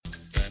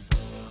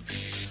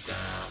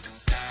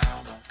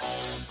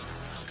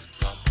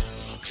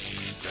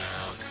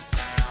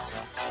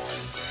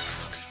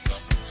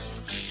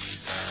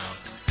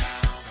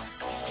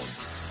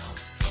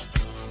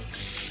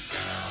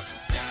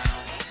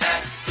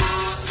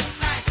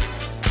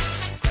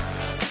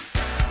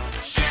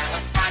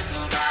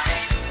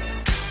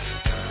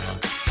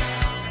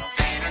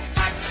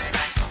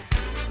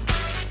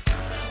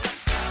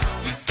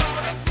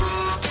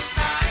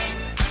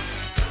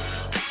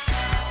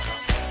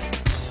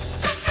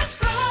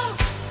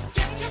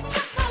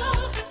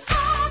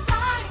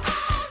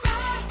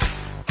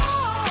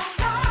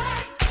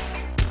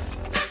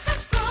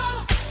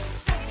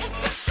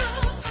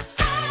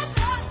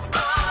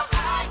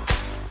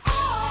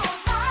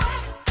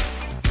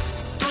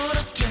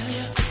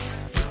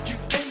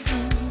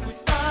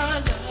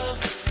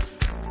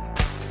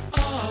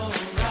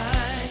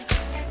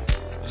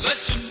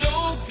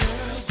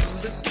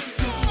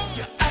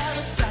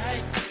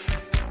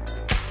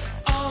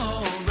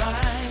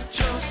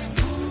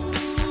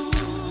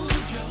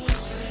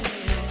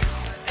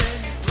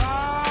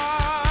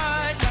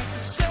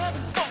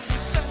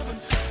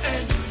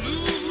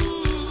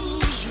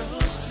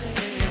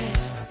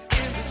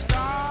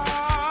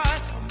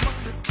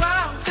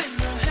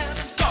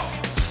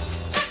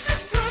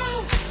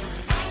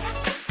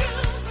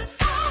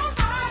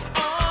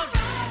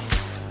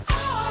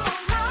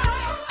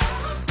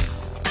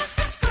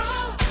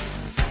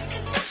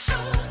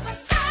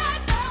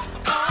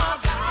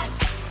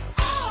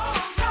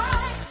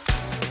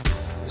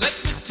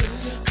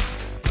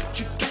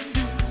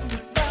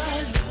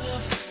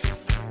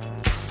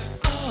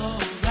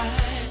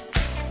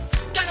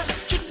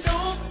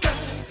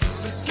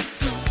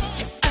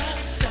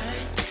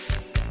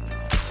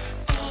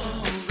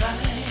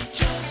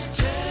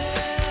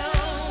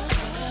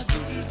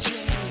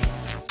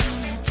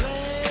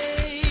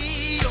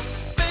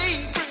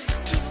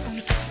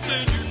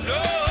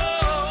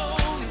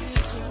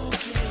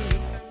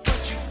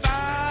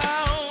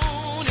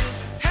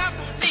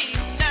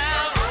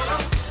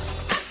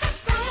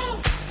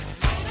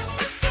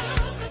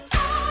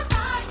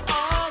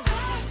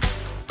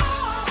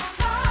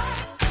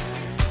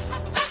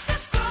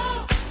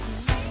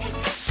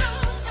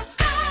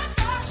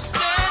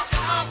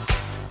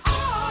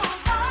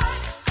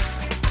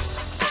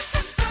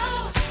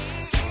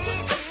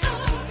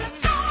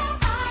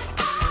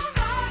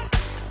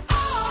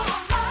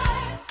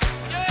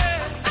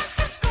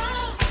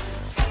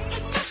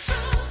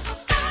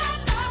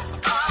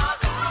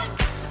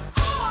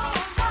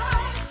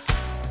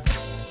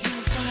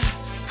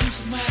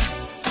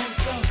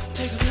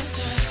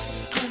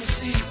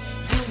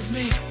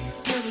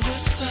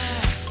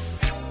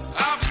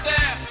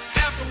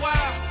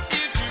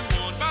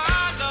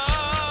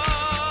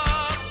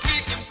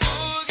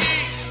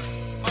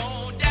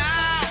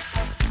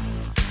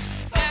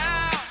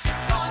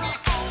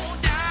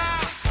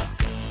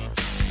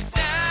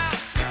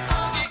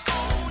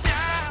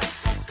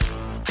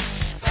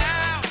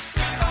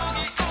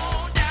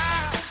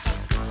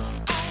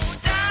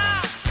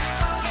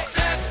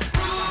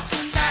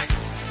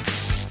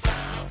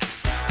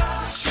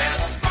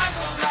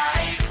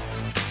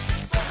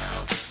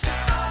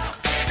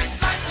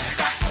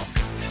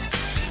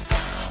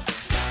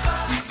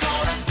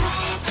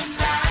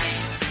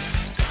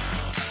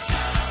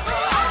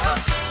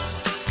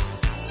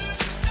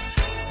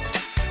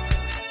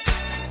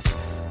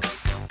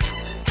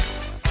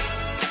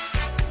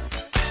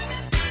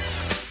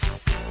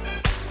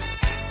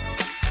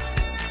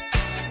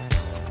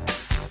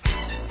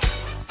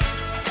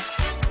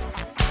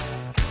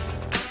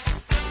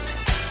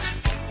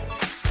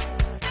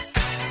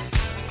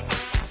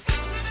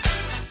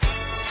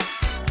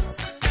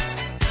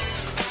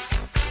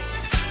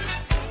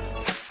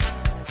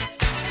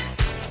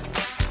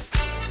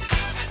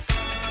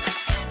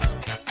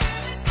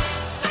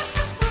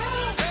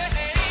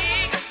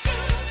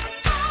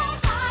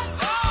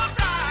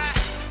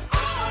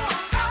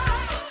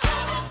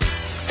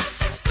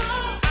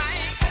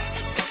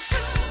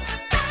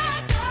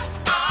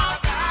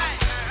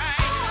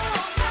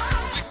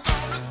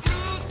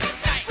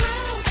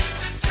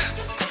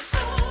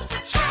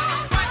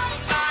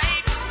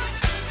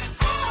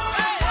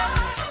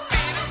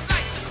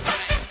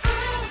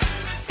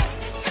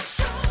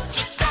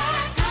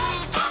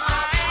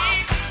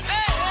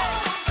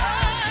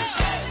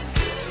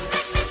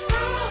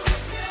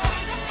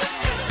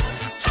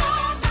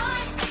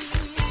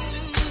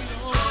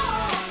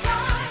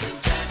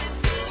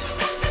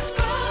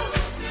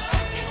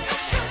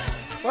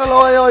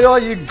oi, oi,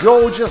 you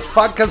gorgeous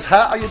fuckers.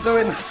 How are you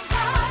doing?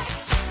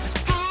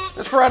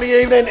 It's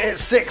Friday evening,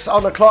 it's 6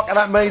 on the clock, and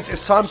that means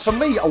it's time for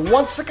me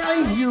once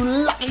again, you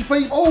lucky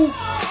people.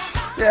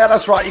 Yeah,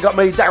 that's right, you got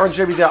me, Darren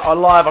Jimmy, there,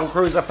 live on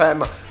Cruise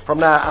FM from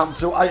now up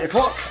until 8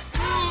 o'clock.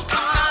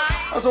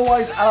 As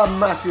always, a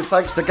massive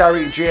thanks to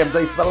Gary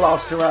GMD for the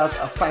last 2 hours.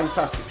 A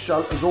fantastic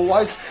show, as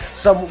always.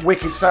 Some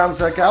wicked sounds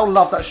there, gal.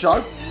 Love that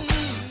show.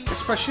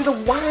 Especially the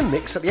Wham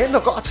mix at the end.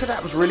 I've got to tell you,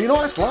 that was really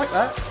nice, like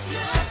that.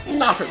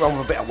 Nothing wrong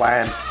with a bit of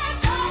Wham.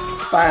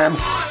 Bam.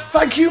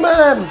 Thank you,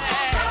 man.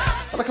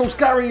 And of course,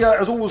 Gary,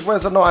 as always,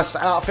 wears a nice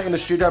outfit in the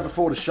studio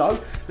before the show.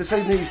 This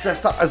evening he's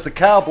dressed up as the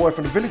cowboy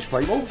from the Village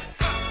People.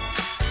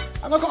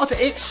 And I've got to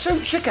tell you, it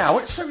suits you, gal.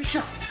 It suits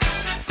you.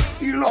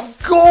 You look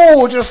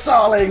gorgeous,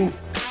 darling.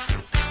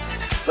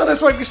 So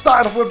this week we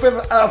started off with a bit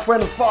of Earth,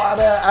 Wind and Fire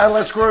there, and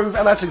Let's Groove,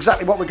 and that's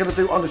exactly what we're going to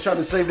do on the show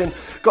this evening.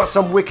 Got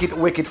some wicked,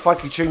 wicked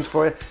funky tunes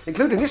for you,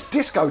 including this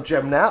disco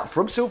gem now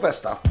from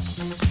Sylvester.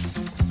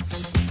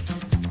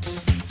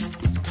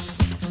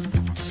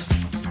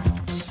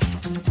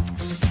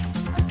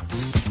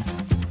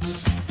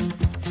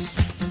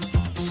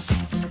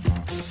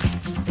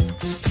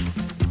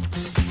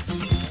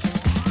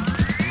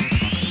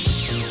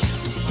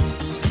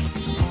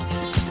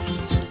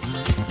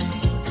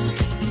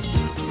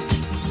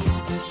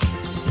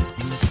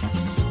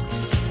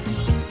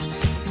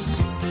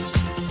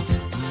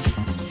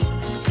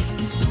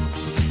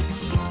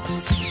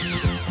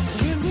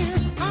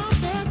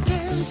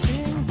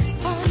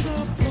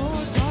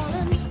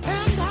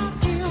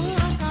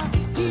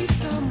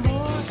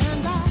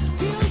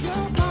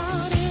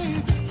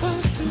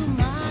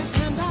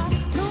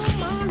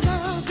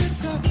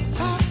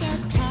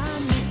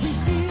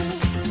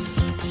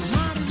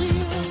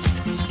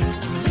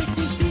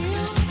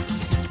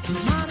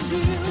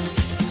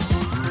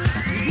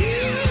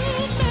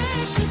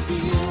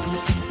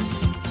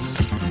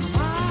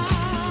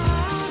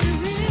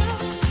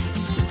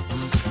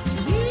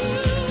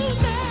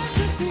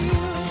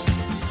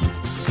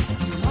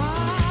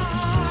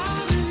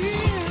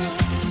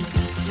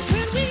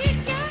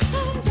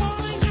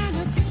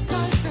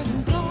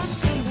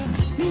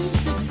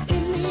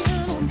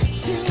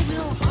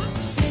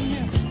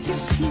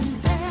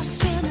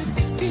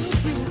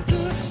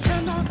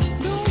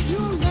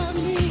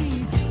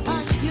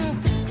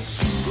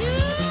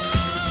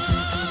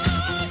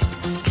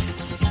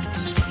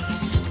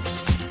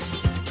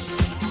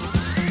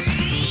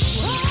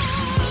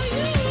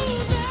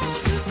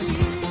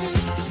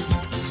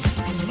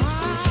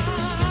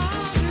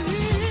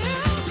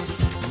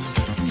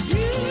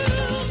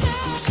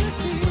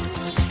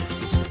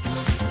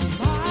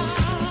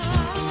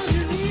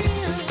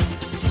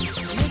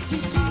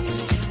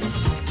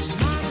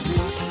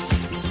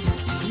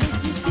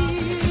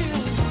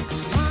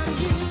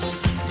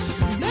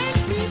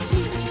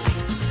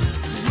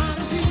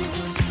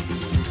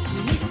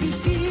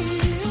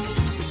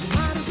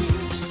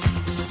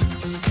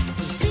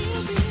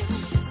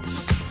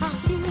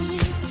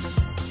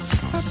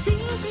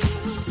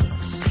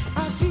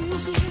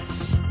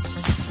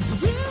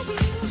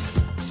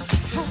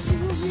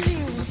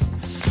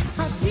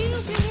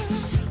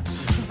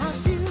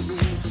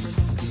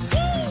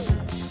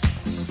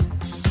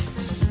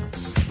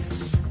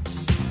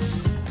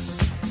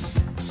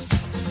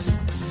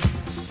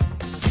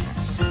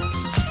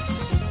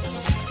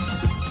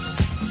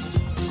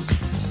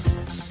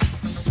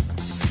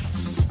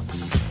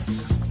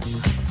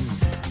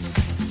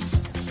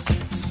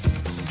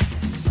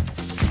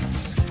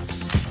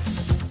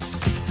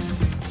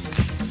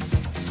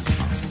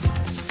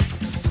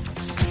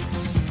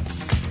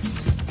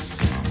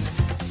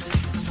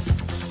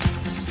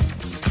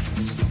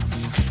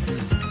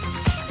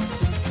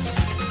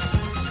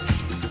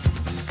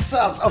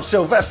 Sounds of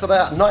Sylvester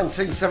there,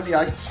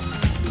 1978.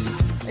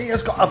 He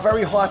has got a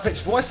very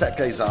high-pitched voice, that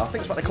geezer. I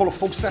think it's what they call a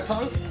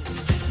falsetto.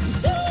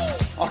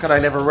 I could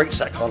only never reach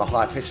that kind of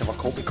high pitch if I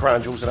caught me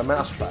crown jewels in a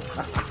mousetrap.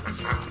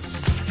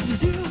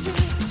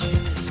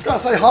 Gotta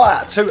say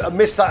hi to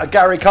Mr.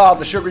 Gary Card,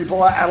 the Sugary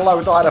Boy, and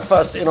Low Diner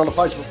first in on the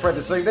Facebook thread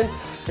this evening.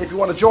 If you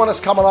want to join us,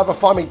 come on over,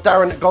 find me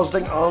Darren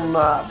Gosling on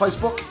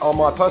Facebook, on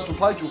my personal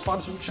page. You'll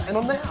find some chatting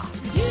on there.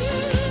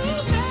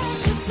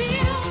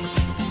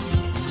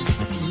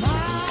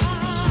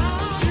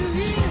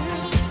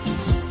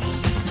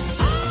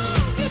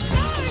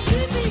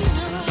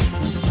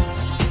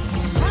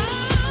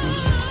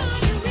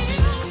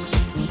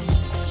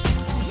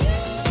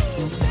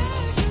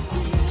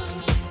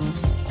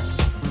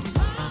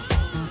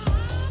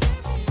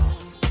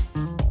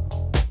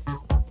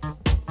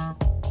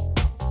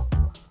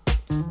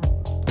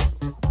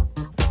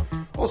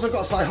 Also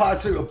got to say hi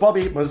to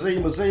Bobby,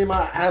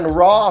 Mazima and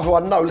Ra, who I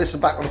know listen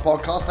back on the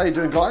podcast. How you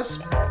doing, guys?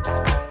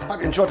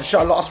 Hope you enjoyed the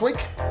show last week.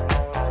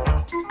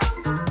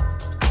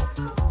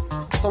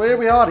 So here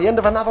we are, the end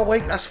of another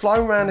week. That's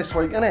flown round this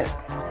week, isn't it?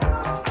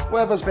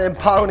 Weather's been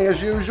pony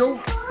as usual.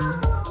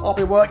 I'll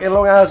be working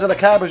long hours in a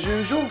cab as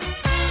usual.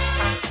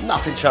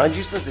 Nothing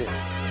changes, does it?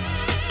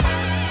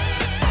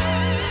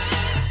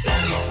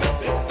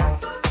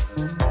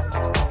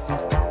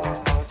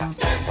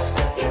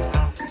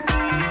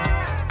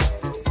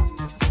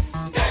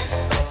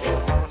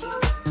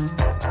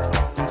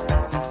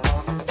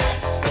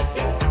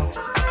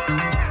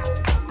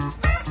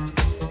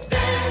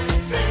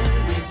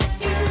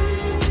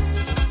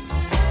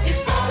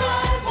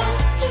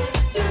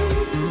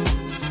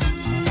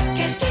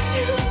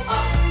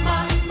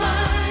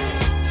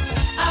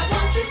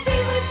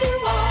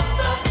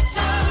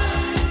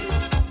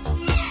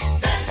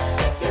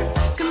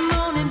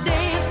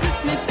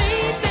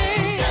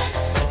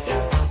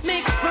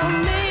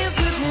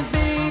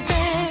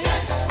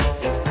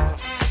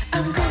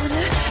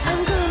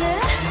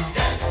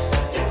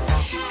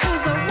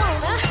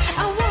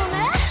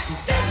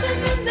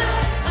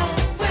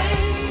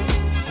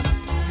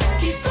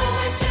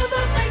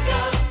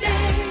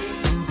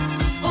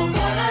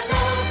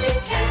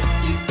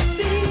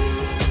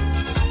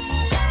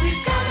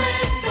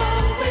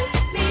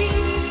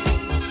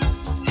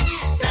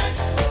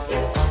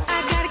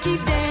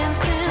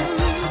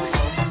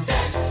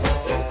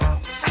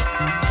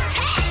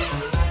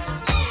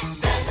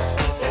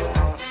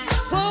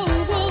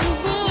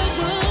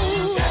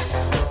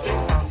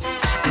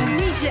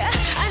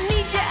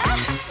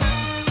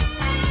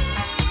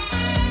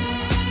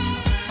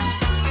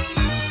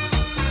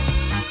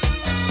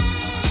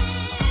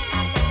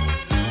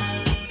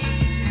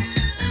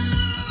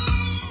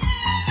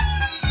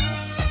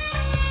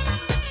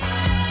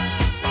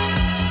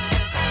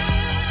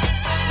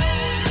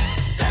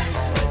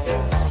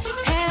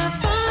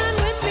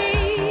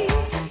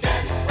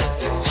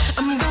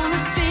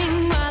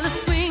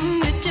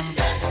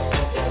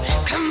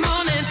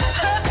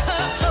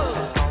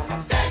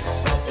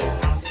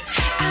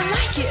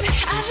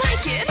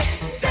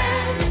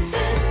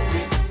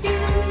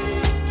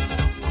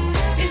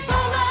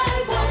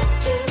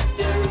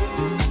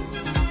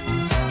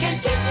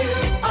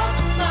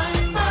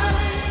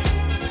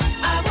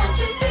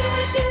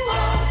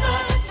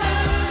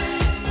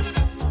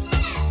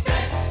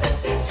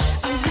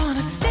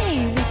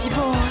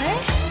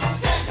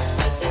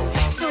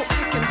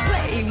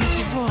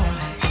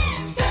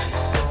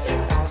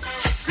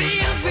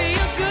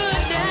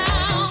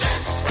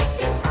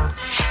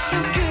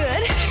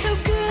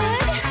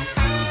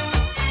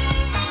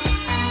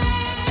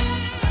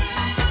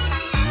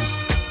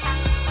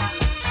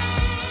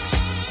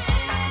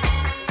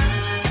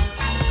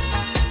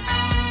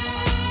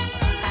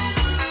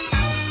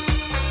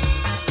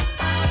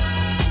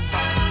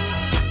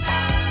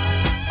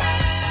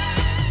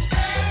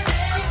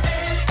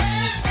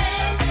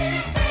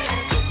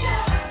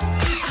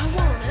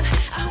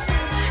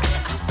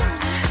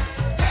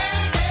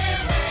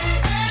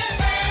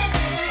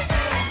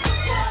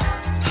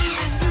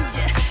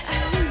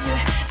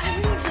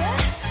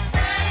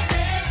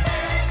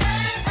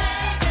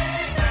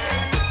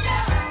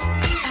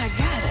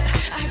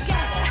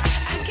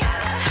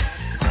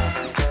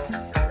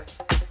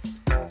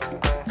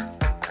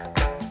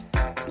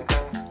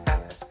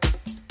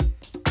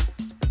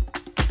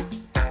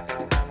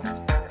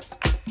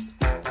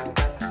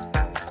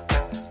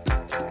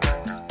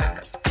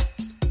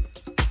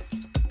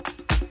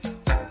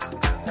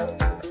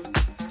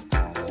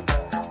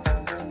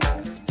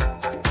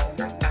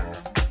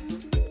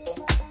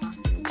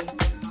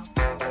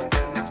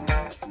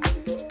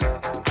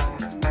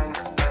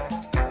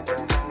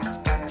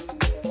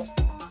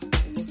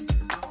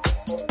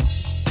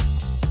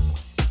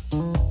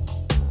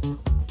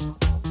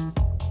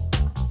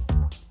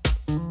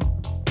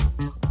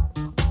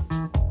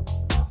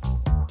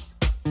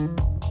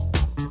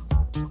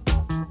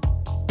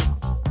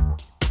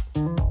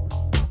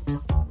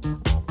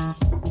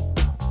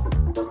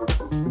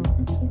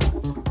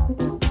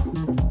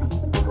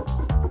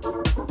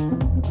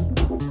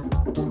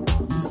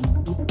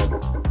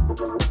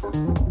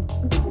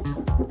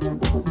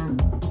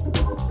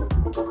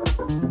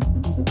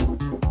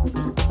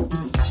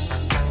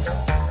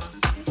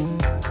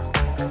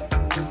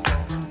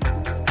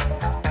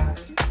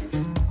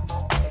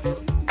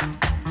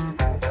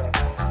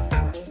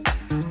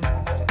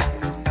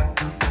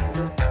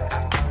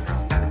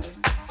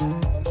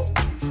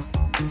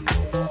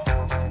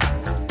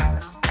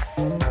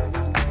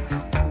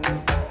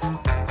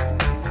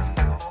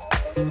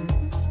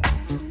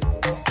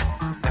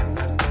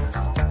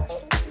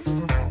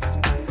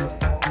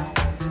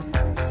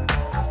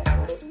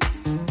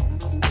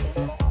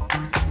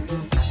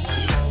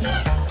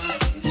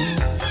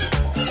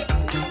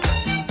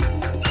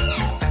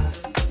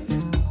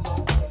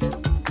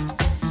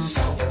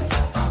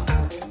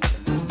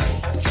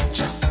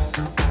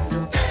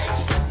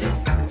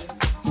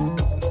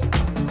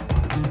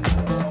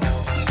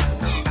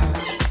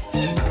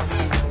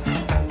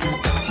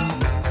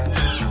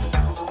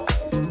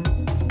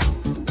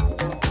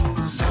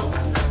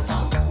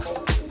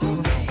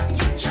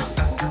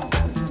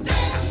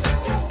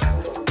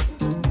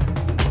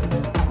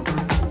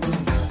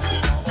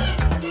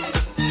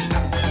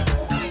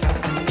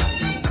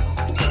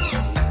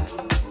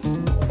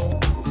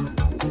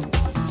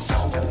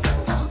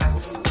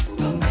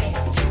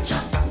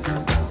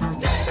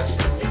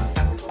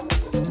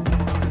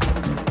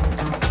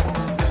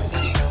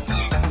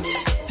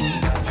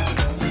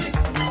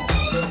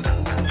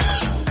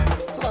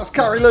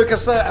 Curry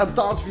Lucas there, and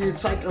Dance View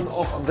taken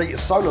off the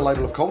Solar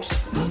label, of course.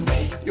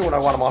 You all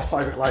know one of my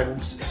favourite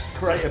labels,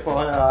 created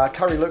by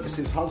Curry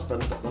Lucas's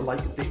husband, the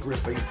late Dick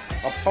Griffey.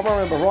 If I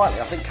remember rightly,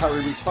 I think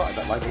Curry restarted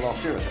that label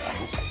last year, as it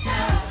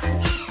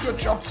happens. Good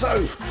job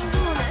too.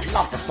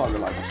 Love the Solar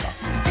label stuff.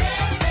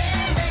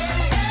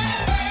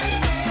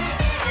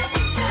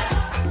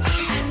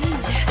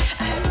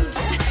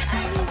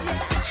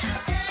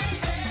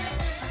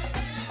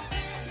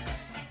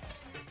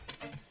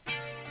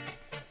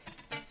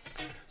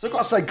 So I've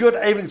got to say good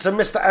evening to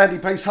Mr. Andy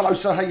Peace. Hello,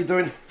 sir. How you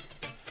doing?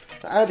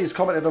 Andy's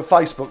commented on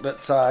Facebook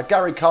that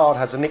Gary Card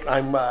has a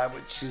nickname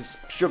which is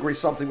sugary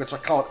something which I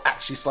can't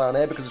actually say on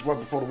air because it's one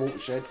before the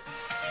watershed.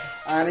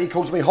 And he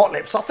calls me Hot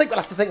Lips. I think we'll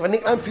have to think of a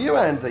nickname for you,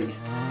 Andy.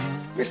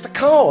 Mr.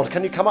 Card,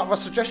 can you come up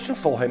with a suggestion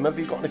for him? Have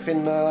you got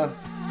anything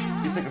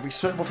you think would be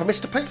suitable for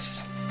Mr.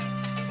 Peace?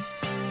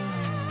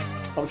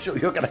 I'm sure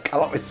you're going to come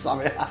up with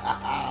something.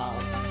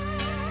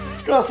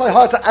 Gotta say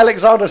hi to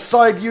Alexander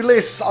Said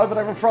Ulysse over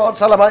there in France.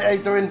 Hello, mate. How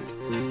you doing?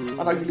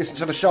 I know you listen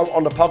to the show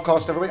on the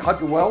podcast every week. Hope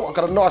you're well. I've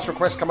got a nice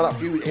request coming up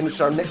for you in the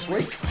show next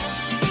week.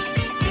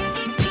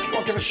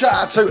 I'll give a shout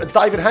out to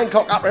David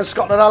Hancock up there in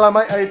Scotland. Hello,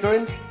 mate. How you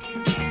doing?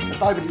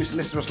 David used to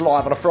listen to us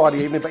live on a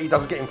Friday evening, but he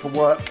doesn't get in from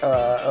work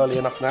early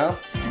enough now.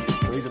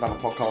 So he's another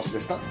podcast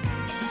listener.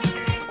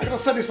 I'm going to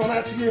send this one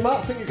out to you, mate.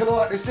 I think you're going to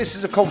like this. This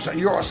is, of course,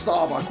 You're a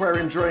Star by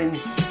Aquarian Dream.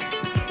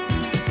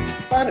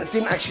 Band that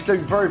didn't actually do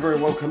very, very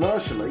well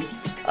commercially,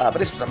 but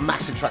this was a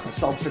massive track that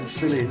sold and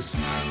still is.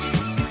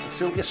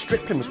 Sylvia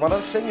Strickland was one of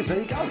the singers. There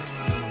you go.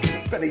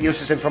 Better use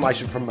this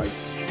information from me.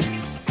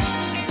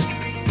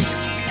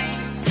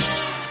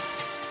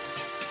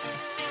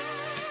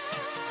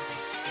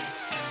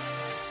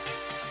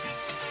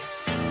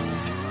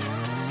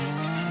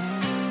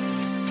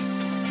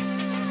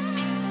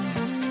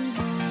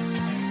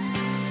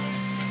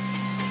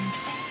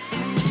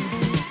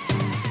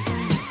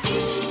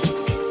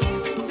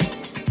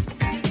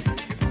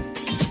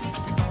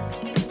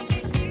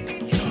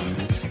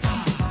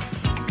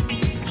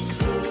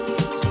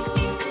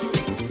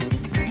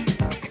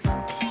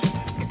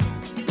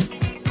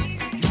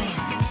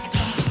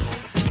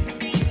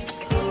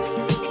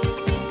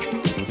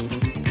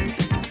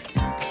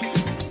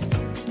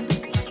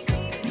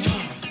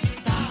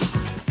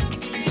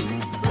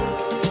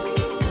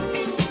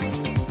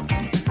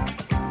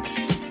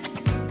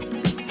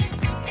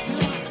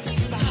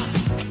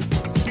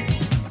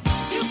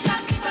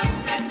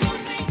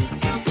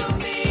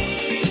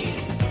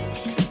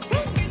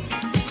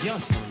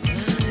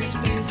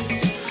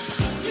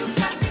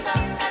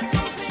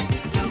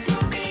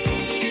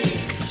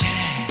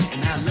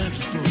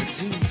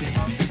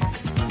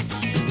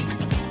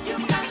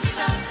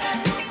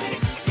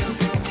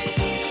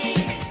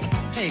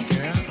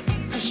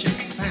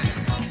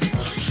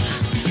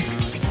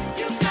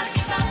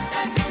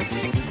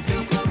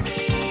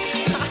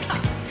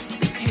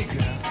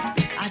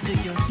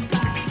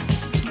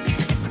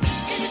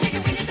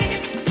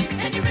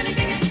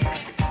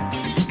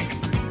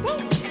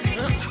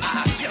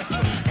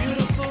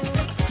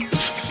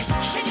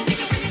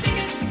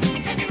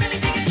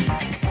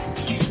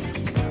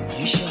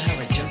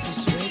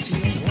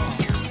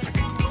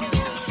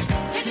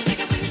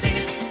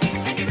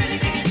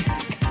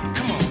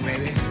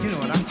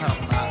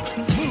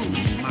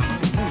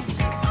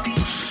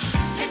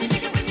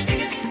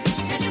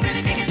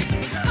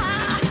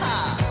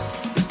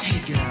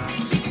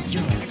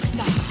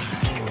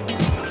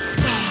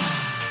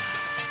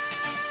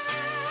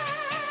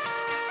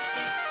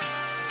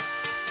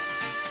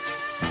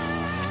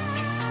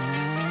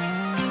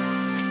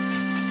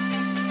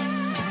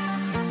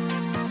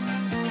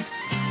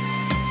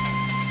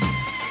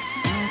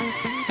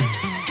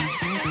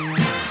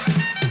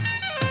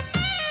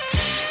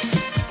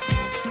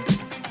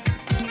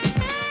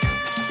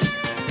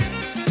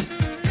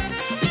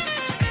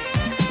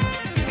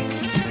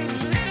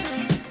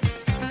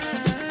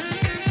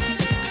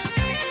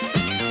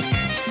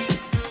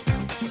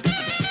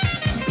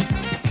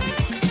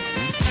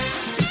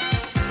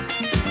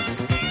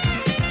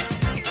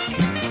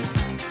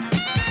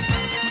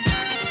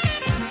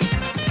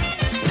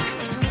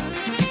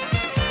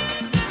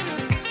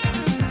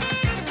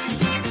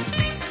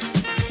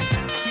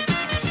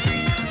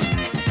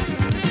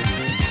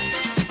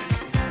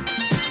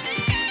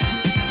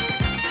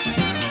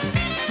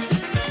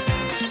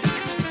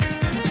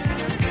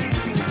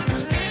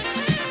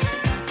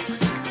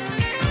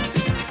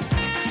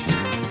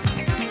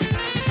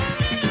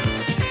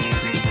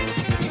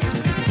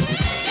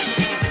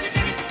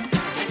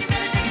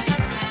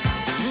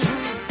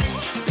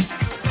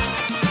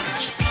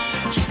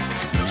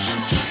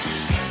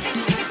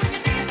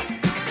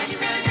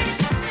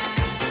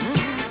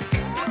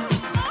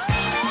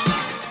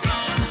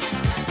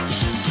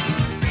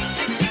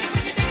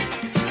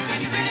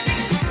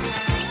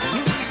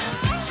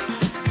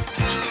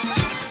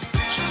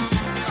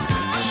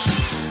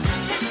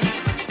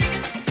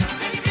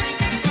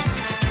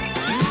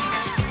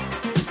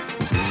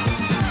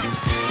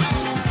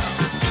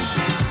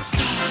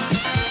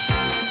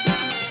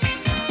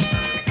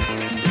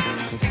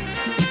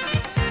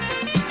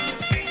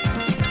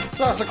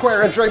 So that's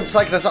Aquarian Dream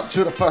taking us up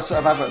to the first set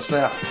of adverts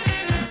there.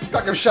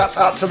 Got to give shouts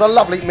out to the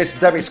lovely Miss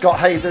Debbie Scott.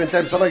 How you doing,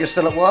 Debs? I know you're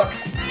still at work.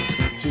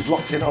 She's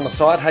locked in on the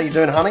side. How you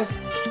doing, honey?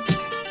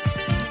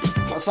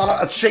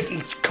 Got a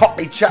cheeky,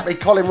 cockney, chappy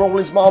Colin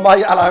Rawlins, my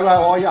mate. Hello,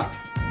 how are you?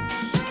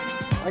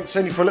 Ain't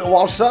seen you for a little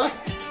while, sir.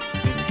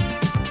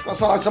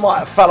 Got to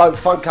my fellow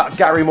phone cut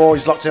Gary Moore.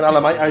 He's locked in.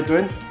 Hello, mate. How you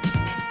doing?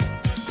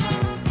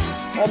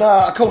 And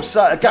of course,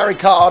 Gary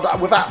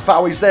Card, without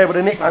foul, he's there with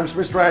the nicknames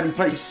Mr. Andy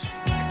Peace.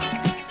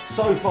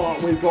 So far,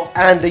 we've got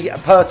Andy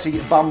Purty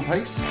Bum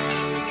Piece.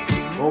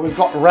 Or we've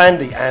got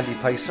Randy Andy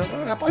Peace.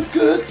 They're both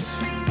good.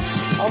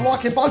 I'm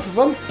liking both of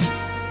them.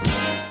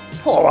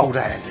 Poor old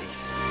Andy.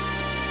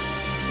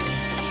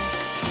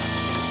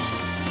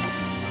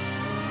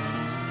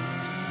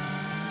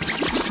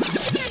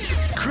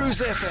 Cruise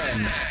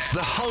FM,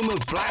 the home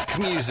of black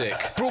music,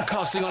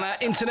 broadcasting on our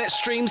internet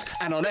streams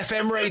and on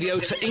FM radio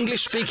to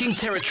English-speaking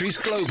territories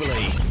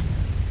globally.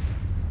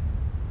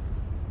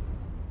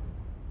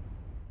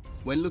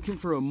 When looking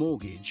for a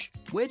mortgage,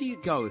 where do you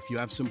go if you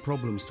have some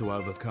problems to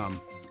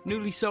overcome?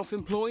 Newly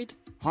self-employed?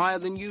 Higher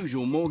than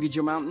usual mortgage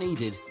amount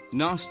needed?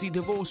 Nasty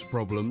divorce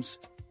problems?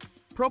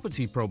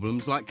 Property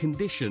problems like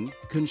condition,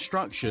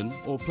 construction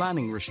or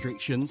planning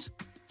restrictions?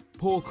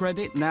 Poor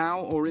credit now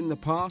or in the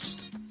past?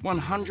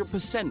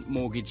 100%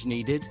 mortgage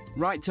needed?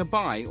 Right to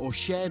buy or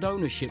shared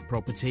ownership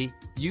property?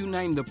 You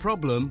name the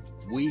problem,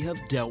 we have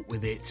dealt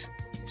with it.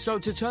 So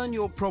to turn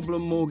your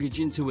problem mortgage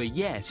into a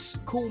yes,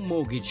 call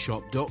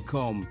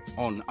mortgageshop.com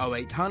on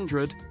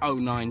 0800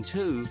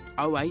 092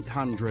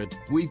 0800.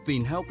 We've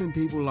been helping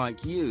people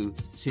like you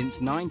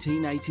since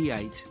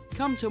 1988.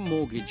 Come to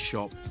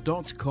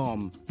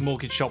mortgageshop.com.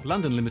 Mortgage Shop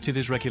London Limited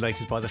is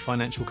regulated by the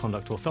Financial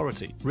Conduct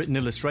Authority. Written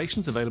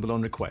illustrations available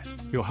on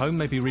request. Your home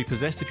may be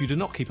repossessed if you do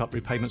not keep up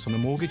repayments on a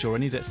mortgage or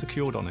any debt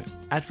secured on it.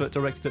 Advert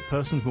directed at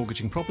persons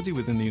mortgaging property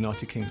within the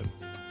United Kingdom.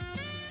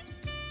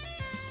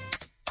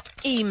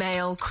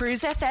 Email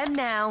Cruise FM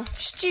now,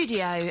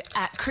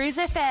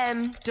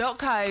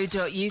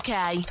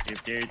 studio@cruisefm.co.uk.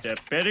 If there's a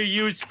better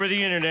use for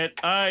the internet,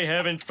 I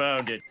haven't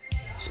found it.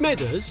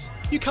 Smedders,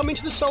 you coming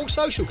to the Soul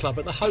Social Club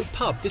at the Hope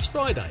Pub this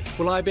Friday?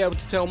 Will I be able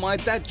to tell my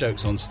dad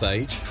jokes on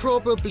stage?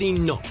 Probably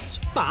not,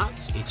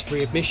 but it's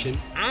free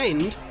admission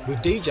and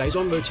with DJs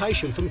on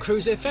rotation from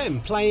Cruise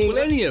FM playing... Will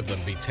any of them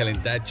be telling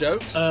dad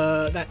jokes?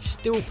 That's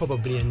still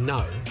probably a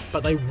no,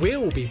 but they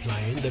will be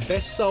playing the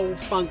best soul,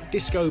 funk,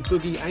 disco,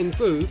 boogie and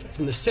groove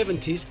from the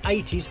 70s,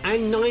 80s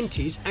and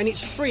 90s, and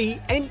it's free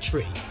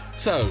entry.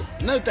 So,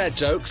 no dad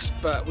jokes,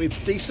 but with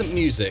decent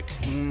music.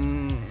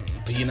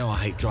 But you know I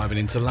hate driving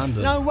into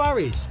London. No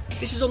worries.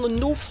 This is on the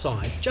north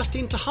side, just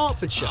into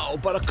Hertfordshire. Oh,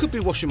 but I could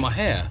be washing my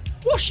hair.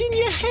 Washing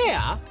your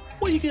hair?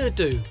 What are you going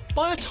to do?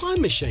 Buy a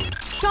time machine?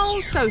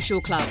 Soul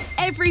Social Club,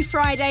 every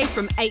Friday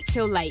from 8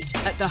 till late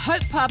at the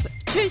Hope Pub,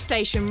 2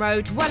 Station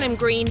Road, Welham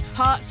Green,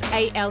 Hearts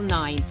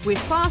AL9, with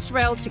fast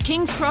rail to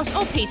King's Cross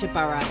or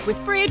Peterborough, with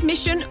free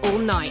admission all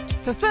night.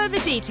 For further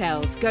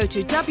details, go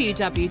to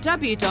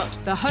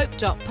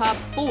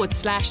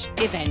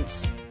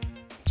www.thehope.pub/events.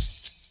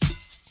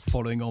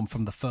 Following on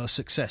from the first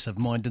success of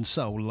Mind and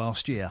Soul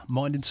last year,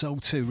 Mind and Soul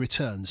 2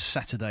 returns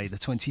Saturday the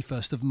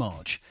 21st of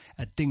March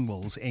at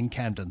Dingwalls in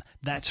Camden.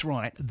 That's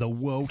right, the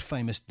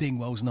world-famous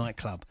Dingwalls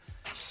nightclub.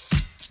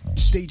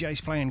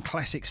 DJs playing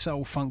classic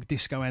soul, funk,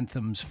 disco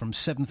anthems from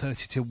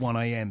 7:30 to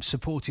 1am,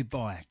 supported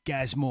by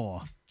Gaz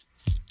Moore,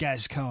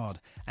 Gaz Card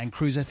and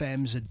Cruise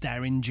FM's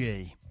Darren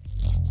G.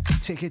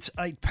 Tickets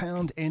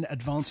 £8 in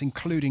advance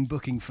including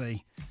booking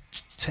fee,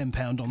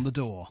 £10 on the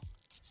door.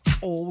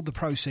 All the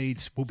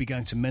proceeds will be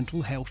going to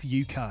Mental Health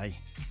UK.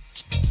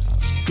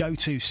 Go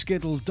to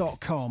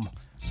skiddle.com,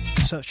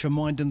 search for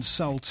Mind and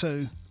Soul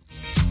 2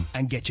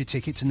 and get your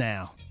tickets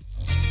now.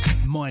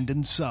 Mind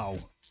and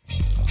Soul,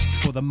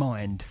 for the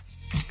mind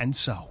and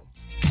soul.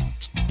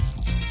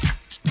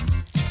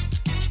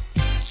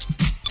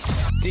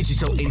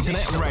 Digital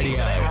Internet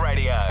Radio.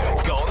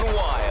 Gone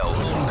wild.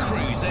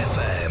 Cruise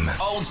FM.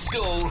 Old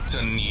school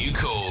to new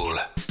cool.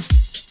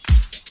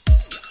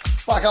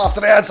 Back after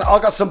the ads,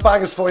 I've got some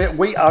bangers for you.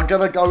 We are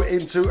going to go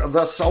into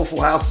the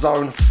Soulful House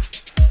zone. And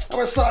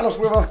we're starting off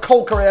with a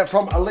cool career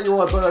from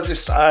Leroy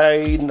Burgess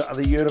in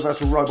the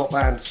Universal Robot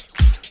Band.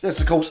 This,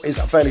 of course, is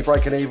Barely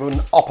Breaking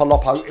Even,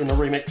 Opalopo in the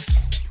remix.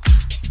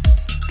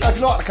 Now, if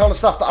you like the kind of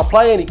stuff that I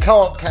play and you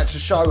can't catch the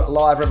show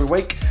live every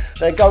week,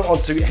 then go on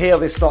to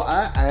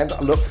hearthis.at and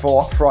look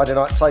for Friday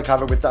Night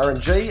Takeover with Darren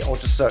G, or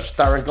just search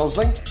Darren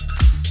Gosling.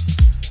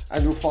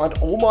 And you'll find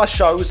all my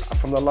shows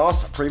from the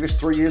previous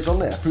 3 years on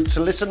there to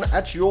listen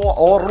at your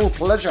own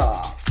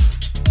pleasure.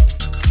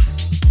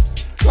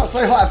 I'll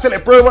say hi to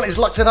Philip Brewman. He's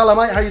locked in. Hello,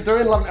 mate. How you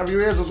doing? Lovely to have you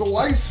here as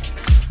always.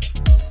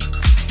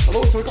 And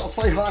also we've got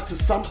to say hi to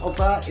some of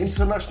our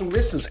international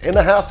listeners in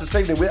the house this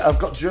evening. I've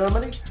got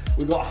Germany,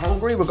 we've got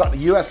Hungary, we've got the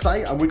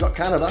USA, and we've got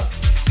Canada,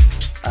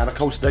 and of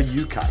course the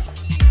UK.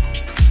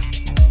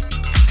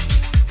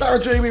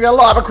 Darren G, we're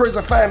live at Cruise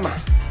FM.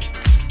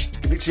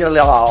 It's your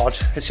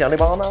large. It's the only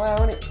bar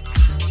now, isn't it?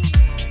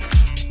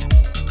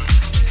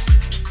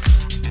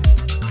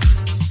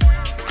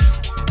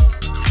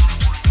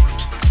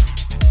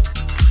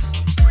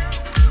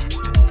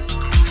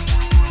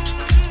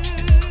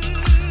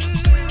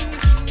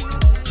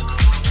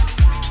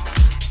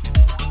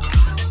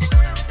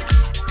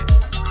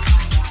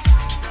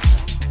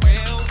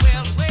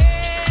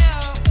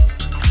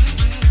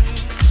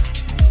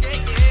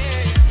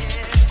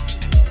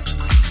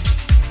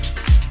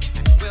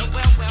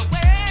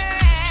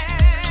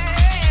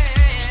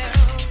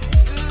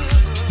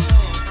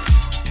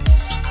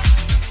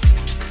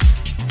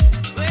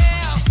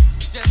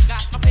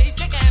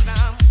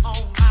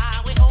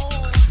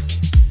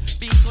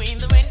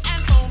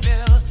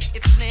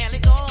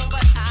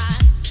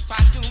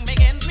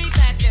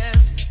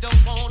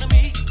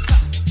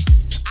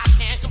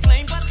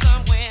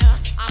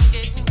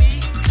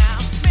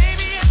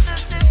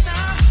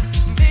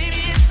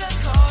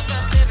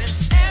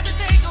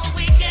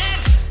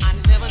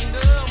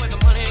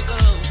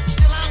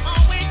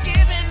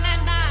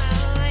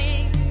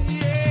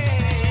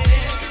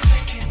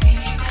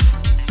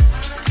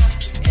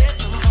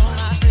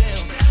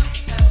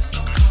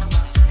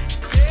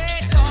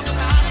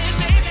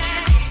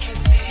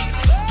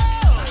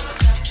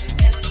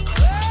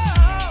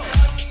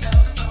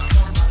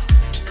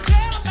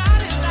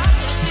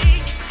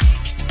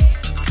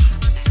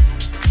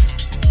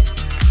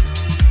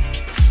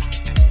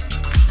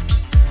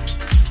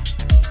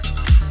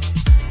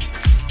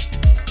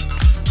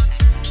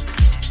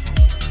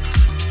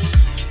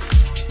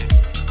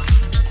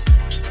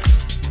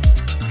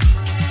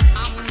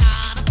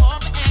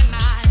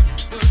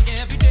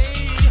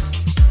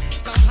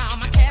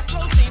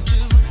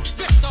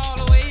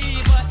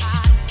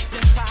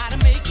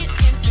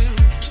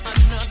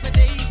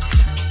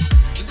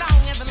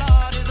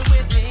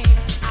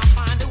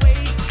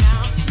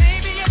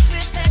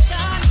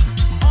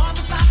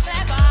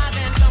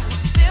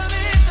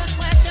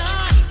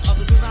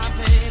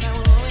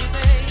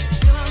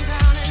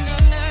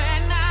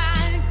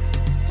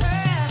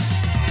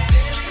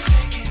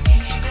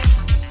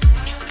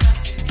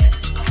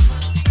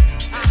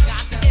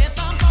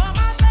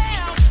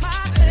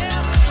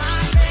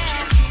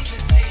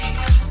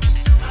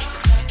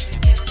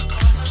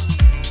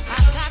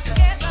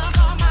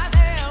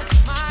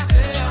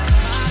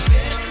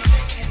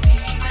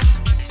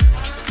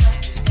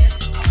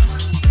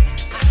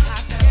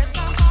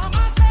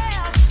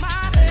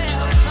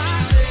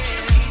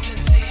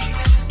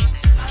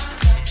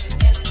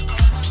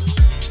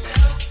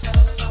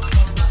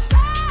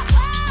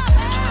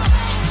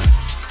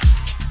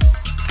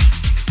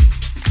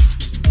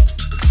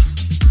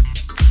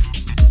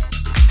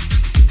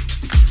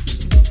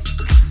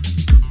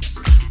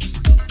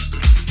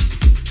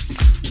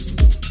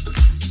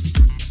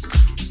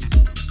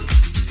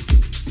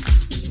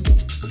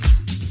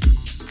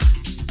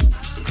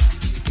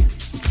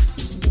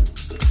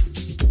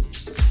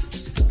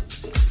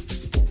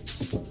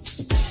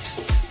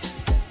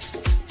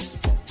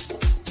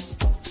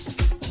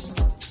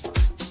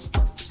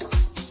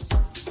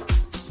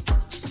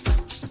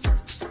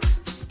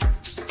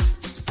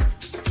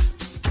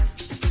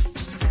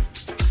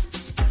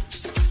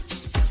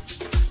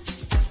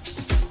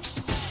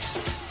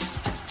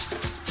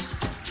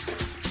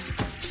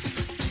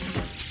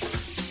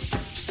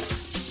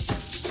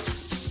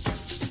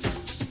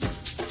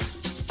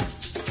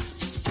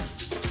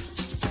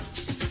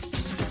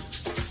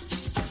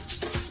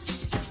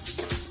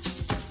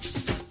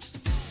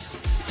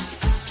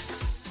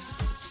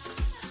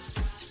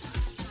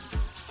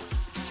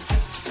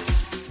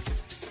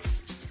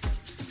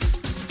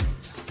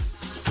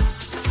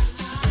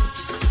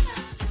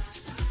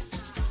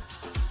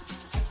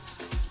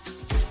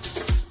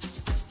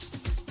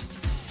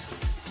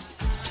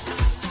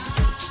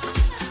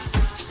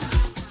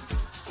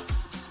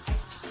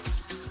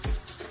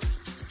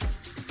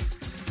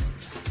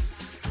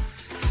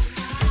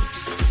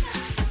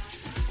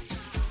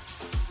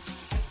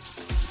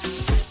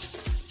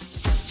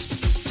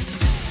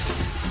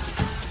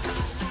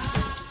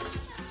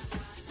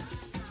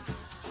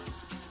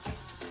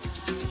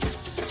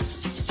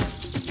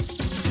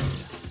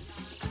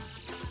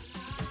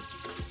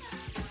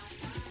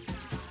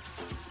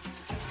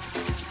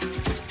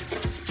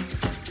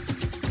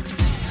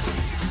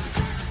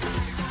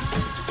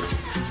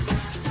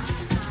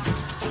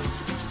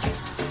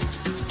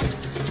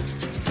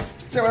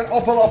 So an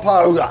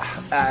Opolopo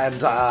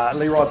and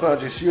Leroy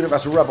Burgess,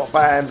 Universal Robot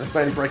Band,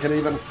 barely breaking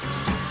even.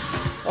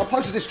 I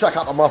posted this track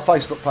up on my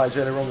Facebook page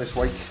earlier on this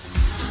week.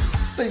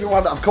 Stevie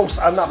Wonder, of course,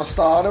 Another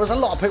Star. There was a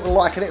lot of people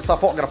liking it, so I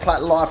thought I'm going to play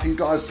it live for you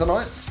guys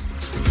tonight.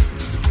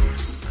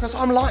 Because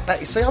I'm like that,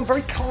 you see. I'm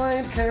very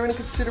kind, caring and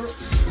considerate.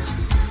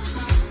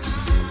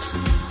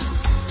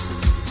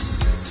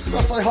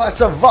 I'll say hi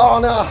to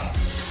Varna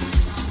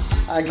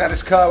and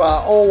Gladys Kerr,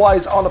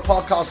 always on the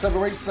podcast every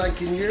week,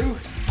 thanking you.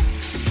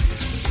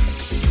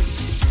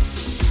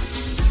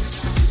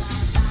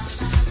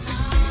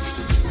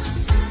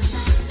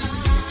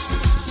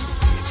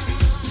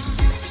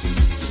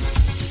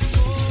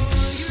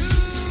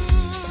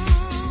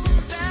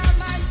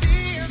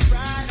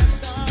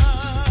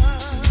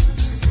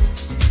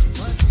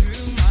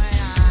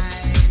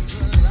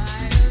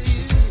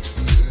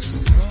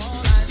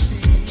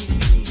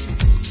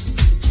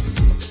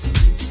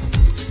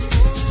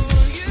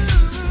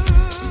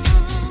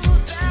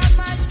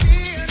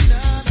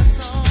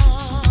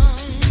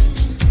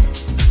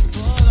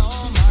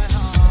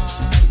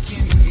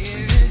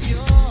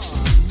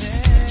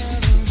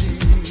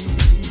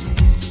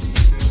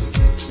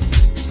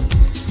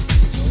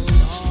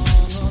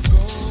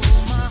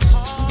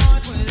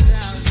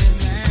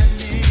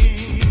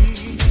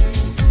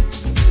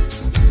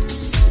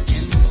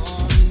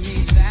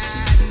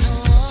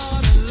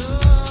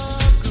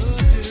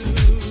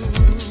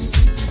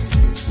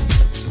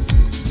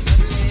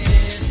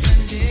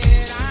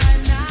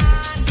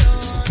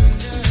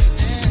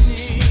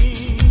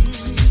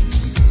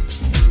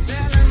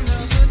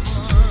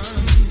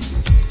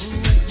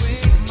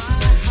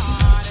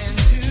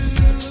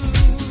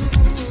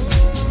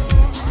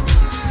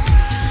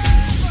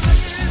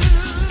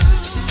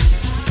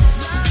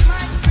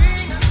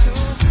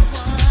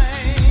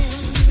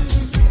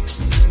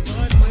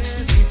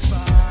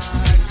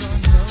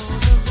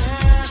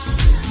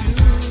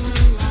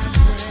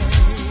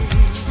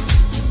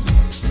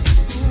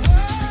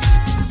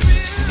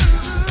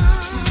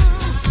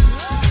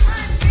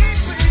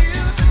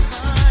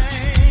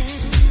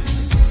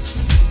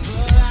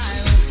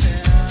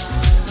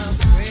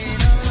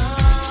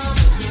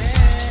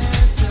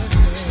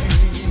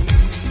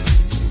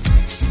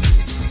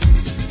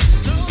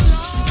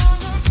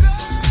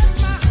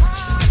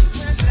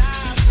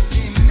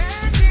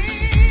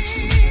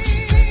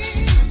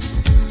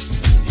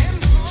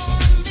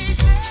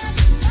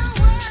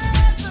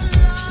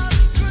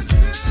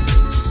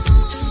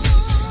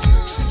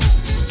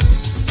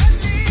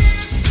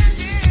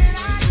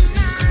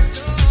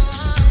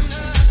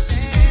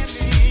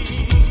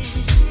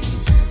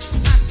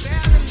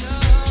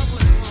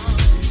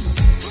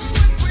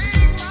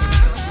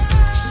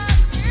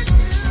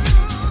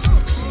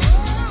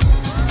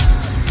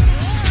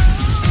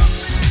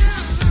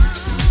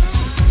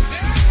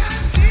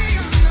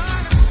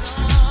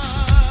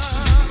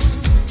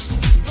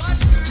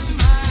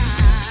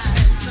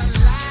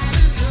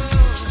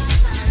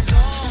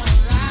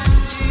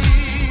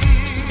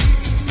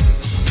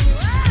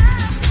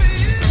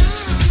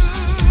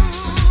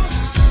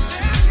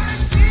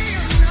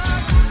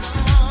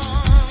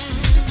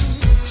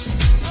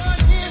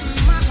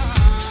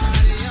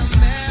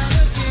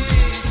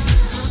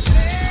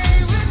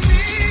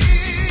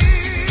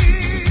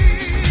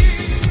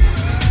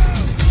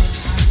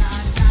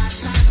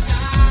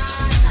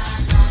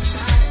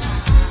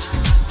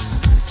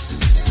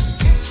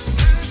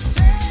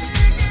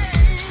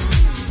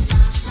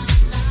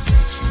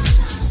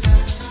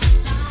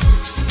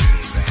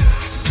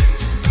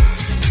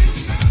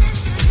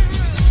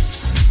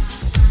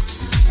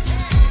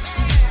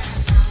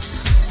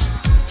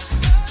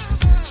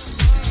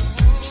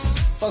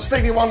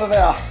 Stevie Wonder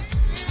there,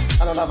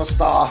 and Another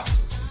Star.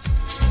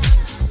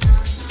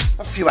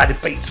 A few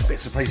added beats and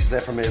bits and pieces there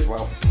from me as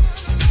well.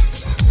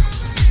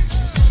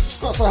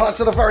 Got to say hi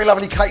to the very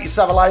lovely Katie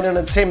Savalainen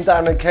and Tim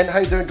down in Kent. How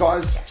you doing,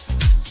 guys?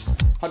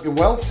 Hope you're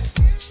well.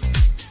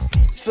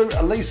 To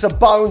Elisa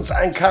Bones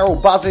and Carol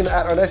Buzzing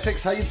out in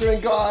Essex. How you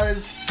doing,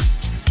 guys?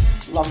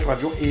 Lovely to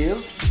have your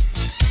ears.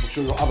 I'm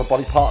sure your other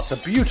body parts are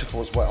beautiful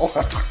as well.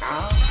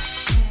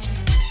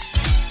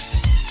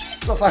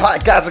 Got to say hi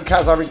to Gaz and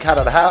Kaz over in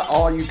Canada. How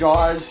are you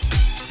guys?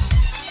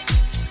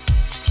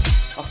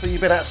 I see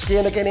you've been out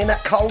skiing again in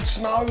that cold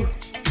snow.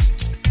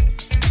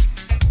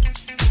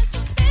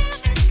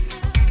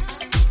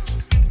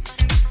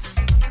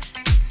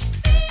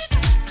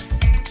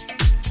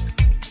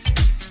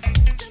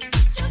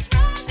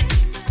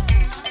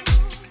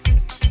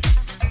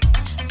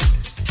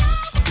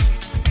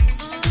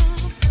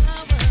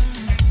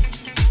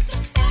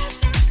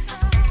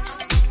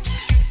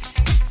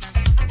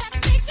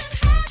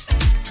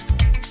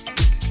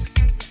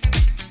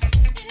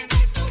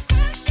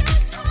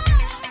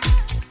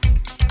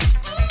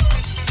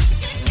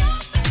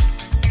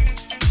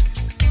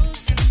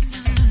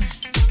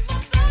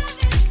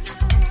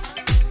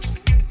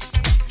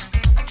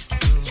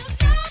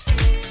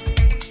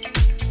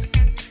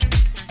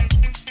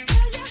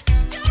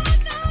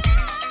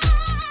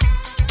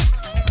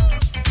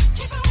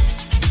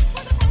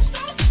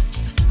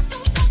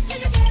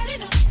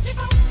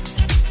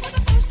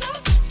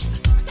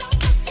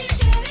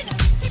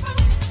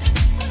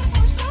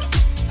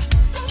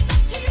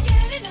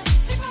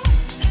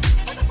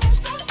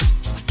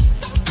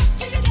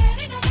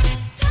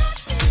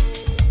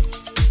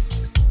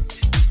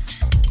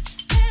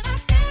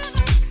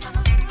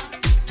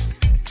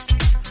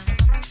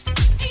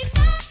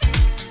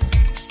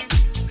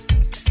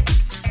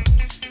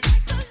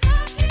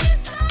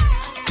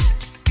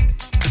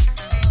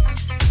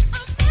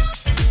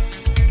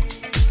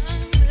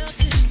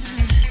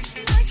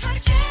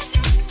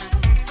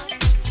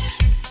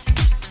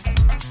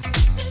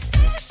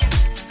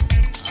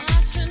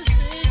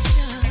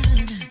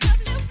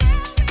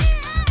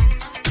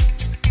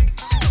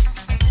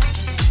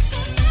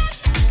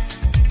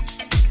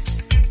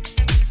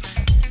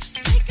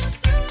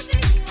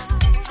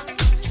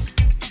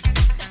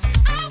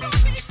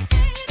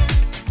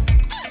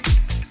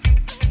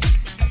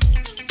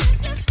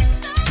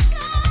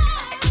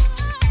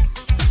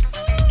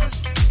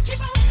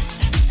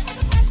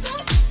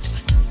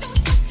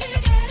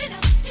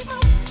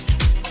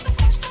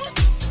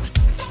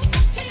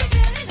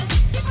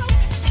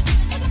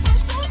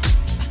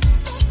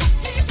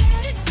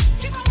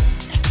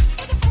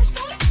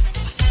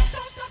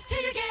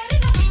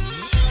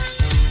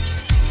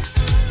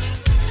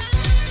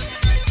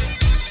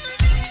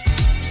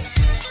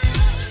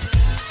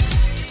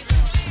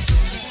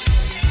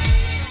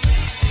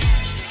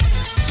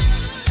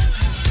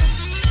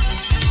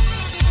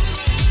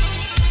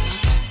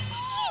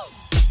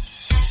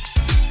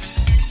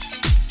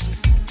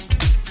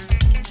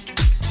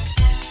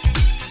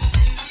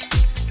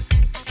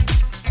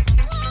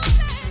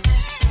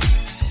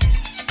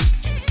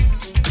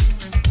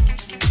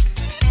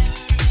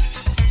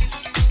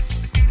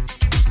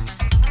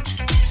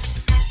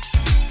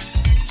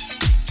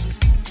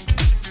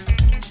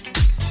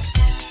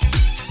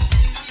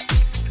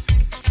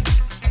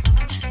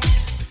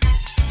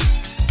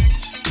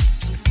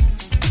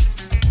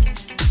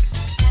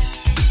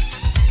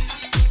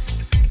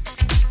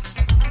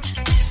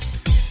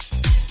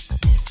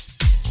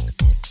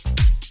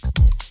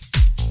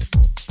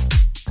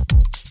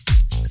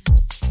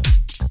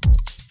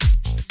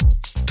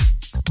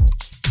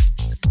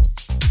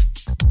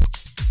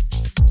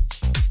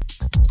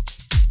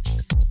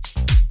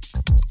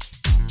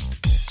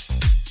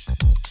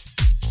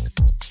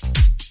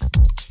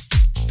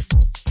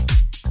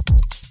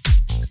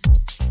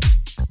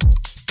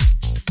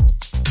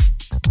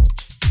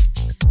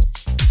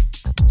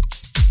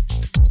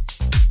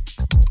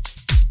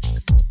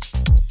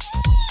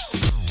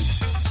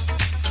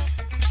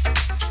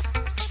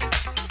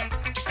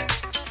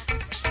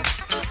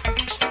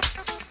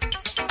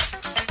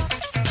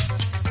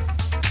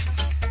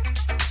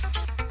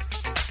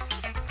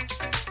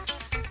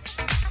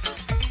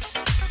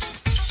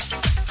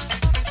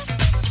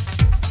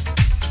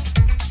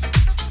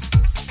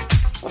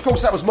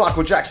 course, that was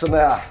Michael Jackson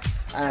there,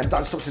 and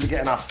Don't Stop Till You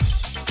Get Enough.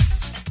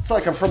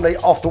 Taken from the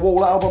Off the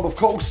Wall album, of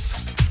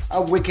course. A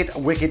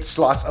wicked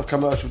slice of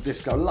commercial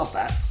disco. Love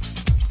that.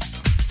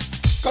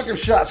 Got to give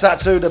shouts out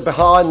to the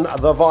Behind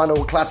the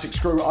Vinyl Classics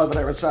crew over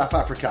there in South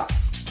Africa.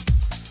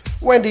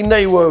 Wendy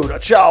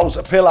Neewood, Charles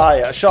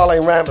Pillay,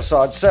 Charlene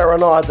Rampersad, Sarah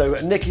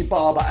Naidu, Nikki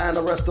Barber, and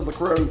the rest of the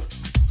crew.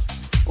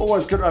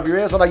 Always good to have your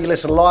ears. I know you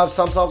listen live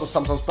sometimes, or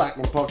sometimes back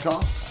on the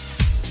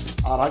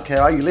podcast. I don't care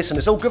how you listen,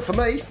 it's all good for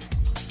me.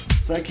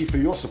 Thank you for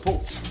your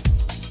support.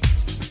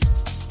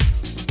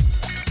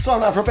 So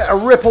now for a bit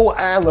of Ripple,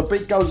 and the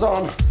beat goes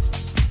on.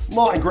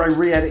 Martin Gray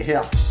re-edit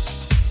here.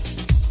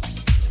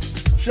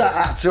 Shout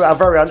out to our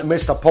very own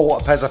Mr.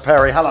 Paul Pezza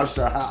Perry. Hello,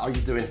 sir. How are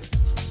you doing?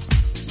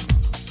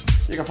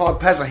 You can find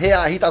Pezza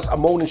here. He does a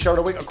morning show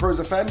a week on Cruise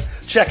FM.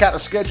 Check out the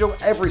schedule.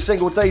 Every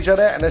single DJ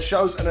there, and their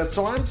shows and their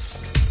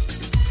times.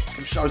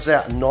 And shows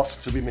out not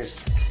to be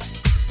missed.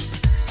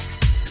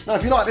 Now,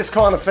 if you like this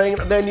kind of thing,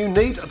 then you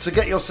need to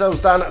get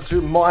yourselves down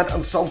to Mind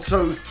and Soul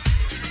 2,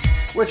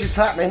 which is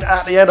happening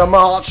at the end of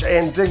March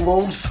in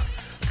Dingwall's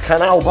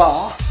Canal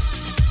Bar,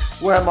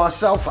 where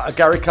myself,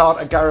 Gary Card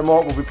and Gary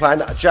Moore will be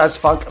playing jazz,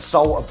 funk,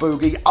 soul,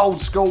 boogie,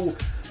 old school,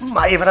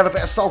 may even have a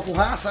bit of soulful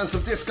house and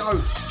some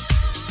disco.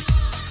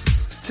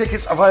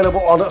 Tickets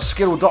available on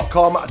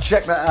skill.com,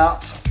 check that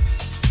out.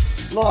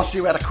 Last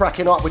year we had a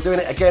cracking night, we're doing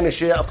it again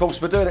this year. Of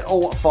course, we're doing it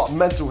all for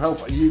Mental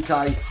Health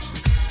UK.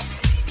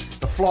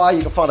 The flyer,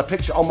 you can find a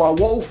picture on my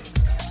wall.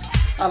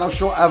 And I'm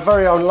sure our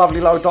very own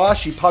lovely Lodi,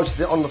 she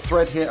posted it on the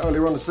thread here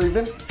earlier on this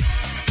evening.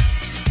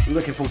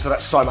 Looking forward to that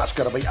so much,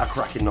 going to be a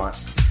cracking night.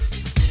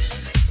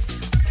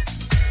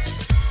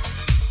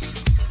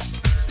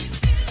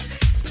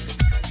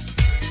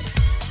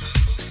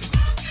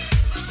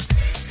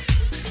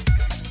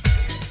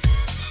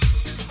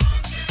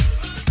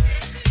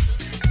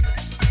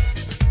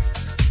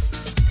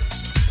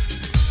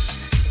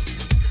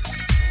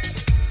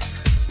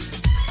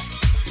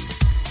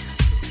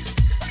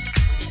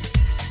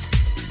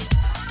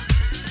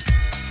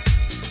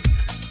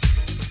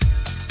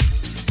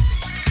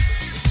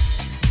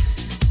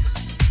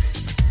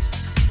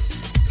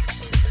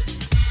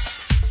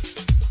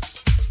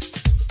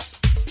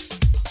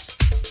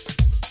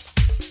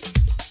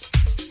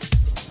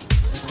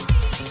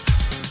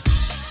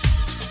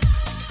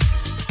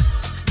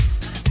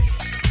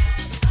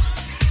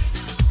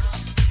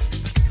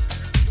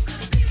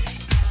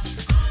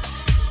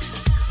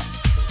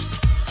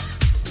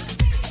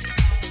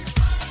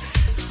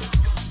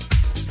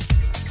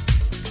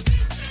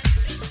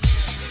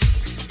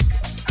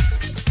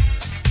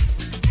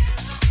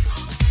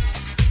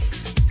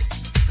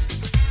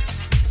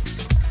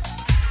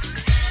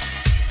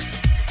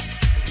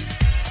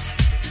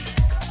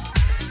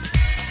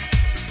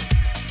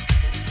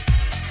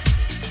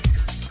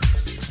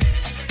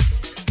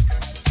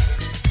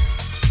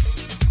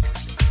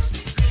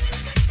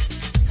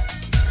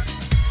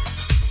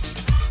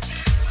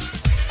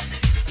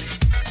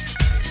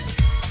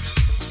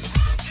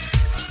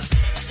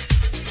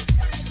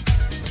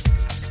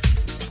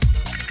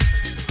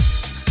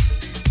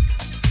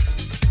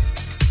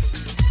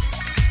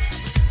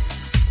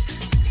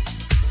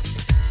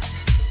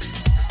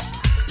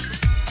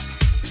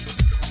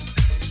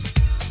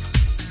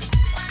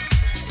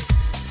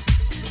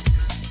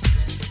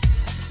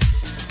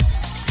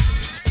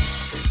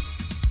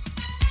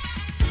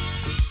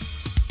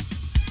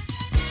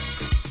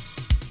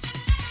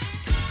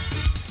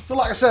 So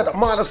like I said,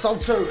 Mind and Soul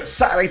 2,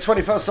 Saturday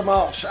 21st of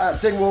March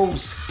at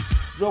Dingwalls,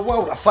 the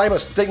world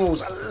famous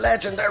Dingwalls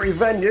legendary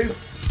venue.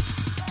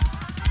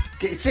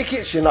 Get your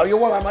tickets, you know, you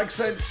want that makes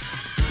sense.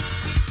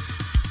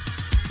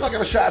 I'll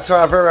give a shout out to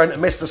our very own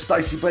Mr.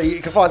 Stacey B. You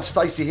can find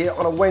Stacey here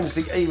on a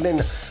Wednesday evening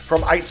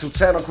from 8 till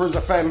 10 on Cruise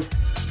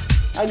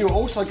FM. And you're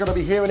also going to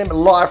be hearing him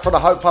live from the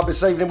Hope Pub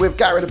this evening with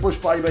Gary the Bush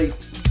Baby.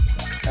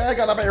 They're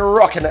going to be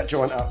rocking that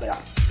joint up there.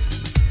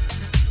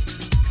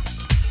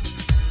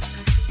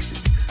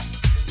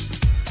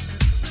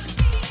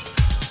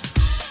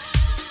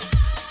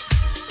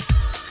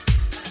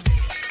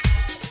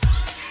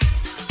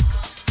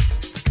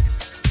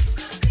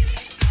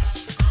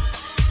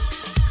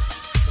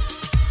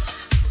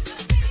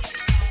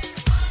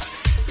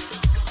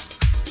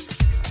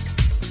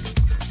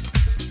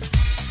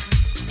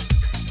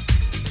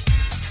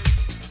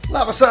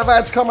 Another set of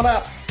ads coming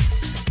up.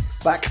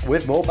 Back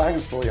with more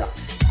bangers for you.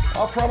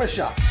 I promise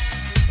you.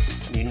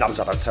 And you knows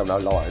I don't tell no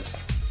lies.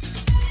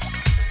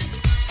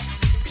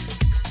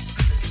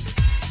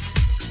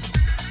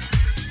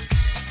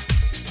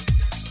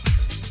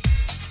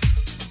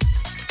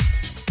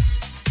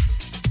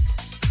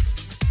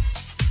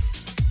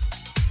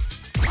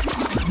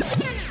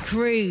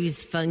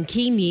 Cruise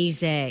funky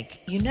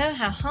music. You know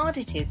how hard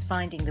it is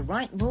finding the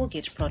right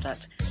mortgage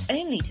product,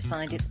 only to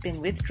find it's been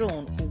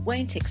withdrawn or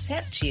won't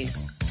accept you?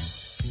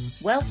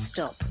 Well,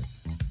 stop.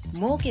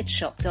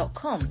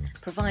 MortgageShop.com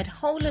provide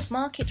whole of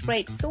market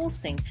rate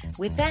sourcing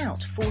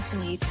without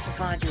forcing you to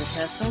provide your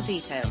personal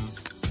details.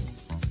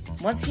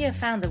 Once you have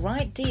found the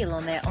right deal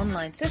on their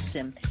online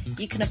system,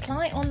 you can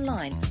apply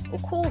online or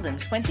call them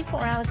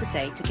 24 hours a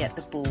day to get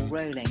the ball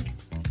rolling.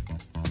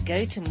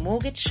 Go to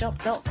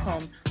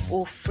mortgageshop.com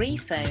or free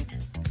phone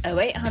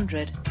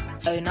 0800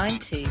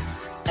 092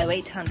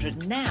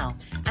 0800 now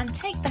and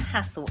take the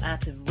hassle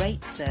out of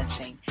rate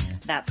searching.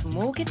 That's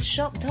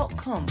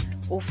mortgageshop.com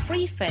or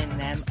free phone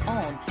them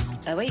on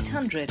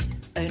 0800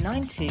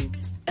 092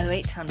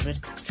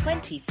 0800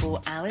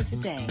 24 hours a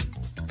day.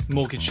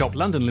 Mortgage Shop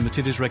London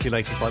Limited is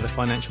regulated by the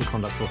Financial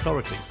Conduct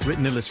Authority.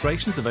 Written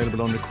illustrations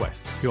available on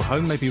request. Your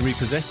home may be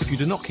repossessed if you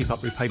do not keep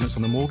up repayments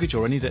on a mortgage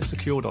or any debt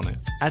secured on it.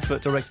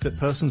 Advert directed at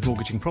persons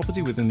mortgaging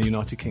property within the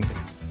United Kingdom.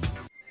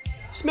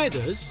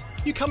 Smedders,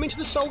 you come into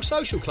the Soul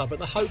Social Club at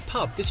the Hope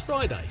Pub this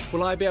Friday.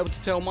 Will I be able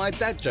to tell my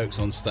dad jokes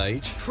on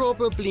stage?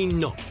 Probably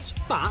not,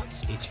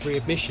 but it's free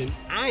admission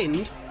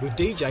and with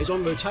DJs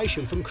on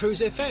rotation from Cruise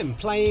FM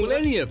playing... Will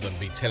any of them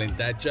be telling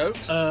dad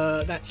jokes?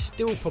 That's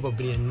still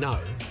probably a no,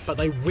 but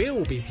they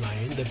will be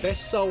playing the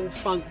best soul,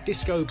 funk,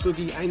 disco,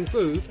 boogie and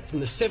groove from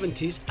the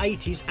 70s,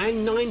 80s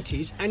and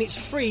 90s, and it's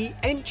free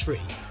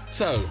entry.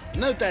 So,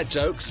 no dad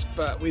jokes,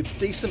 but with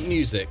decent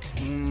music.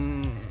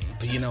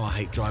 But you know I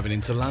hate driving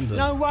into London.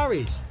 No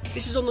worries.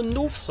 This is on the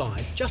north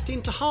side, just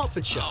into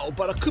Hertfordshire. Oh,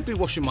 but I could be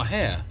washing my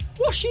hair.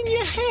 Washing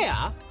your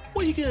hair?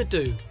 What are you going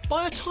to do?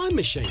 Buy a time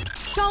machine?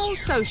 Soul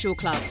Social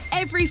Club,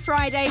 every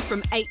Friday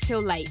from 8 till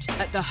late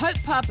at the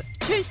Hope Pub,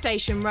 2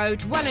 Station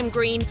Road, Welham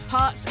Green,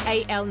 Hearts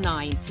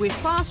AL9, with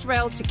fast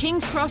rail to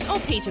King's Cross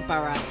or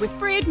Peterborough, with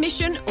free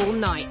admission all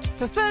night.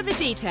 For further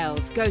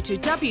details, go to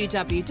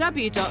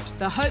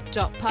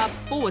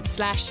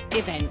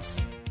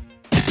www.thehope.pub/events.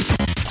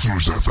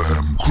 Cruise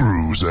FM,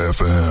 Cruise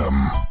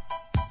FM.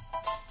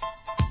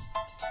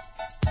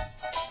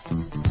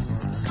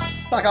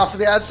 Back after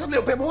the ads, a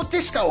little bit more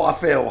disco, I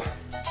feel.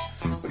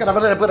 We're going to have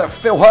a little bit of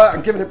Phil Hurt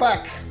and giving it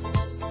back.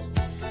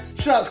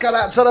 Shouts going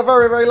out to the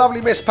very, very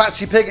lovely Miss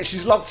Patsy Piggott.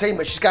 She's locked in,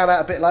 but she's going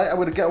out a bit later.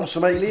 We're going to get on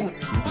some healing.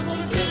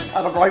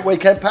 Have a great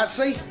weekend,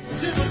 Patsy.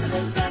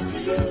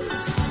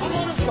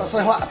 Got to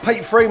say hi to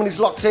Pete Freeman. He's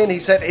locked in. He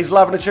said he's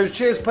loving the tunes.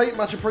 Cheers, Pete.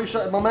 Much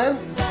appreciated, my man.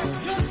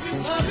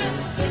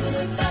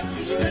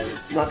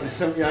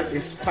 1978,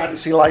 this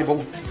fantasy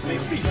label.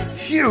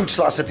 Huge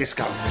slice of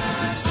disco.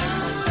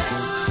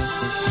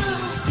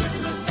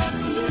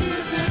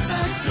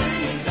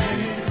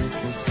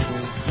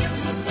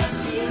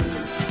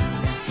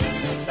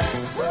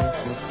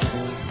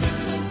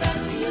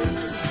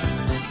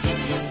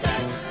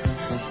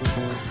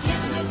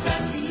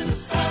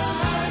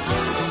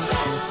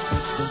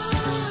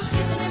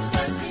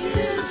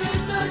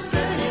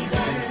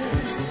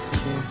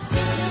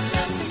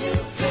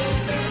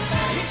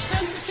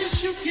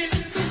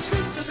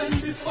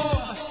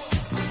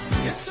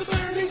 It's a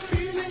burning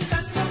feeling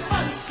that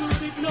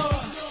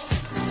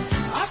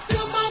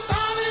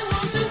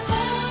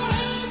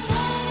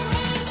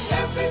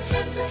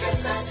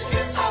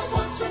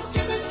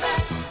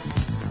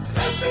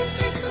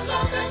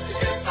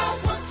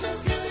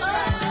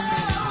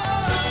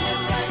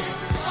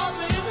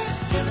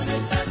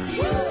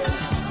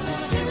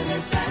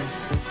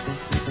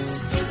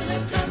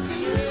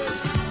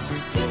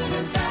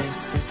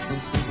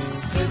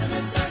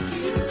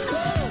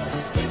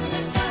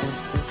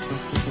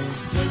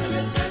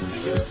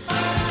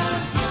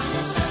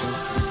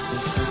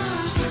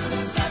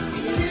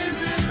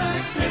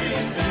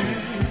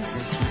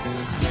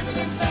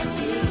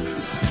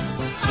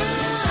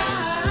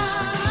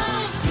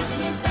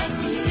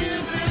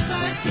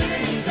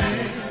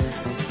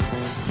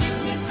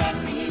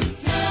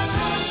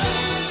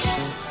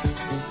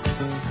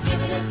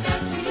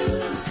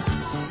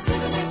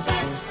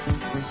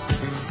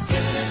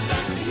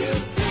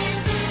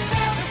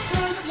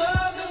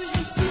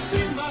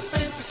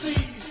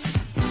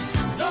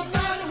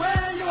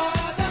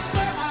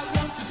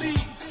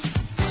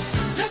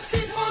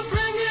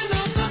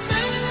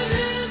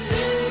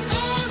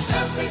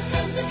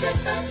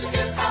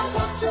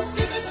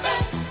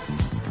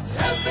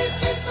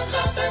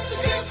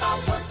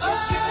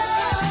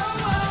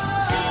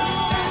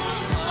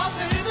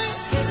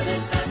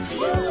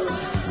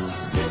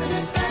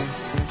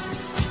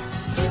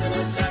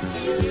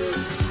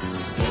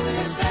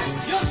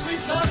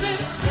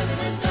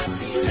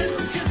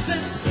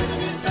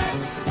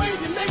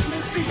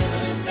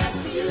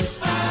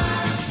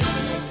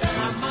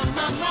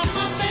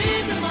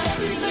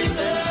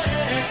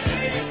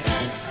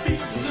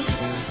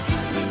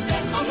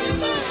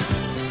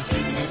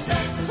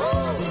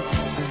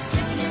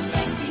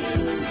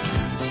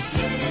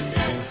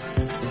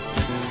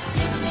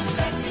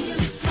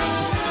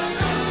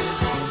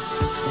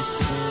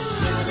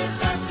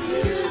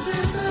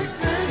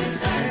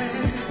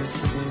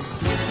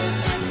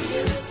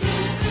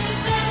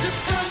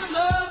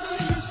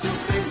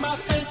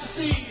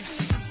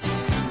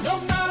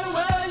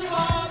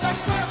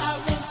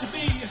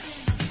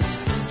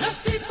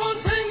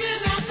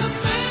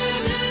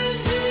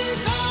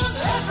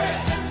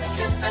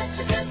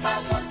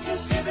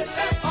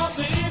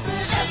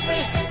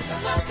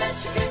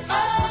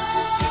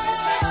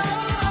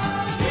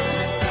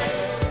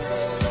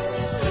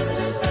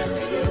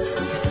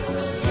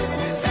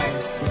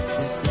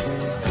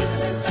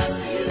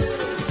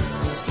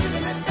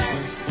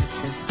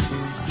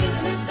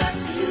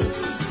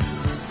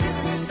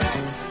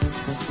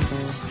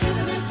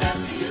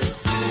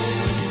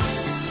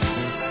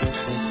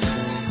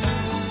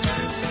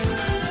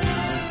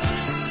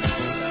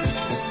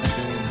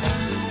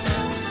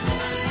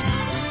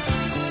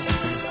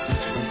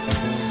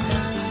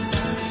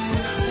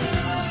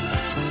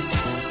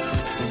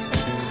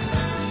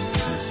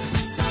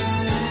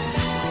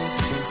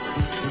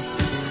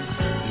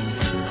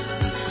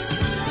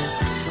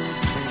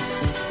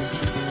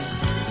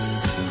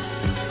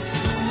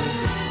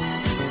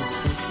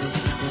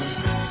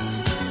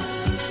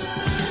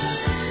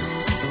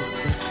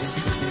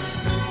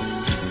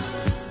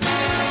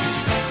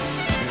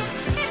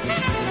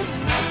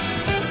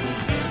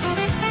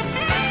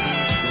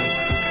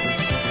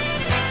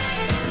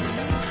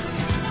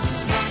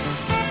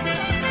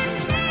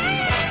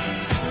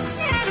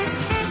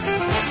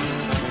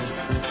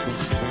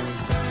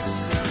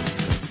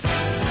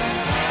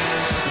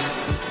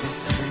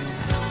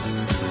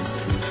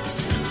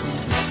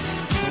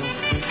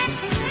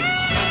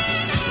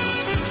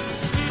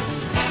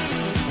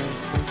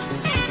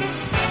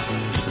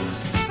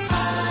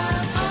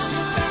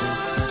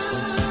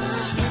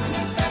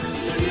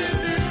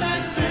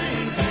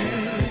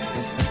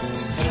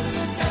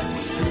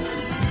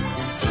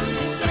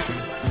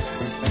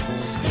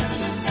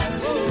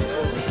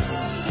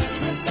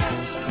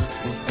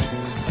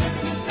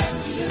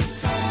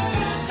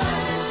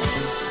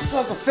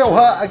Phil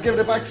Hurt and giving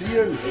it back to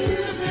you.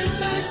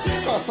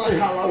 Gotta say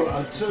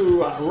hello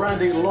to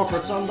Randy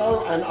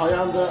Locrotondo and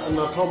Ayanda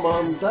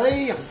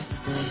Nakomande.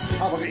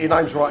 Hope I get your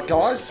names right,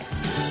 guys.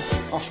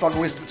 I struggle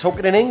with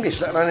talking in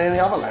English, let alone any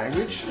other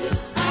language.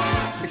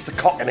 It's the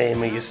cock in here,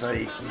 me, you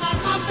see.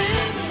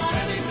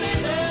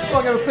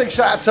 I'll give a big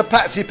shout out to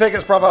Patsy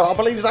Pickett's brother. I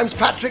believe his name's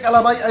Patrick.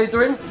 Hello, mate. How you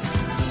doing?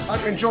 Hope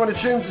you're enjoying the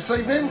tunes this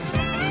evening.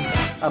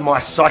 And my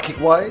psychic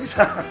ways.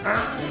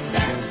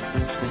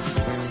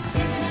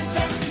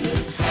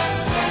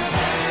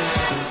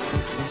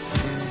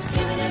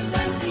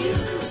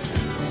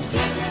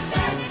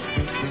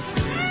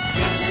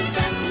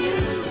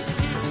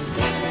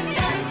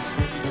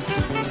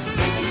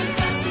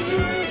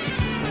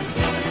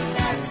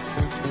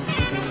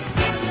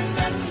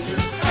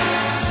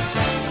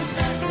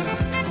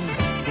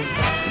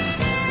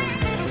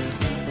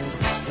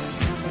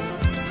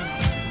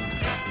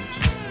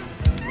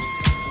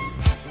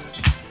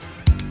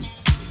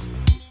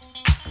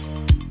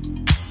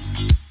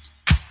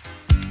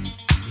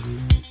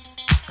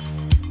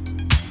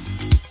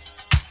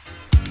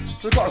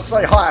 So we've got to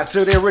say hi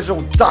to the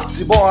original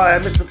Dutty boy,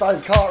 Mr.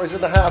 Dave Carter is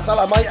in the house.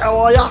 Hello, mate, how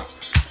are ya?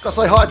 Got to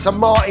say hi to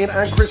Martin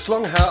and Chris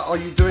Long. How are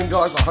you doing,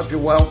 guys? I hope you're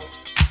well.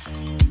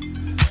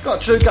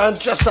 Got a tune going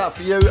just out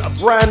for you. A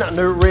brand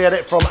new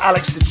re-edit from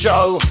Alex the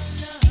Joe.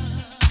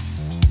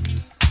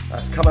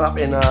 That's coming up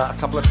in a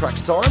couple of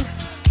tracks' time.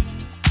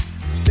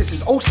 This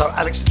is also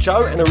Alex the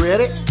Joe in a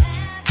re-edit.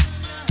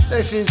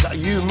 This is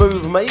You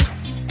Move Me.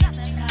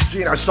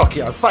 Gino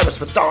Socchio, famous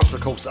for dance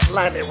records,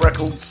 Atlantic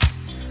Records.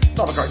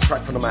 Another great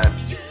track from the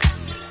man.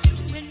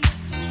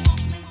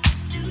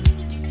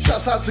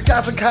 Shouts out to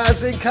Gaz and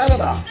Kaz in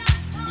Canada.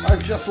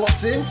 I've just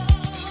locked in.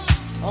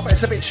 I bet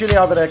it's a bit chilly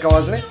over there,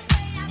 guys, isn't it?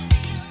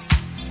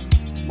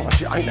 Well,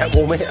 actually, it ain't that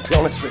warm here, to be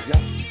honest with you.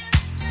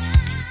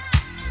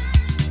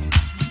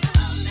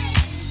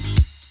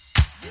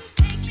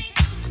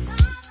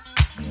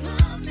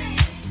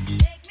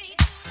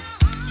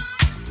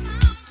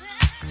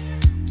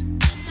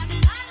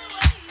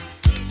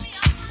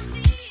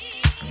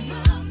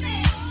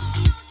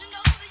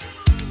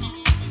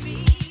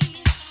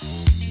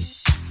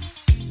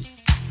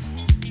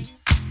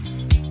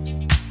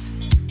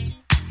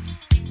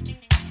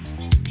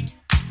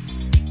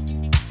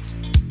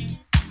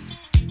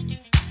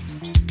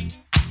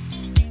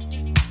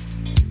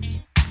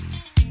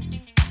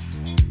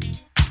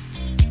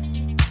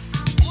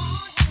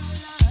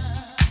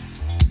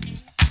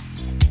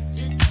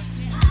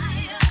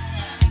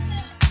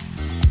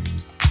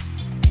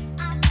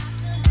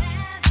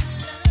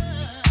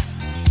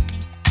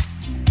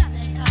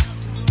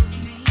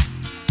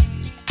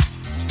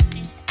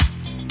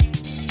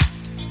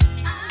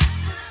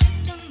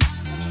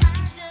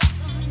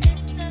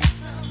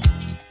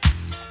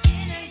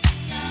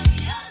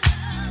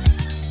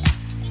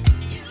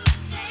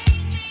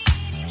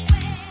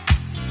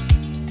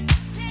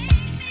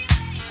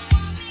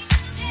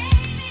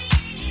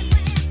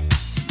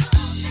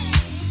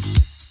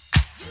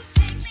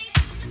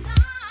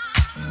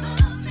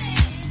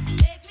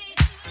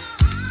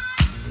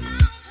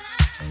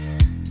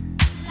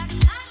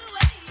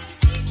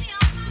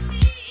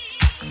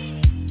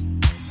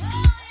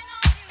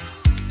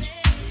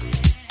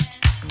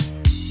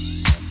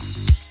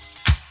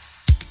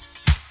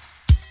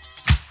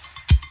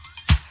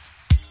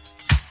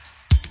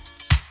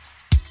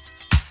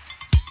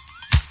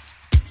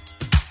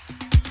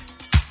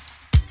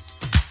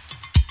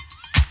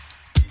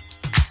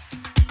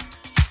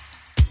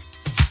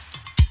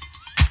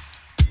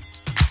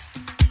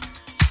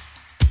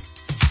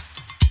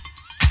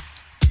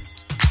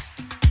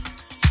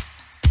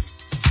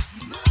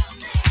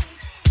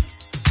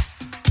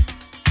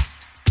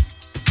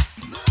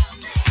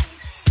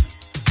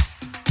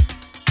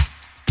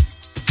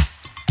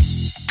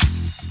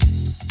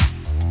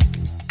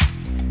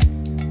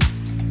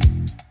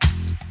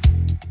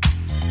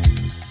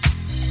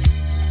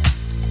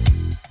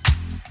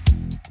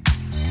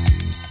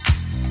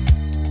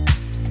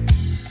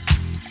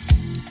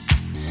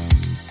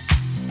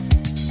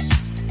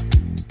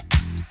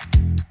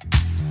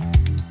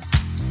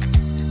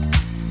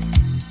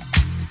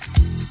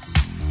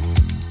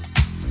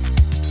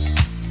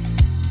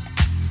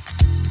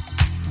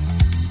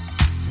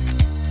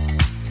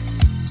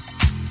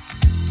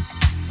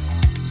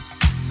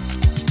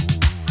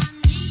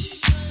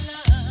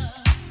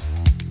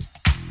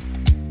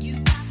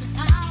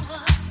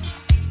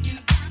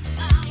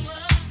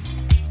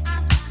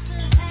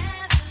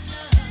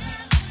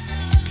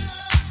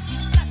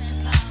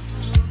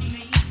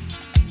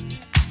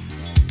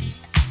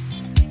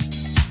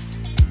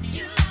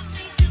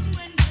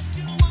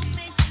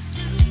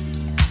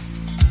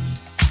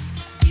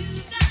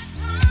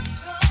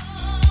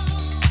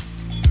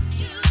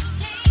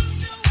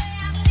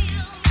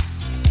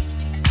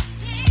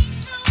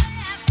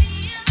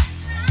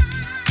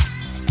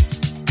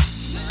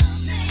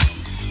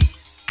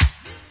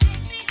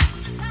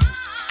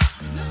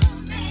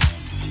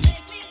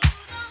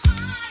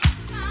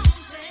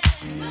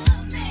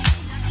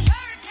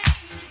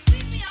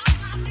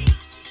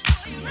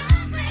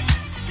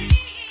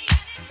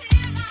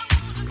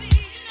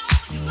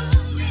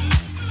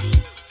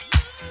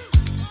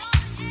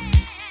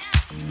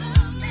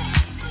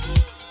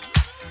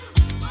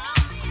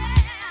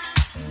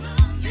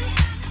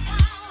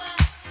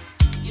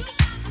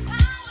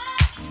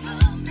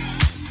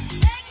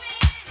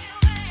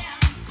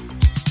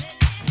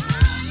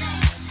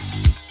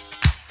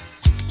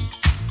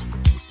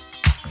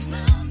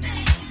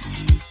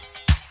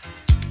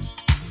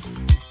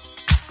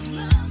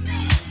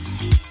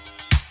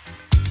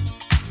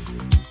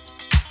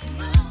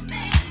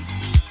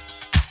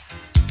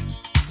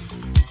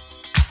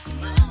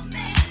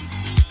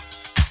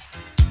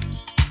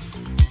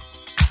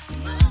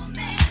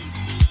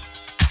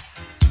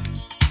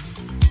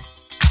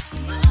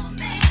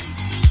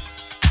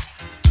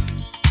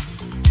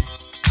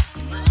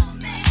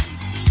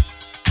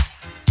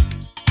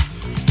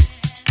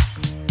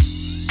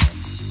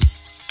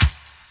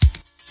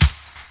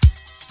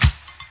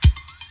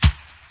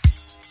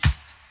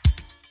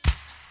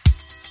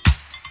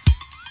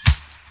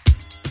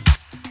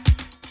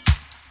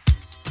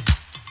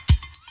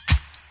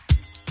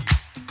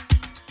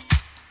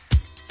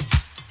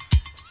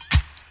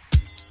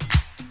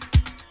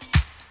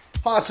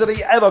 Hi to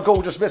the ever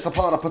gorgeous Miss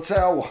Aparna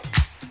Patel,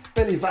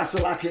 Billy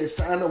Vasilakis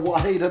and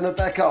Wahida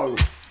Nadeko.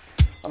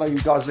 I know you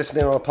guys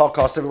listening on a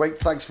podcast every week.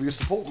 Thanks for your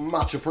support.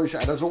 Much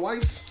appreciated as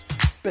always.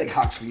 Big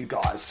hugs for you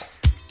guys.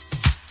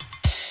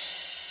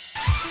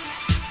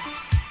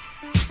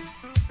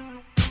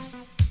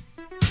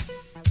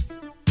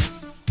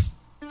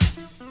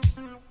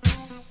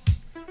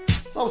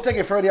 So I was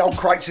digging through the old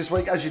crates this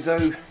week, as you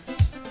do.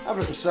 Have a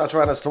little search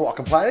around as to what I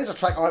can play. It's a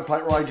track I ain't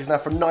played for ages now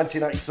from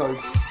 1982.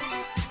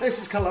 This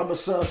is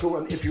Columbus Circle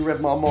and If You Read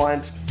My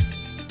Mind,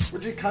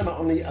 which came out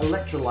on the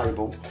Elektra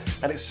label,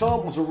 and it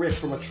samples a riff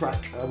from a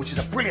track, which is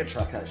a brilliant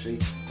track actually,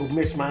 called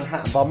Miss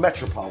Manhattan by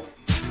Metropole.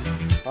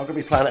 I'm going to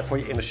be playing it for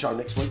you in the show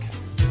next week.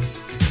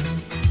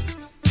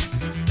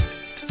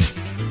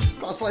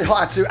 I'll say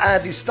hi to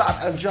Andy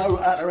Studd and Joe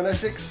out there in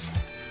Essex.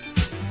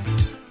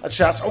 And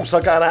shouts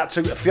also going out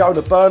to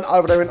Fiona Byrne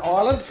over there in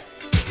Ireland.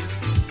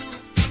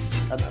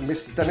 And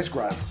Mr. Dennis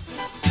Graham.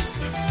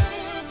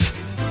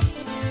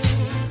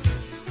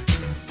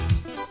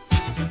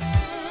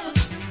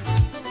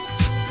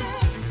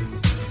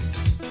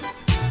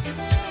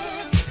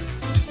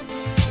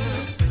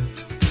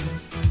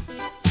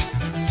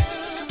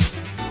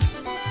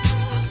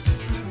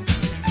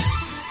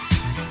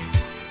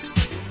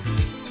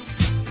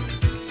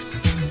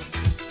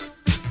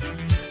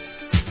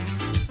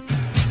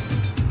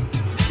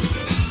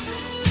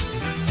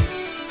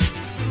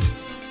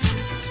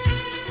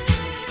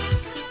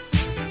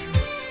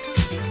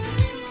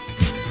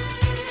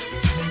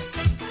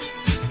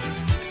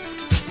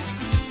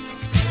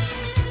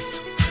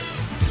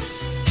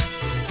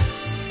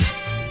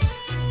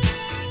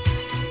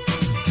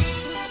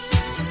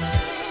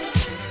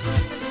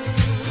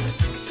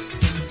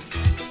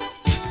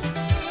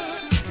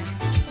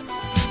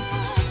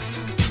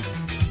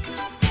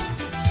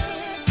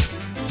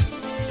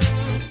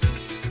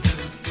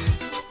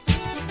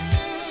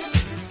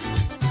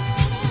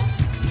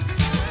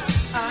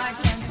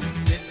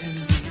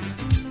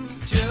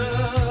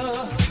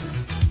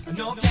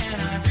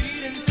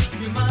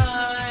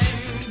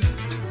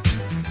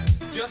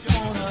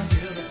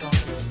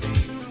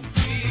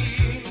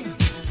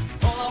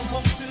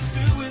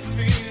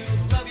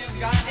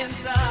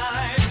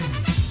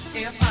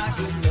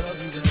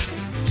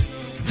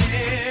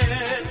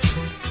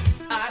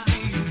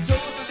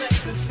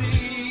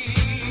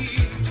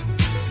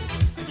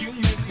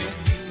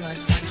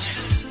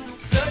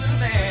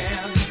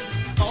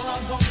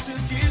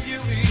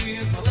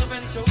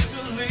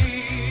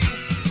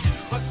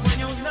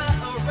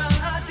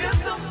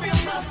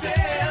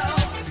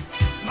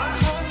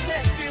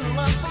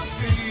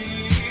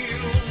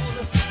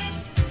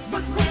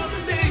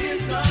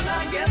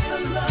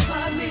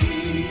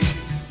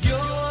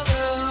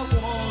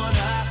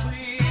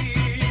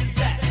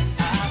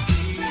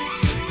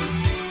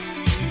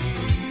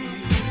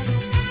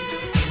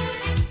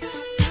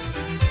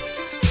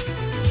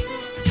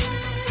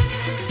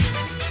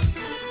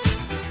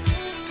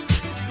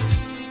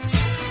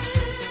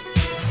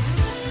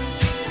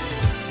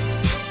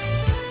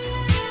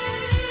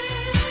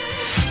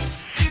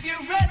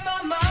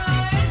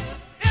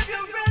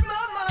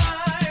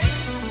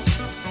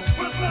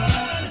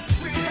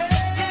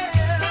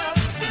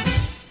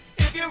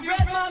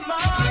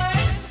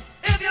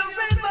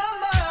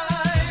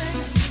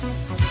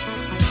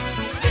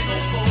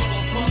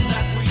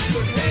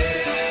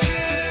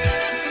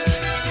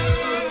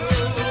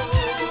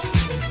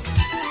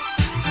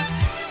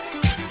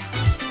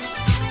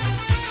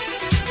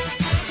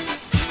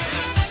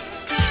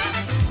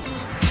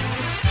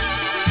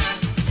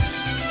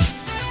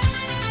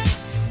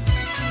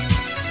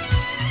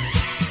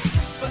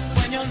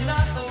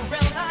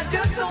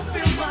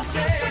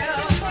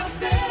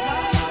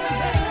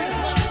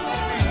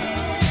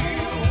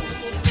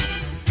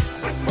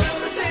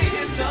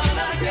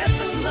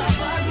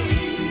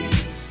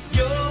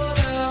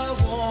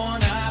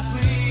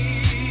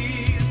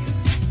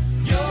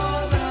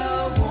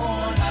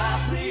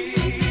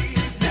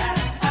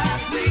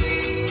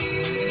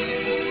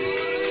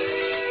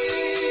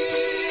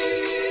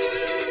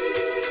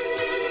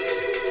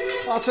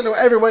 I'll tell you what,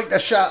 every week the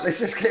shout list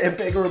is getting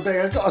bigger and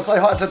bigger. I've got to say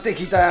hi to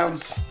Dickie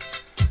Downs.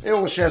 He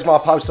always shares my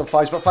post on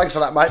Facebook. Thanks for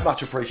that, mate.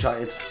 Much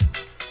appreciated.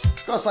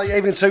 Got to say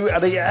evening to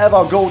the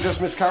ever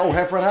gorgeous Miss Carol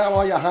Heffron. How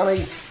are you,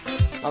 honey?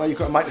 I know you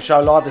couldn't make the show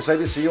live this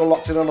evening, so you're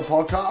locked in on the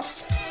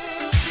podcast.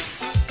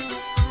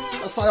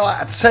 I'll say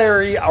hi to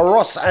Terry,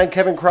 Ross and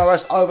Kevin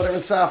Crowest over there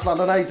in South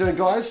London. How you doing,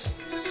 guys?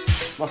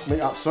 Must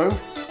meet up soon.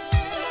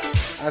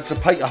 And to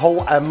Peter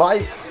Hall and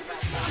Maeve.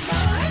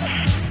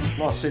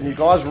 Nice seeing you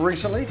guys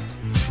recently.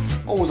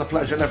 Always a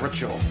pleasure, never a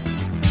chore.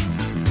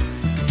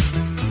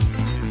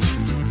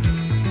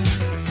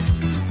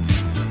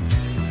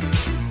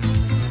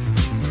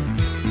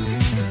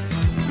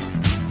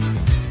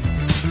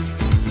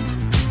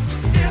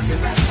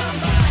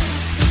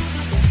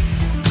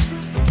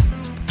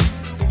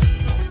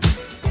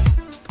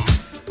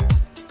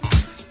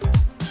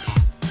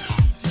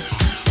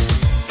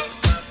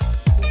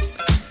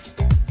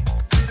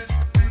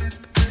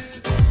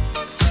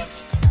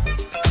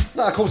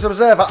 Now, of course, there was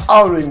ever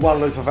only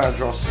one Luther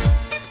Vandross.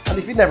 And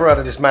if you've never heard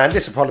of this man,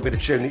 this would probably be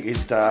the tune that you'd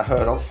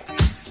heard of.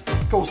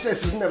 Of course,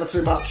 this is Never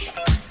Too Much.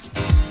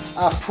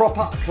 A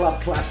proper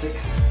club classic.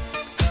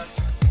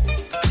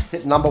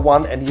 Hit number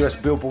 1 in the US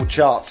Billboard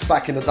charts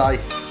back in the day.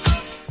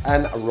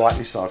 And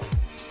rightly so.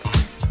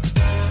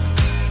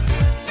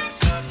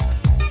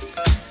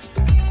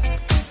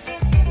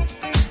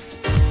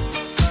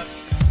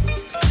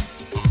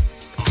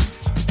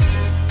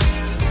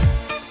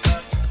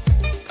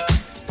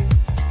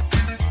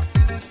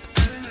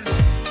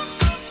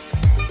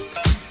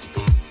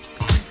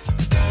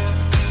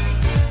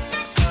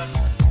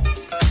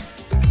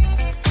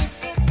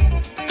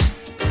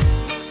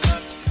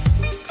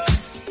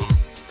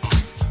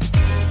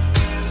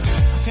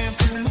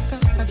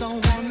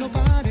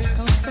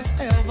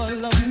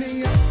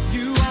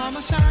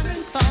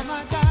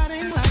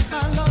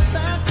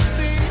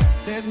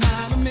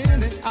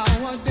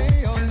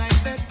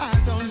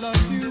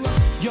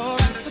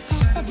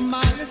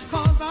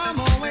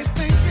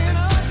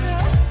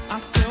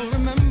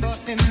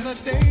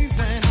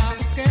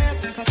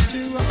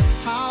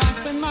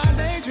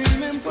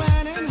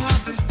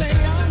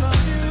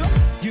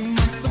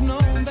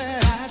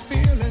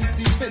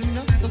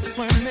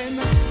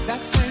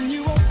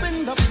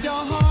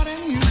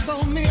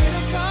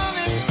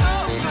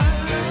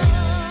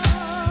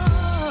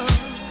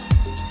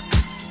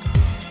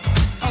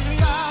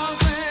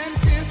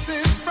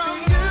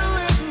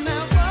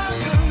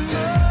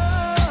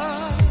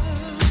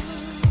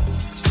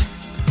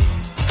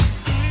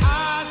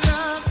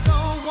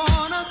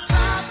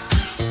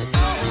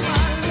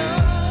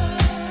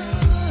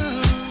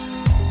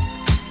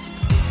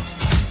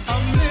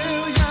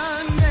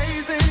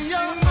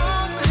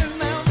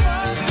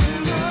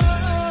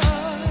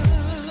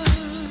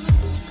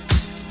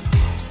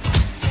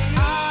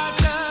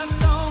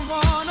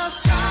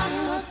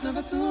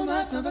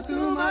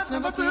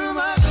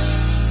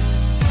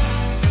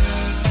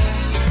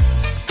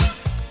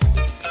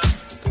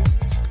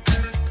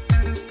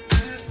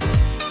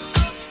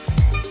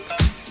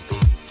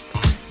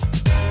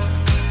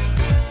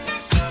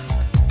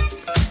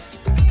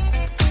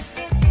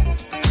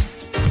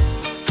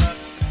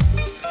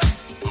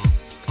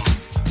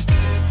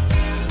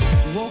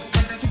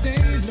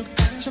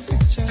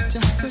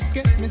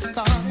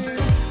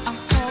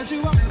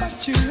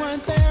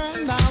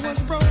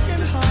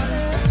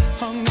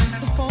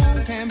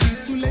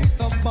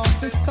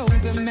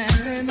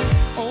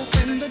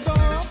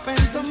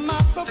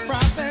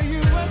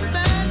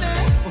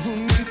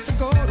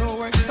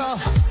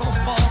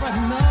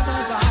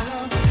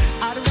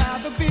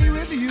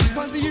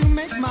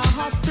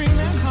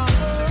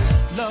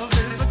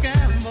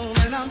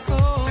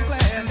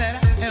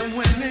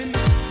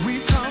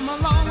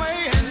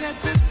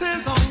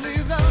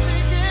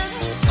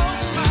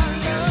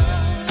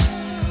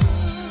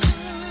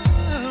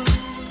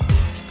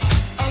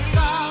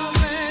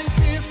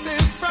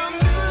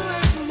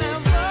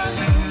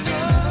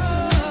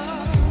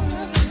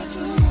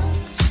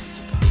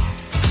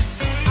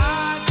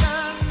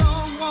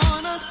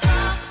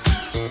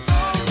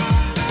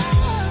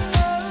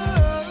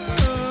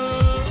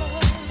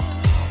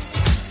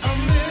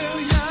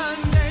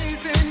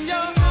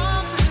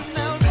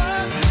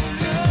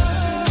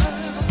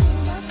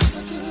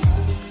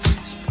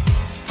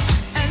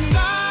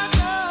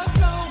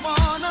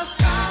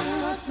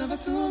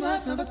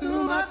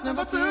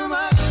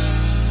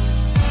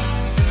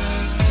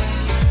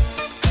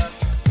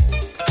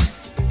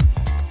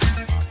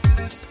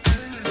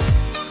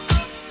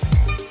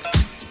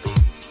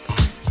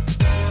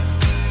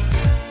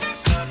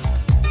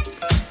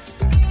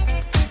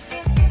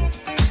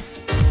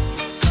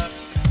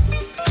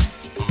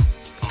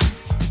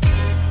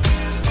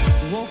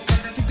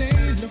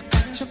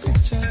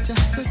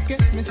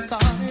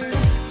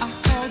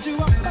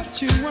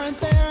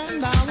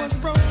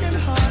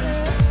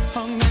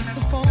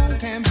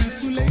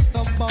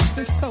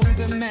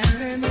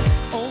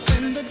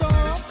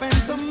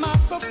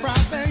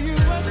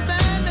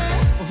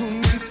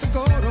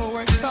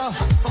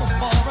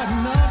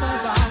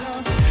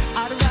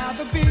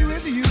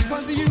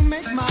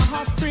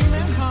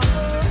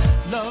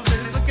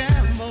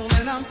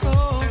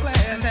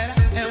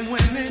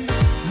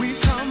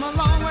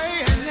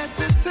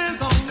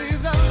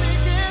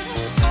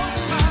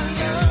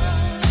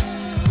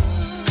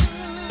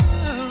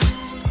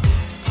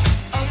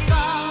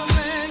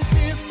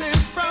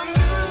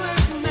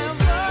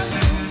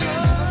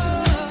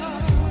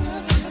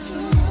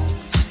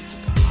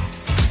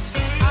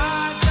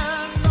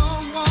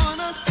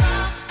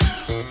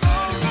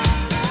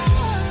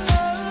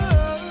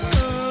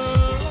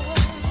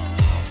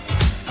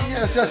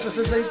 Yes, it's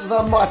indeed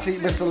the mighty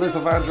Mr.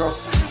 Luther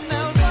Vandross.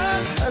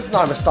 There's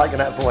no mistaking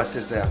that voice,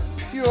 is there?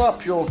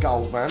 Pure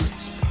gold, man.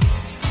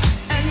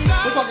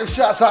 We've got to give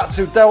shouts out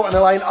to Del and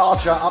Elaine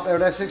Archer up there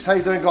in Essex. How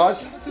you doing,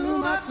 guys?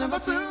 Let's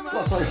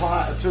say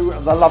hi to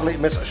the lovely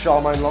Miss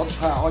Charmaine Lodge.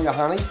 How are you,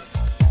 honey?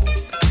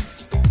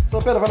 So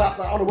a bit of an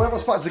update on the weather. I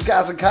spoke to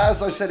Gaz and Kaz.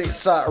 They said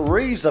it's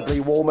reasonably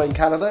warm in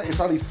Canada. It's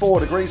only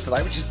 4 degrees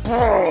today, which is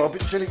a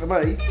bit chilly for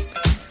me.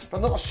 But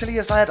not as chilly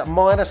as they had at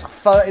minus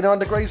 39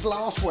 degrees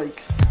last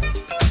week.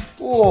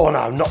 Oh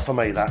no, not for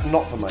me that.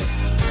 Not for me.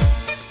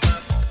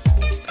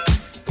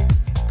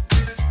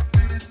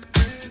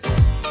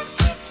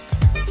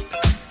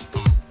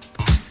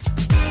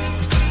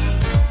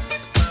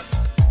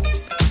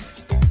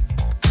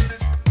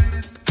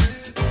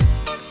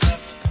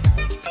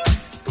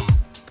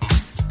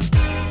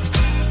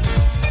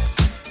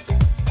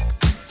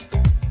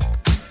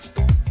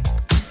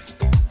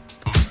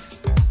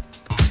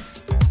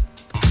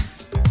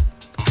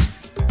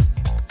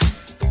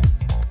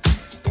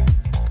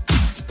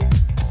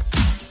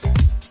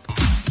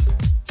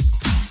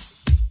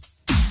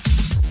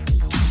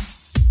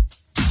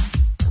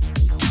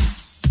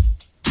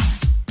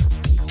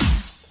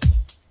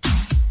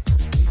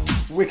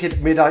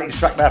 Wicked mid-80s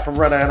track there from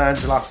Renee and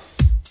Angela.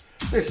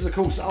 This is, of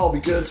course, I'll Be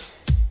Good.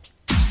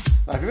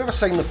 Now, if you've ever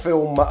seen the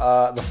film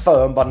The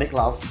Firm by Nick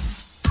Love,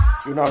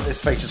 you'll know that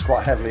this features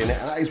quite heavily in it,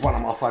 and that is one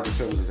of my favourite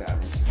films as it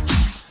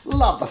happens.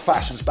 Love the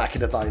fashions back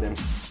in the day then.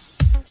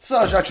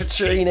 Sergio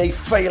Ciccini,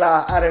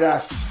 Fila,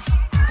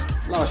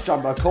 Adidas, nice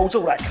jumbo cords,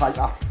 all that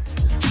cater.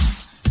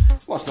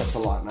 What's not to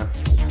like, man?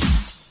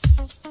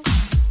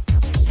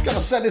 Gonna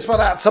send this one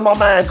out to my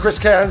man Chris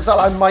Cairns,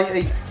 hello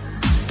matey.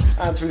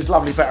 And to his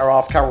lovely better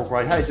half, Carol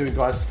Gray. How you doing,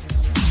 guys?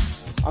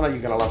 I know you're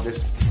going to love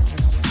this.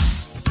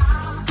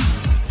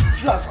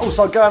 That's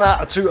also going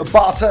out to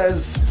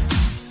Bartez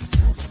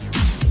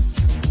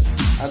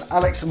and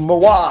Alex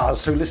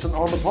Mawaz, who listen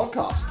on the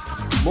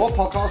podcast. More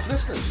podcast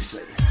listeners, you see.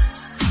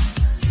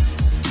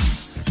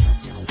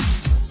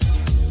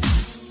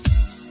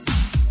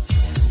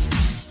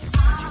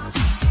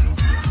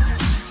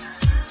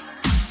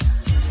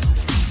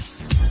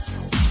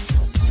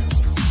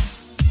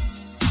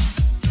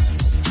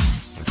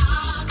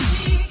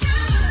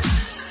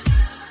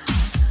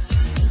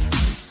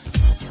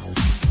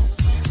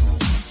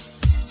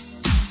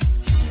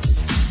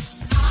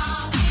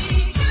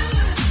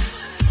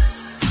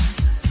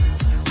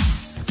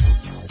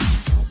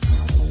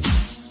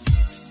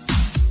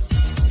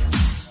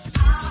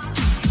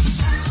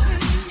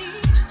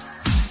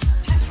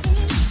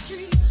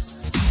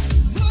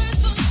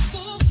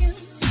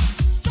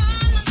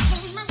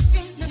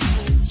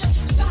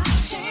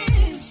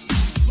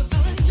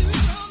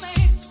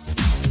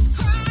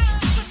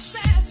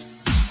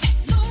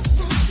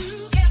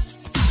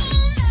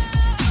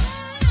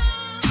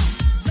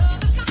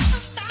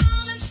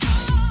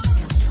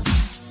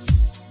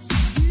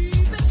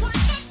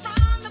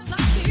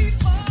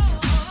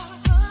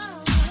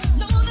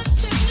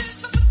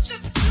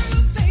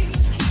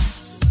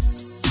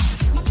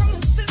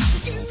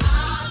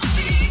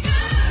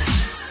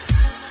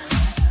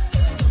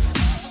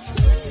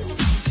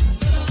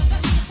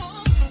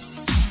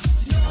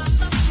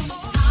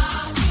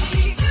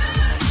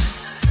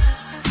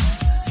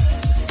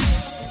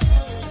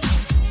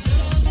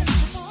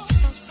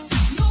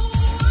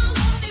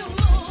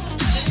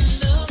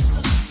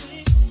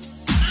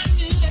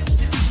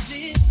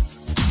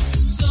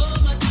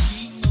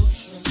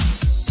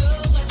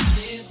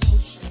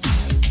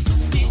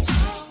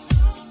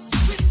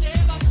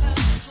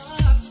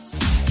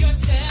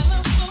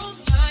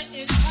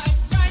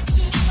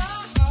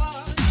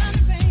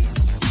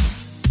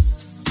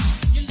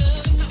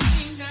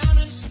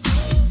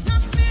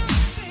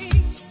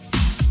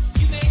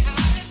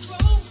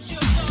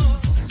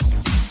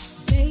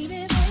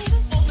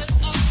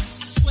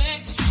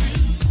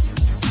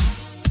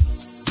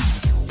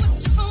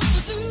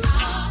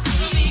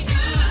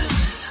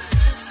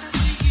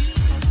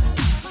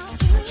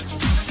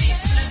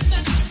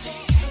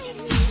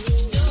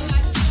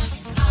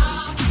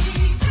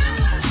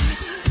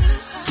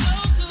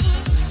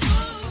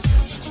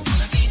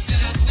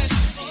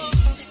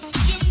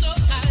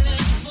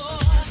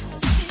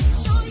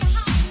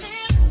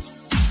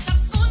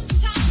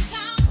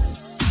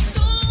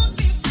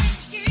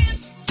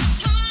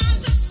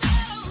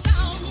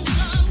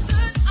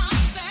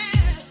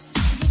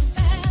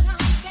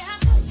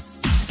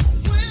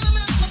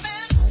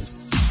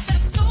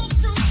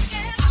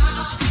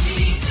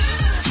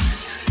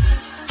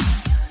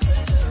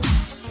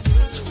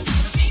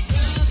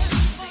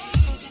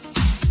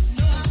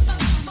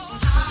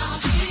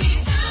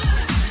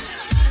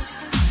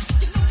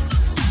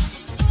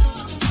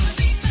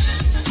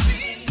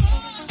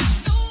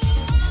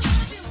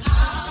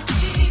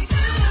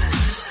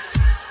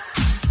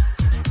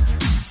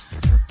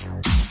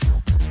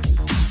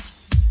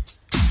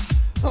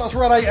 That's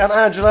Renee and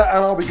Angela, and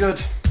I'll be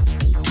good.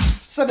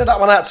 Sending that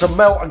one out to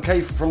Mel and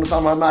Keith from the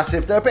Dunmo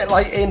Massive. They're a bit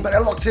late in, but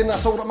they're locked in,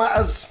 that's all that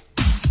matters.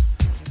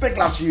 Big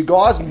love to you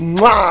guys.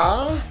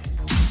 Mwah!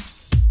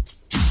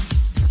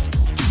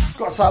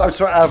 Got to say hello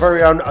to our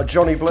very own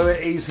Johnny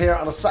Blewett. He's here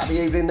on a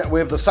Saturday evening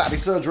with the Saturday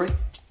Surgery.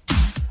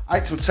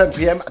 8 till 10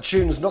 p.m,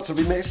 tunes not to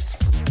be missed.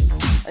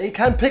 And you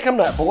can pick 'em,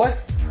 that boy.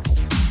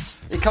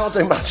 He can't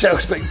do much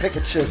else but pick a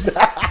tune.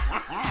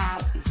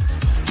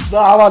 No,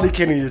 I'm only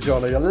kidding you,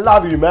 Johnny. I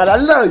love you, man. I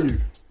love you.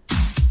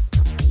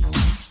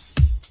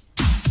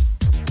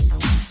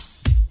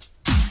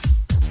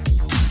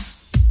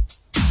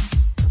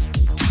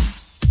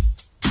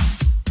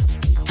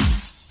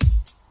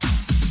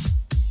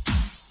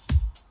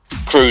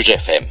 Cruise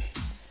FM.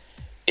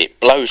 It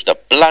blows the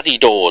bloody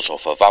doors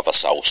off of other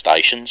soul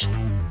stations.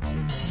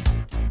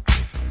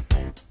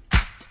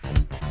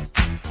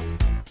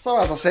 So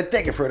as I said,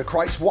 digging through the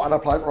crates, what an I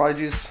played for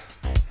ages.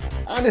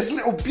 And this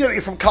little beauty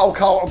from Cole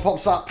Carlton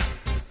pops up.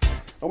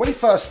 And when he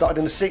first started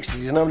in the 60s,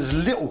 he's known as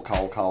Little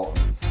Cole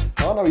Carlton.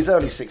 I know his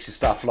early 60s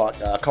stuff like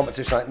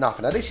Competition Ain't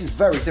Nothing. Now this is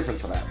very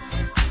different to that.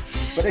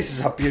 But this is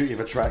a beauty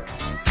of a track.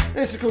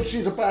 This is called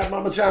She's a Bad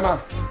Mama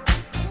Jammer.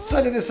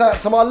 Sending this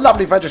out to my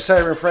lovely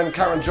vegetarian friend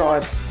Karen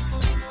Giant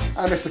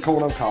and Mr.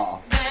 Cornham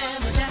Carter.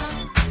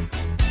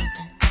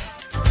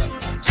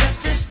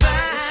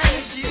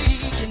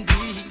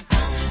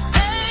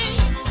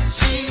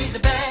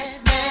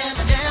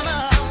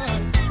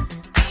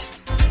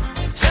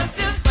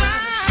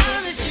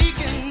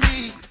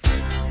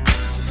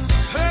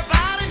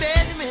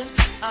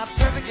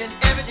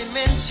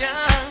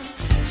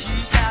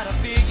 She's got a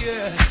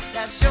figure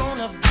that's shown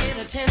a bit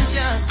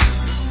attention.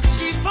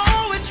 She's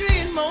poetry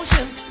in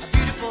motion, a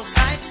beautiful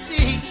sight to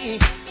see.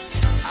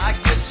 I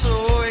get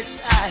so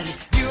excited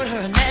viewing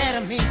her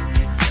anatomy.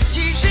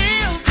 She's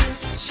real,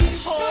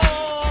 she's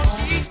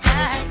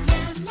stacked,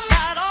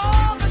 got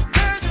all the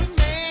girls a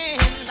man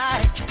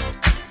like.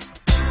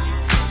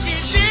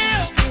 She's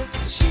real,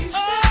 she's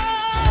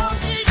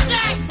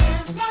stacked,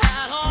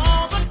 got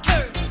all the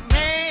girls a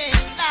man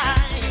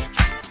like.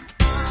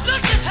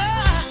 Look at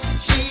her,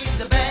 she's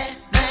a bad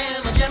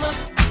mama jamma,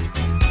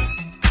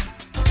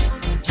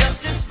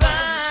 just as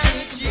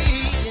fine as she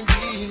can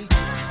be.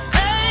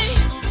 Hey,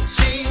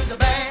 she's a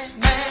bad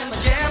mama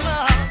jamma,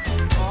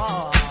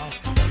 oh,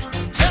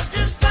 just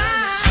as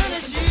fine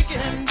as she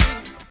can be.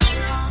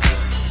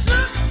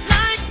 Looks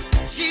like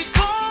she's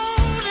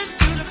born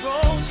into the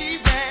role she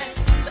ran.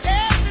 The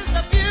essence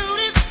of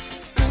beauty,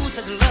 ooh,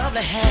 such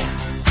lovely hair.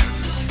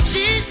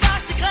 She's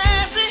boxy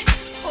classy,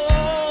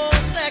 oh,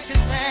 sexy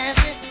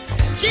sassy.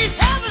 She's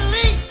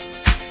heavenly,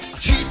 a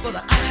treat for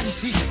the eye to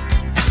see.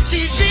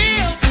 She's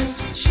real,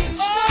 she's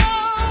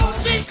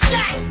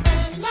stacked,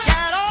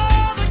 got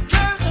all the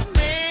curves a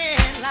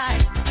man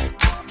like.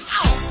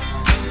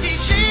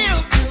 She's real,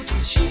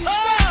 she's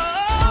stacked,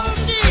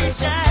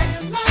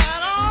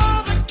 got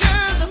all the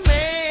curves a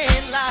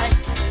man like.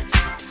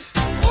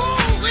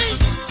 Ooh-wee,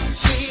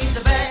 she's a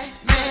bad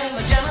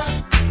mama jamma.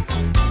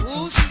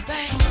 Ooh, she's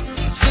bad,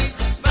 she's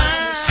as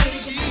fine as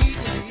she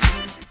can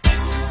be.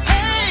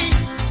 Hey,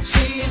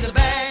 she's a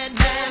bad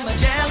mama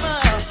jamma,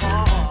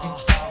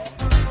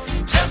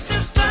 just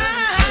as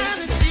fine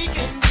as she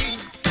can be.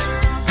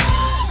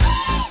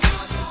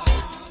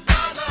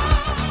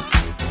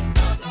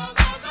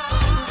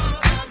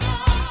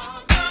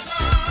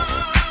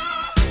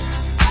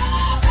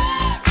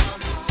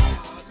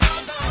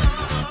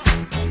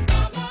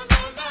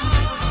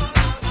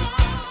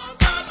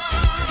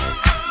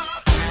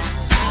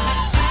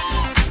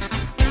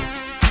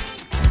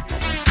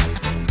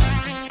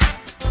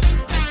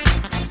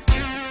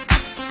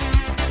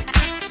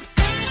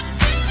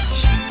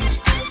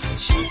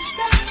 She's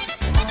stacked,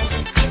 all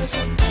the girls a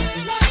man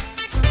like.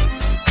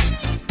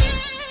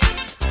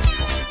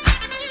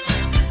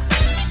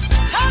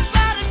 Her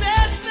body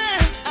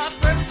measurements are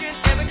perfect in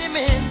every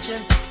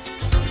dimension.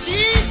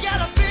 She's got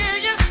a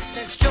figure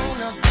that's shown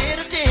a bit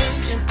of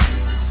tension.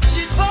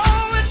 She's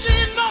poetry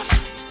in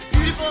motion,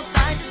 beautiful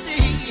sight to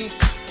see.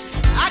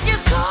 I get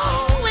so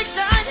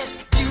excited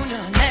viewing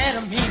her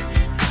anatomy.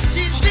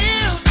 She's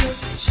real,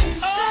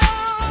 she's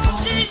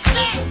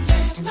stacked,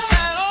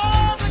 got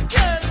all the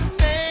girls a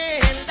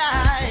man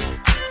like.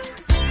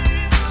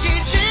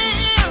 She's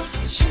real,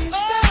 she's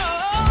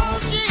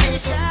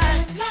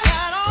stacked,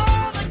 got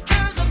all the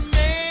girls a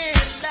man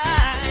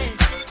like.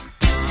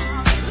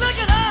 Look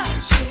at her,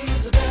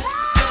 she's a bad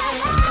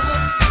mama,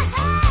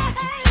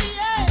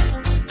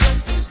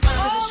 just as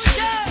fine as she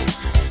can.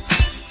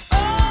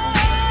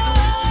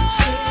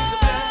 She's a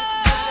bad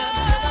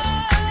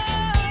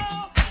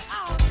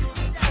mama,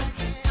 just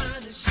as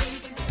fine as she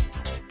can.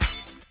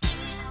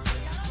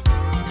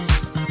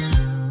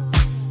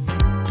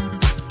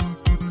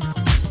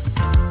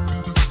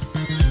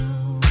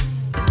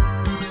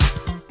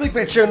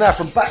 Big tune now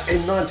from back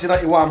in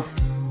 1981.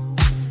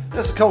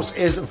 This, of course,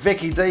 is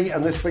Vicky D,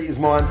 and this beat is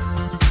mine.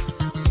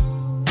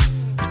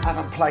 I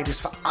haven't played this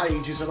for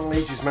ages and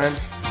ages, man.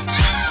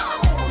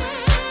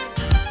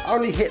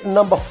 Only hit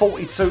number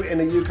 42 in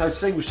the UK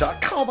singles chart. I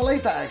can't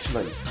believe that,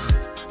 actually.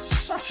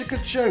 Such a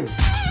good tune.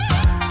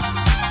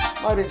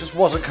 Maybe it just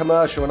wasn't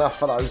commercial enough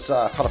for those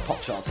kind of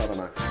pop charts, I don't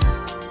know.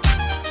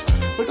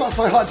 We've got to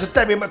say hi to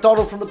Debbie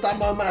McDonald from the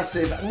Dunmo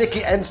Massive,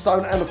 Nikki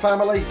Enstone and the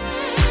family,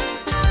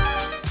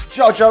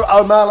 Jojo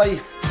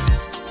O'Malley,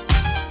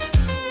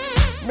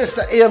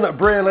 Mr. Ian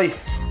Brearley,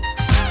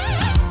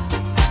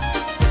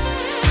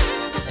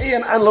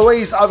 Ian and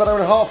Louise over there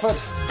in Hartford.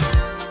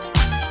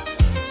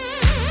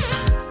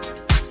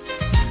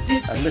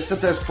 and Mr.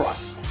 Des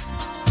Price.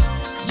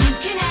 You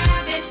can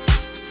have it.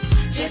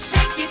 Just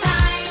take your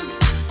time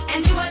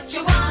and do what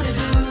you want to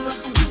do.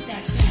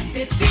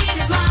 This beat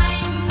is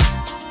mine.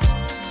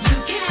 You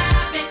can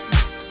have it.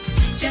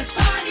 Just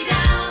party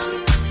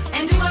down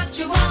and do what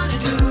you want to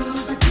do.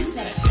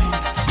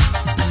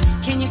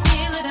 Can you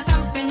feel it a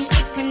thumping?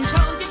 It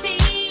controls your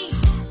feet.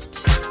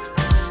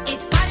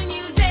 It's party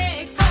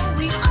music, so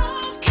we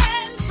all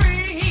can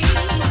free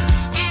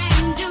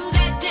and do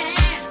that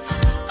dance.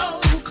 Oh,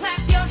 clap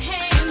your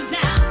hands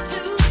now to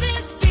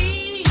this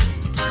beat.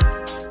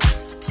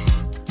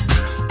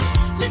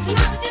 Listen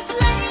up, just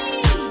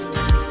ladies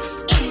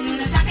in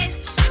the socket.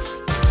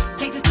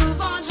 Take this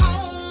groove on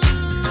home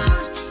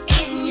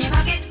in your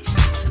pocket.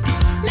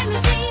 Let me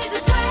see the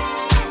sweat.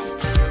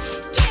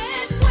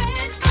 Get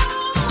wet,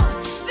 'cause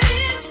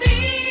this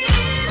beat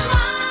is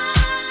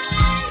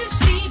mine. This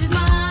beat is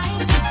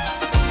mine.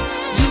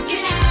 You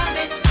can have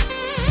it.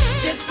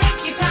 Just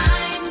take your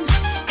time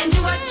and do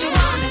what you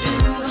wanna do.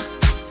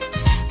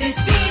 This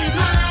beat is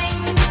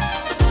mine.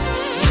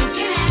 You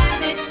can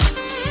have it.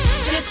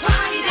 Just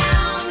party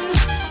down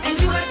and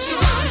do what you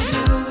wanna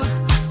do.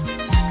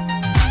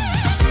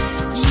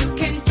 You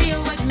can feel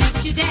what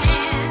makes you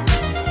dance.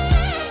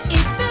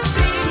 It's the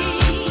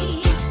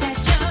beat that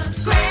just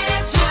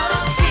grabs your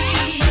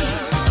feet.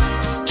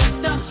 It's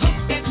the hook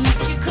that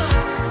makes you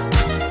cook.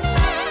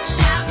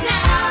 Shout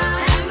now,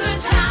 have a good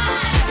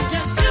time.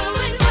 Just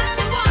doing what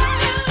you want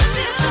to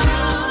do.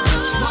 What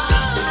you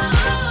want to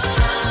do.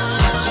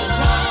 What you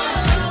want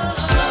to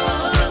do.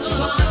 What you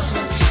want to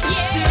do.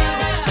 Yeah.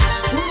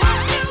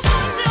 What you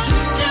want to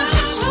do.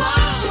 What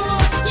you want to do.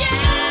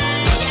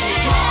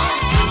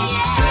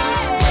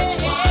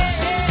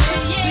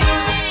 Yeah.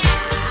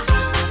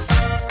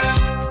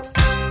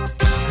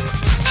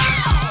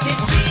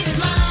 This beat is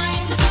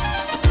mine.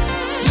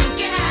 You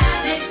can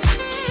have it.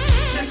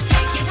 Just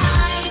take your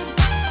time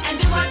and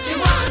do what you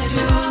wanna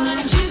do.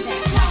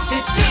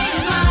 This beat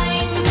is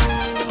mine.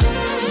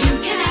 You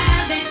can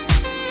have it.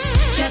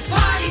 Just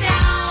party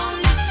down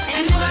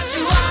and do what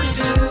you wanna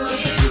do.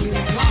 If you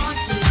want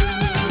to.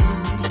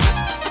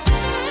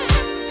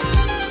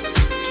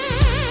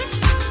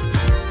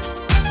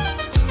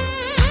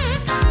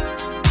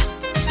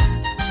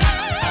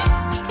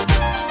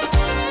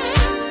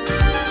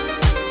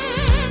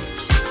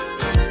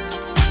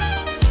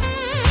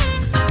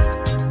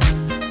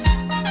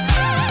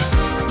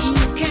 You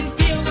can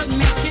feel what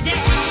makes you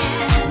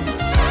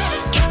dance.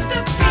 It's the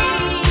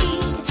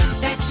beat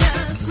that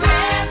just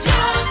grabs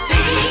your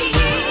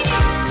feet.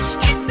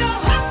 It's the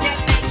hook that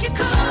makes you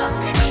cook.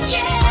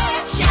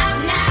 Yeah, shout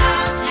now,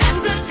 have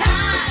a good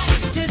time.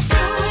 Just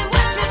doing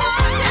what you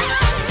want to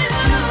do.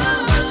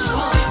 What you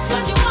want to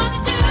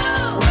do.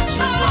 What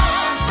you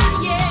want to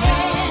do. Yeah,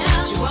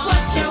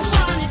 what you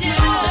want to do.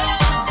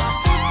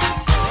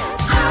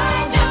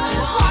 I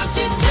just want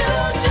you to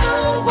do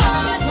what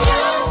you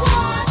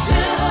want to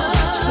do.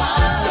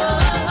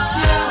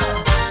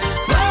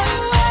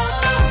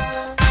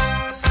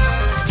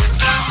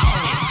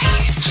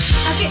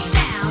 Get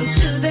down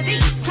to the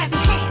beat, clap your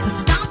hands,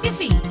 stomp your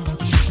feet.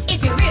 If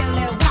you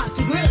really want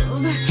to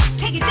groove,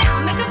 take it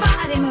down, make the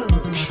body move.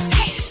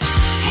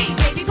 Hey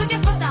baby, put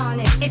your foot on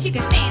it. If you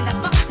can stand the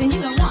funk, then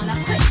you don't wanna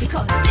quit,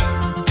 because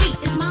this beat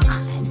is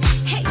mine.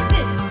 Hey,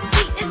 this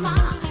beat is mine.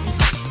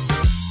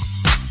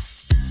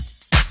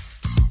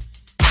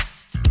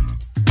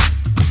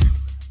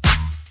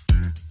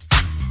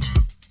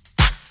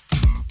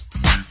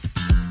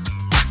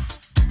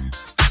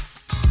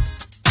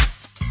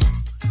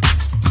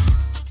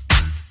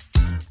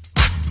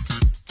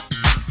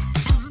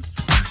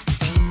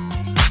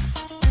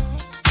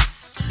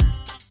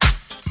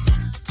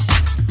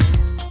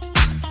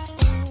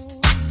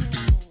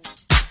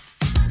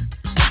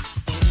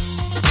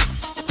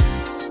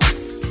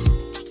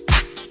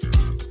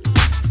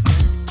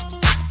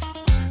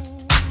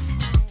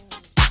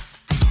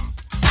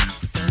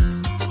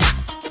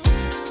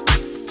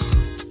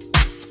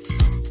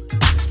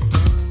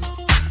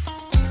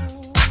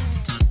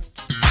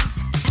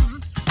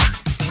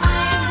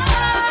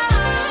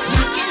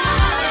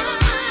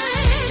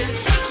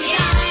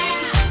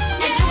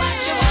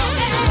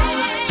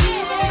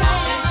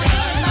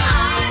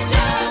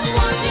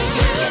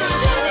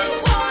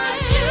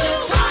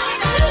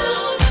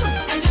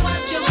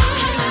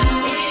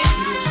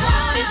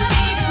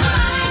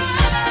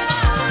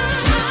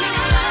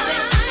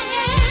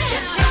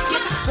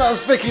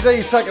 That's Vicky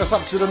D taking us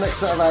up to the next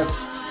set of ads.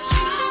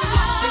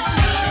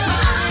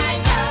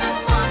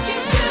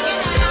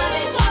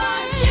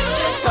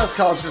 Gaz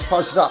Cards just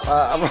posted up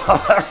a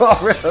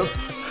rather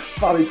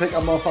funny pic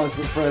on my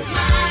Facebook friend.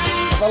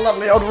 The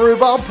lovely old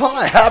rhubarb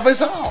pie, how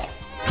bizarre.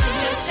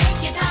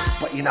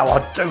 But you know, I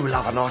do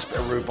love a nice bit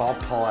of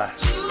rhubarb pie.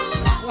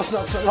 What's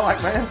not to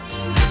like, man?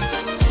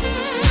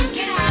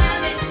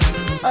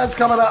 Ads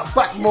coming up,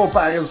 back more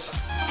bangers.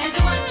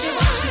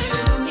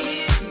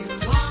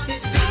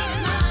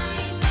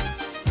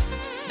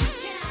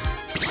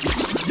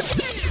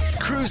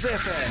 Cruise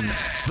FM,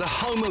 the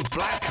home of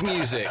black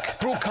music,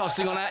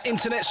 broadcasting on our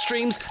internet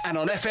streams and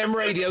on FM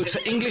radio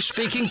to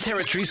English-speaking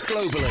territories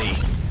globally.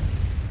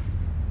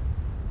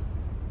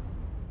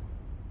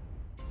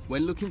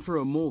 When looking for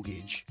a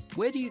mortgage,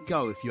 where do you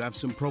go if you have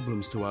some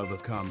problems to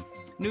overcome?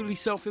 Newly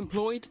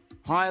self-employed?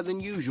 Higher than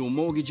usual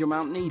mortgage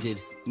amount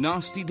needed?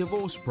 Nasty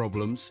divorce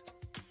problems?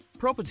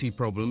 Property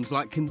problems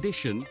like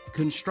condition,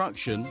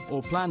 construction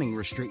or planning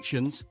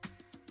restrictions?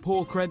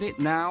 Poor credit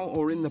now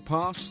or in the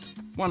past?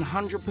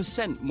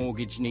 100%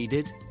 mortgage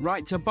needed?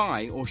 Right to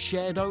buy or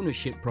shared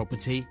ownership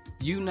property?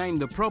 You name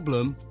the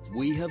problem,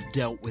 we have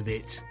dealt with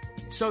it.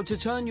 So to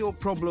turn your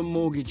problem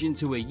mortgage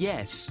into a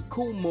yes,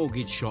 call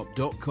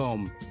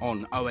mortgageshop.com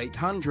on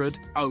 0800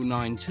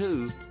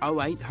 092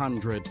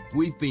 0800.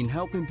 We've been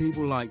helping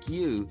people like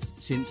you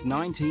since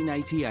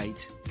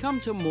 1988. Come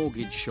to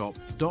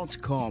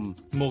mortgageshop.com.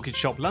 Mortgage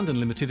Shop London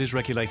Limited is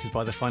regulated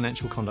by the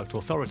Financial Conduct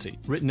Authority.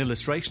 Written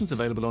illustrations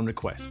available on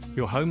request.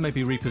 Your home may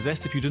be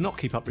repossessed if you do not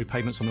keep up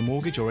repayments on a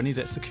mortgage or any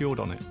debt secured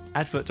on it.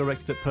 Advert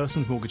directed at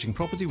persons mortgaging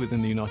property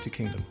within the United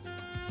Kingdom.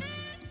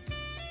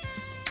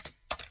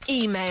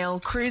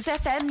 Email Cruise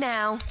FM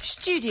now,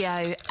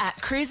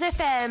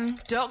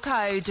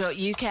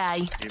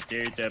 studio@cruisefm.co.uk. If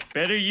there's a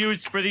better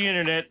use for the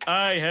internet,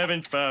 I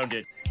haven't found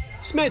it.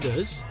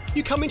 Smedders,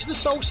 you come into the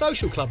Soul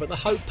Social Club at the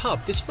Hope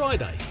Pub this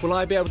Friday. Will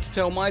I be able to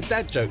tell my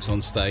dad jokes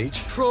on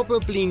stage?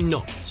 Probably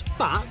not,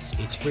 but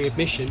it's free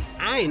admission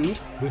and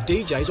with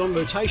DJs on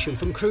rotation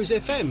from Cruise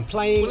FM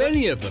playing... Will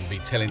any of them be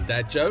telling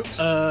dad jokes?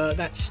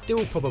 That's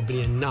still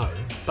probably a no,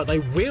 but they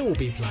will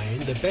be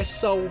playing the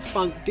best soul,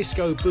 funk,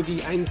 disco,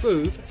 boogie and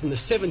groove from the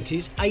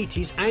 70s,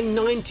 80s and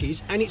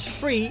 90s, and it's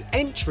free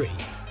entry.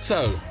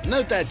 So,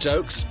 no dad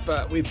jokes,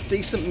 but with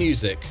decent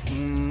music.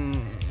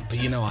 But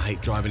you know I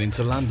hate driving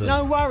into London.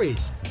 No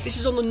worries. This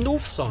is on the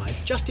north side,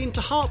 just into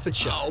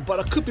Hertfordshire. Oh,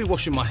 but I could be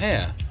washing my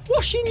hair.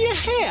 Washing your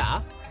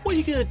hair? What are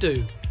you going to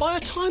do? Buy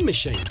a time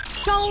machine?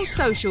 Soul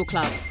Social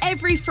Club,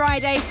 every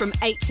Friday from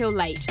 8 till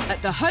late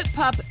at the Hope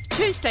Pub,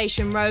 2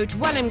 Station Road,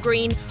 Welham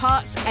Green,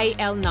 Hearts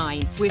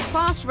AL9, with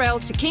fast rail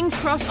to King's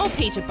Cross or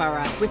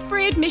Peterborough, with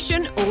free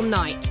admission all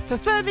night. For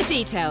further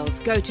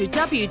details, go to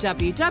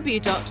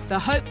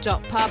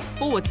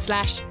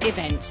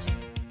www.thehope.pub/events.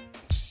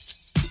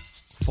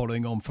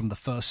 Following on from the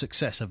first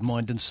success of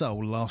Mind and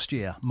Soul last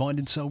year, Mind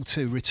and Soul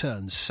 2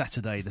 returns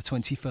Saturday the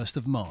 21st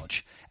of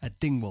March at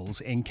Dingwalls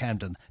in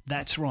Camden.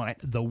 That's right,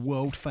 the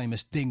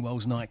world-famous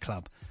Dingwalls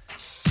nightclub.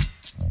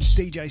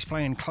 DJs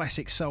playing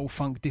classic soul,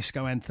 funk,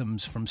 disco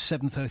anthems from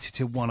 7:30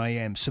 to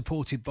 1am,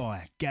 supported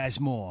by Gaz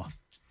Moore,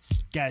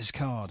 Gaz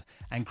Card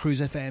and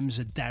Cruise FM's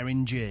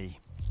Darren G.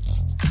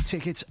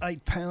 Tickets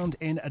 £8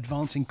 in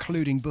advance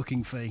including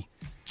booking fee,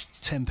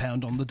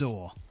 £10 on the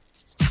door.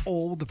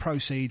 All the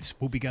proceeds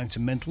will be going to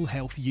Mental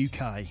Health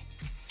UK.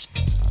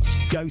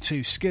 Go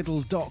to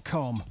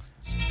skiddle.com,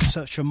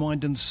 search for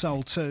Mind and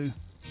Soul 2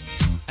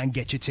 and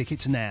get your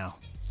tickets now.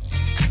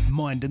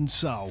 Mind and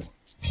Soul,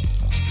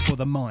 for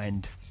the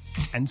mind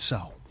and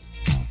soul.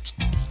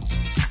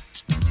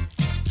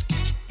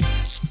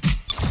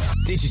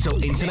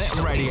 Digital Internet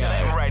Radio.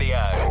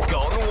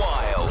 Gone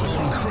wild.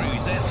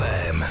 Cruise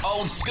FM.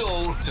 Old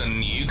school to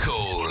new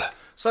cool.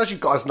 So as you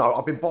guys know,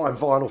 I've been buying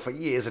vinyl for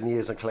years and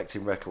years and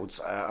collecting records.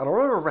 And I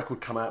remember a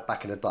record come out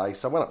back in the day,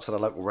 so I went up to the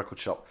local record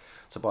shop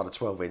to buy the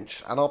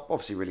 12-inch, and I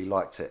obviously really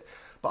liked it.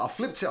 But I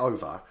flipped it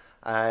over,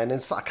 and then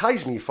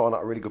occasionally you find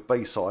out a really good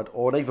B-side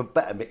or an even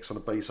better mix on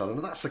the B-side,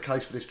 and that's the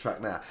case for this track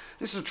now.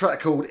 This is a track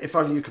called If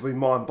Only You Could Be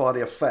Mine by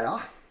The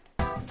Affair.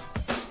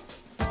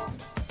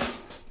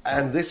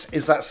 And this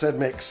is that said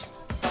mix.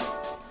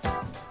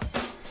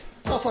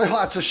 I'll say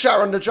hi to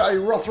Sharon, the J.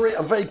 Rothery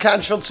and V.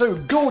 Canchon,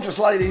 two gorgeous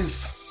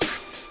ladies.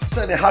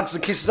 Sending hugs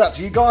and kisses out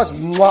to you guys.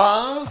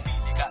 Mwah.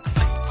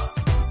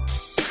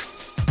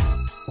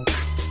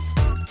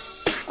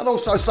 And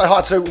also say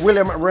hi to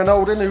William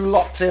Reynolden, who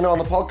locked in on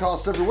the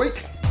podcast every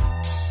week.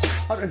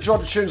 Hope you enjoyed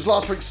the tunes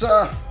last week,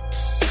 sir.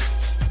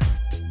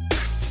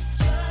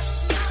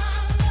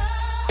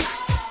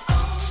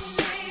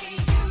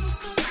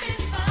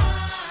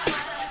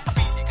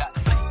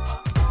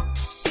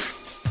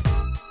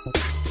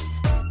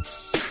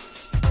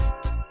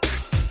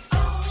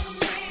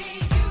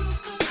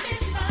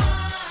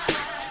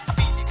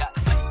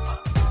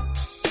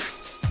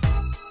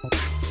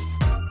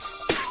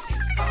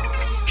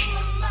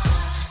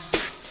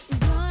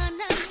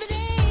 One of the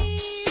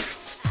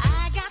days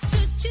I got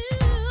to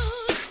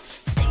choose.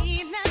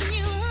 See now.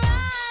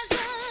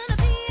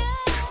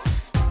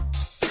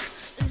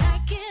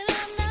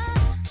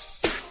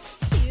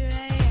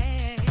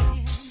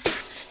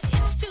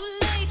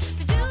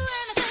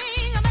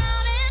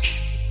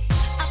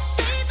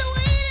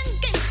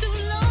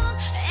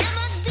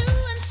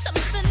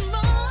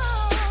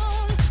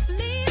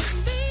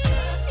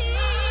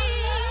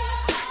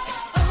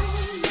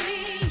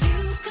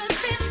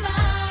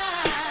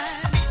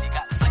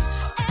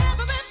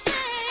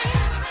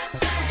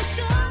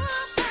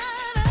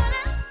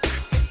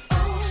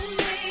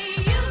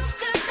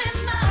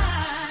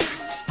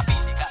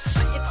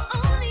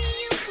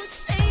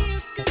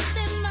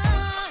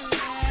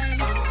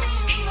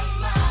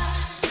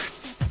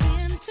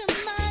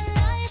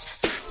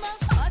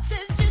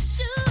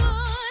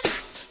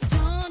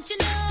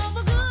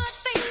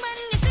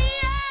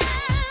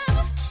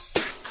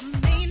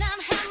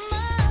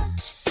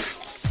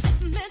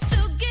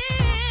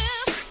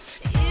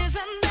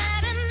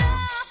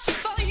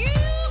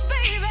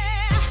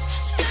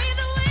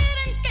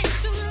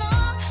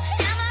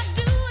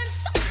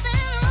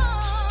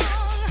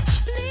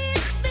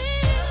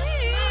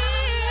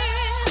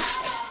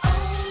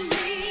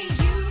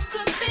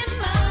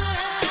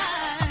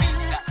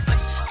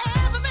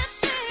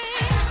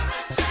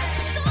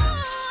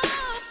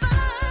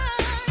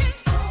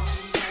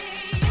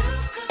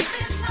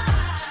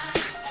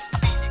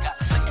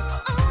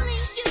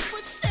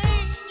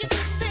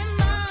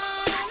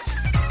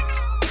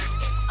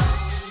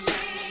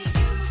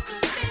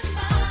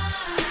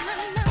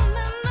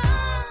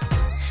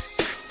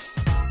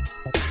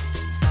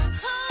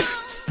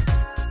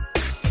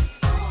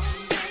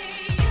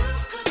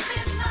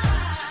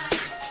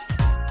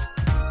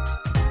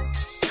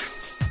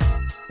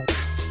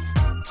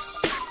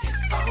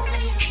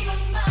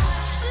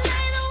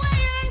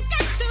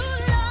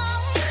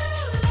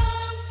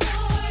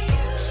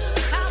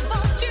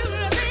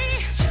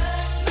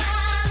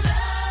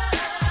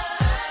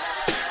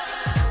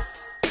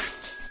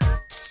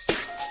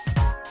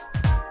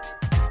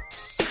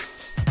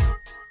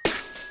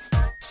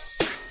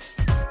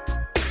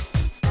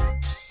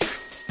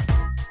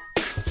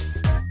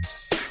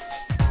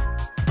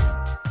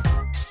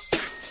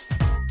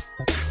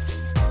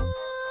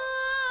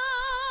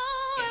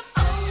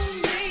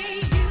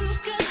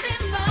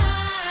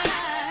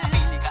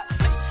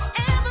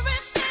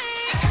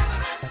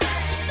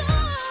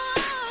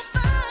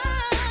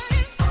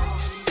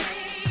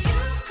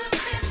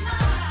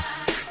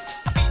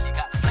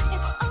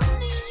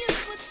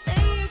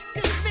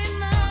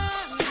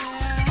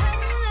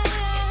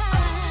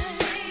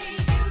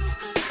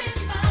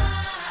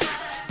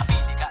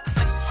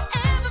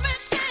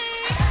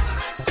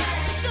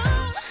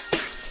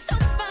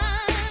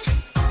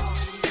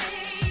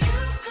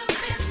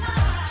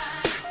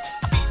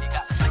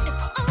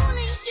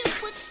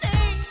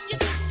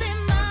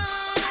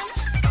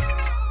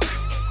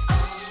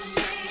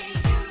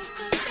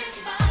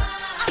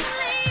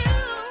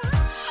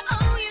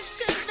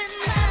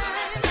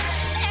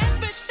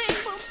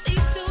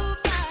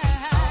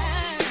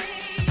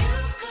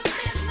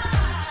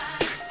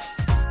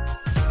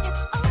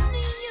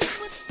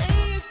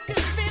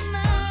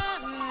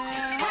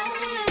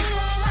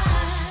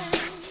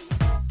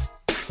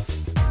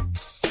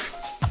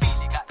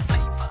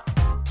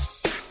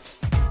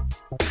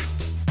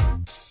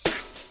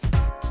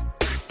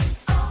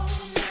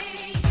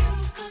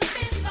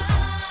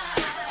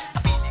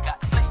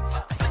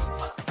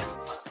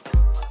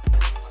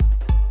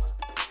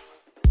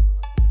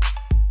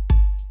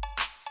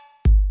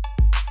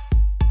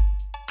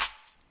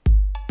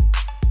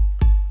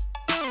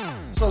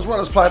 as well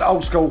as playing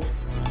old school,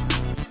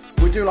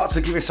 we do like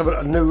to give you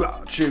some new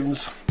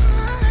tunes.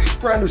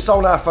 Brand new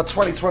soul now for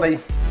 2020.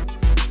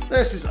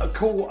 This is A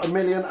Cool A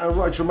Million and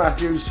Rachel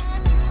Matthews.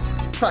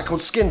 A track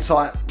called Skin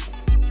Tight.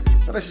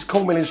 And this is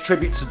Cool Million's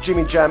tribute to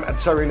Jimmy Jam and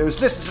Terry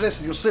Lewis. Listen to this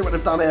and you'll see what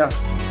they've done here.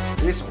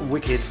 It's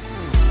wicked.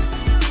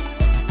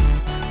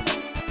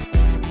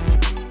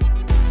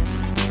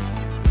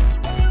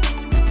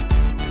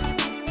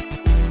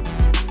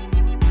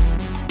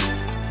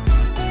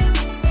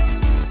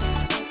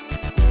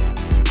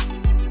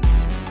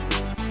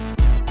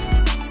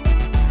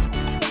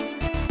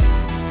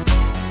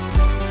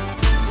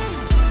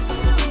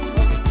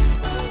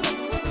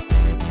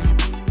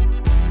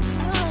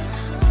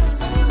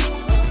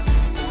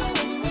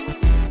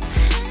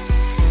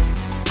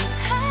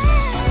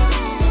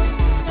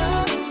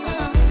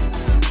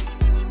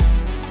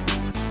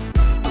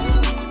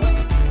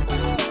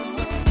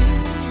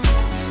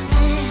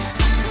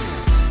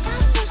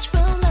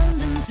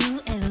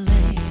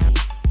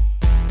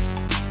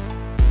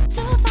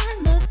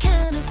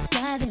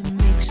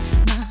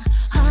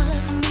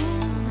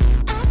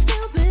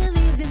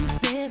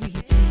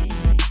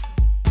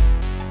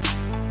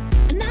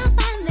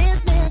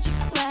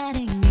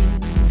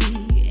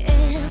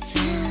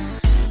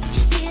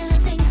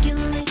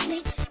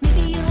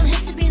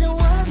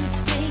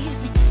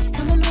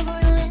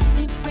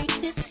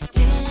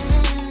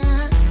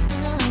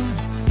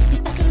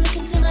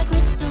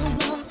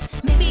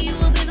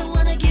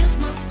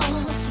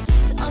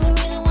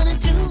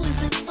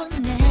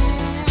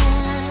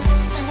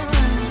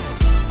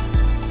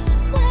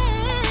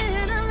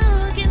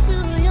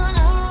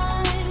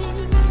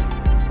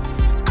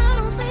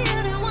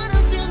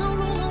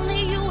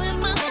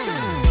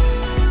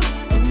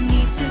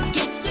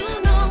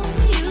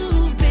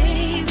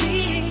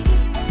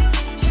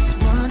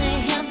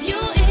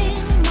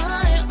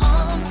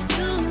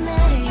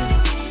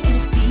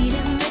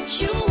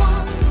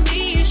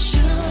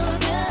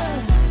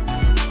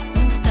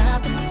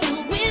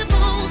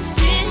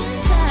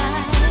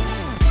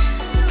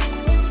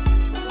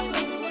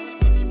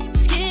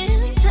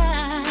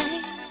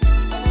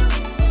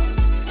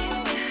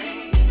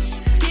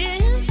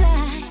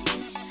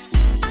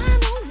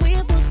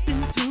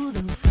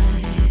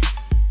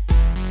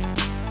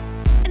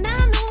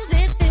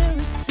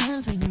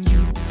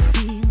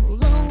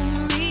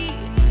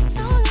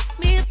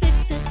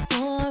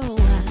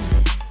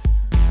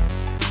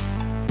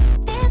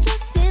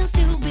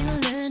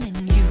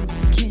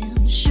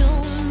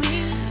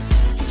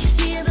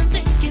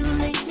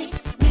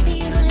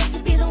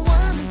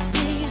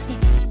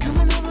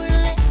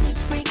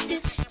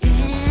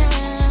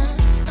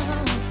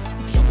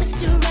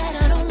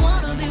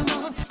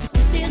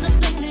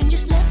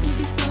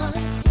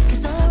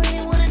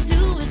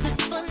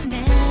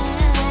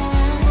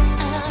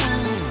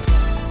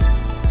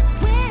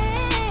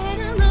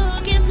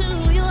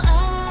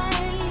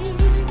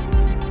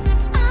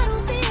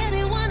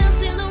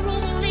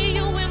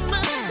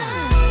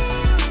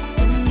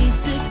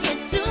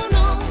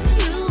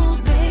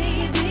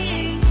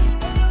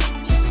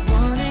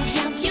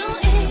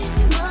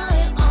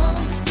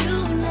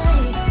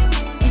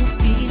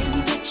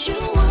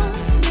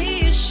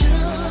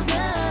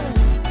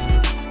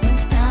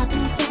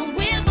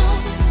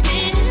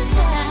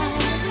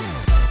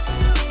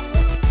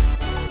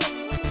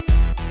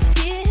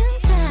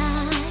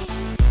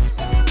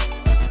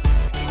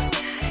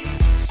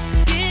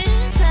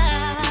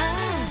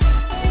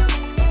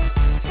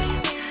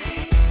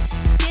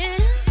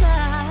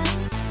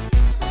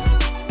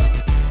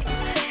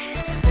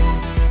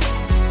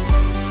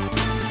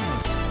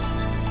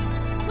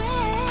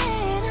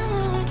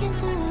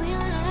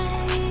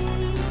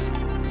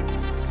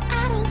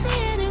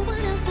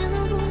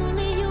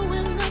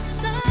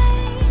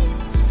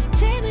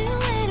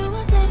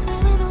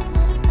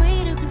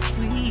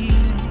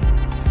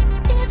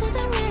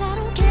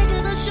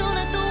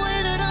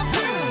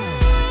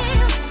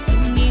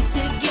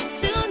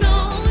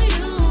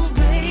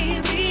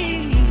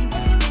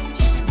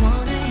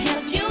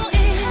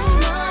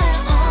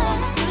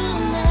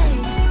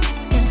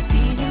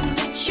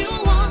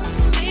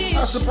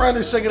 Brand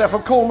new singer there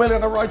from Cool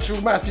Million and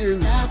Rachel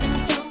Matthews.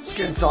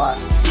 Skin Tight.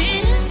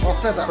 I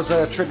said that was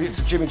a tribute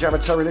to Jimmy Jam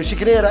and Terry Lewis. You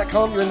can hear that,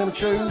 can't you, in them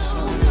tunes?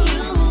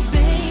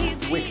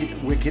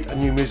 Wicked, wicked,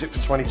 and new music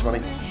for 2020.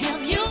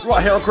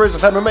 Right here on Cruise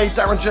FM with me,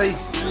 Darren G.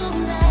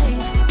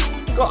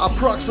 Got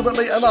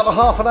approximately another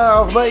half an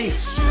hour of me.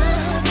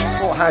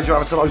 I'll hand you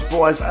over to those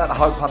boys at the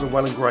Hope Pub in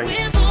Welland Green.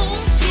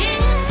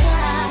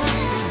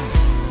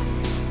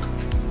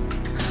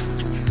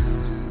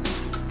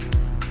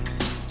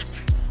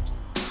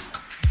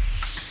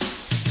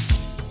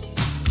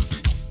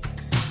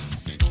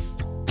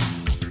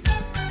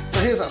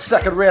 Here's that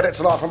second re-edit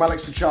tonight from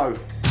Alex the Cho.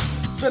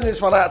 Sending this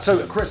one out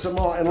to Chris and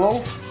Martin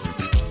Long.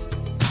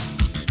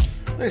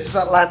 This is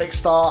Atlantic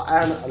Star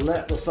and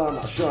Let the Sun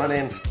Shine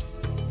In.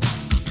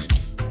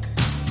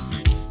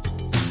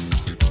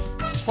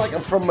 It's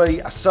taken from me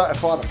a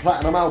certified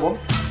platinum album,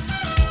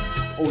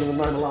 all in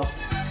the name of love.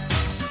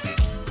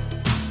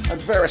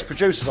 and various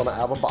producers on that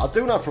album, but I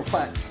do know for a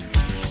fact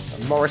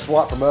that Maurice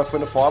White from Earth,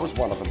 Wind & Fire was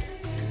one of them.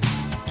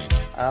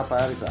 How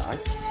bad is that,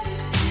 eh?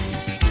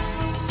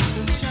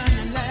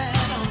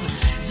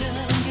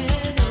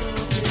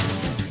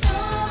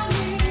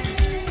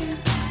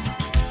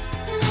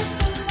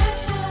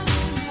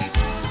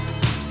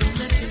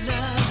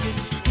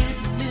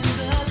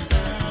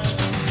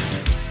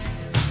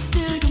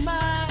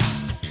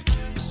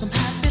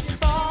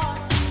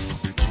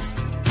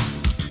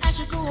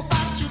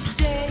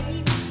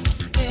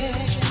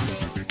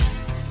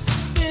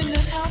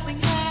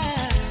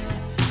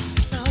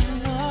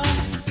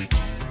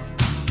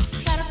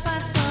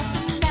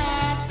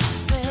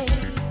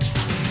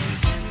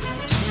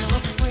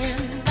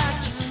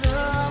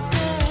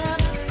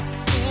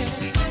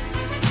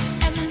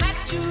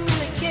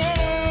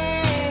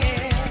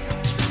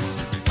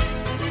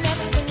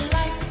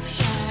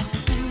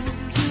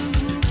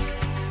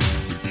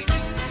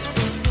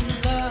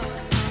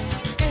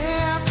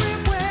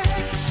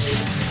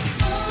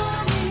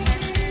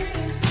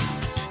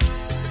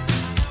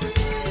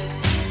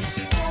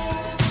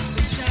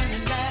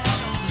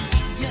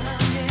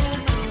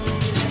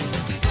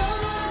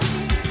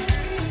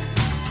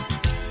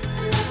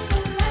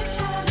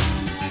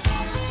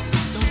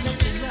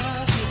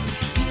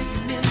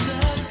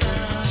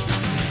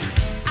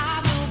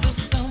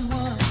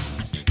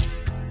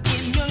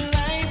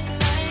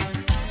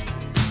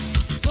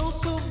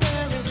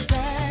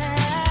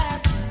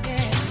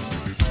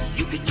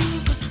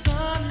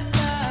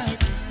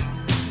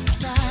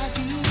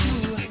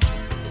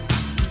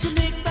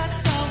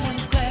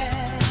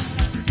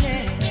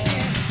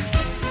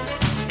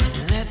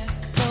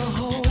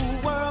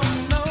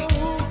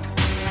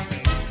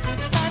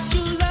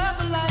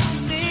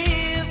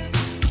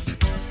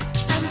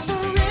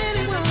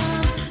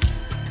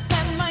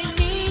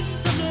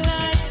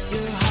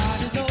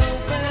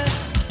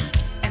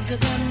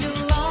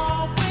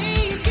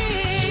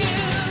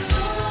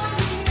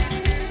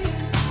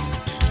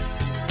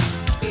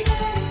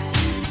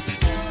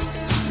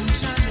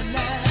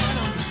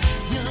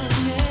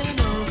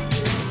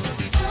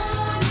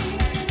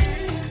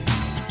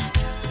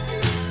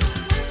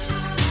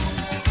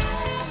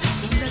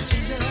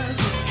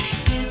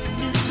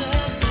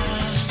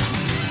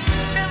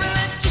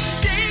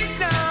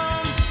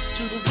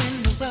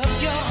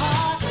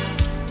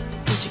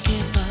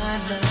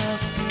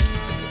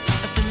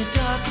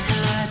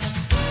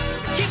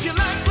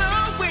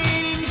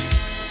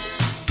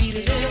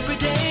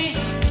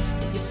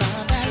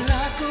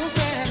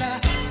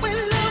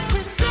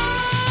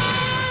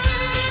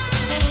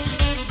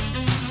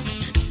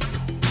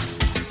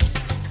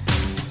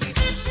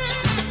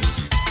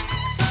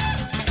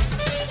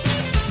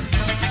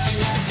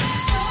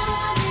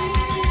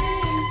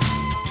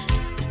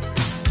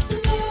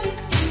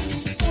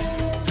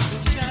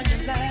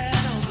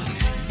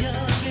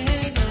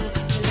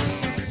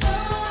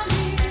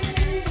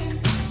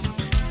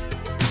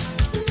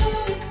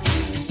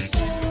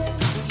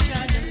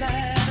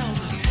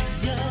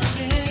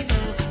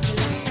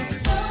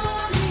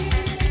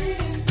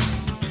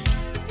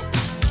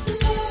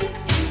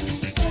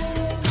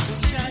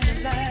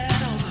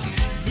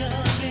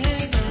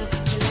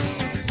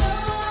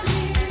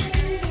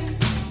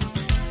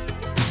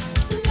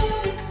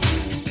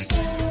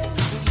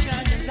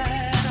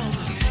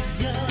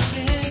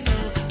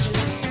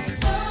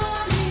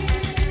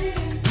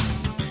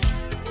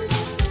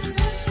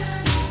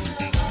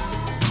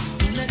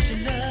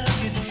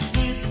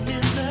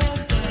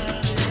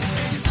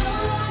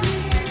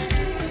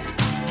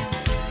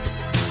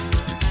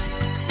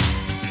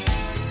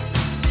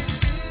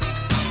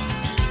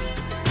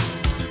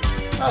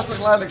 That's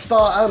Atlantic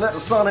Star and Let the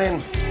Sun In.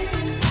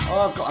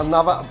 I've got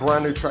another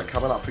brand new track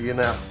coming up for you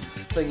now.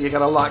 Think you're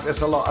going to like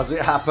this a lot as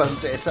it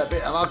happens. It's a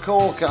bit of a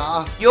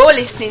corker. You're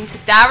listening to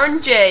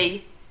Darren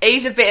G.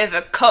 He's a bit of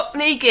a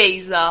Cockney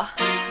geezer.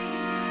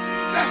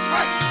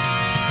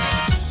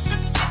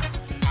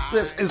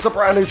 This is the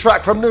brand new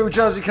track from New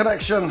Jersey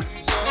Connection.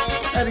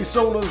 Eddie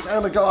Saunders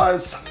and the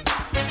guys.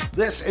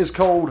 This is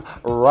called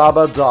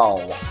Rubber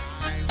Doll.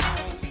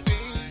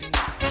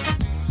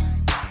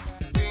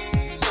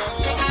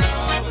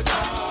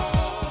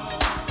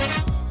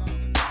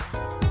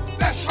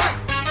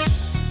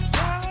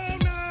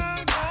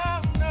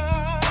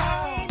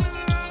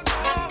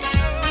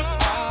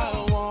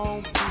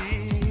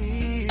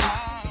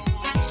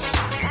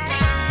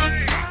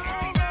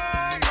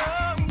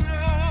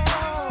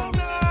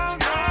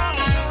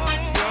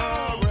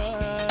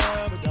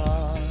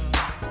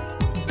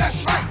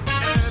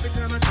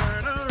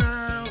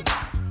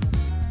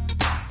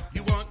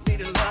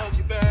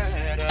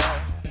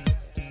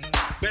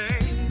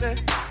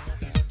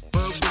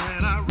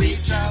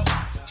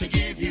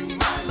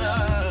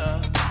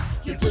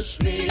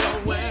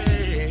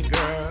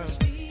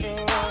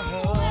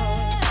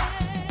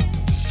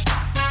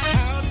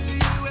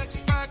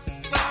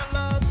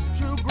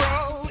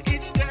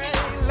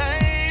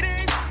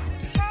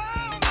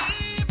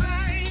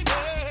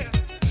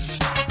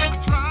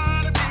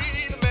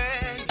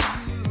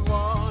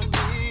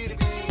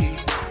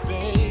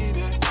 Baby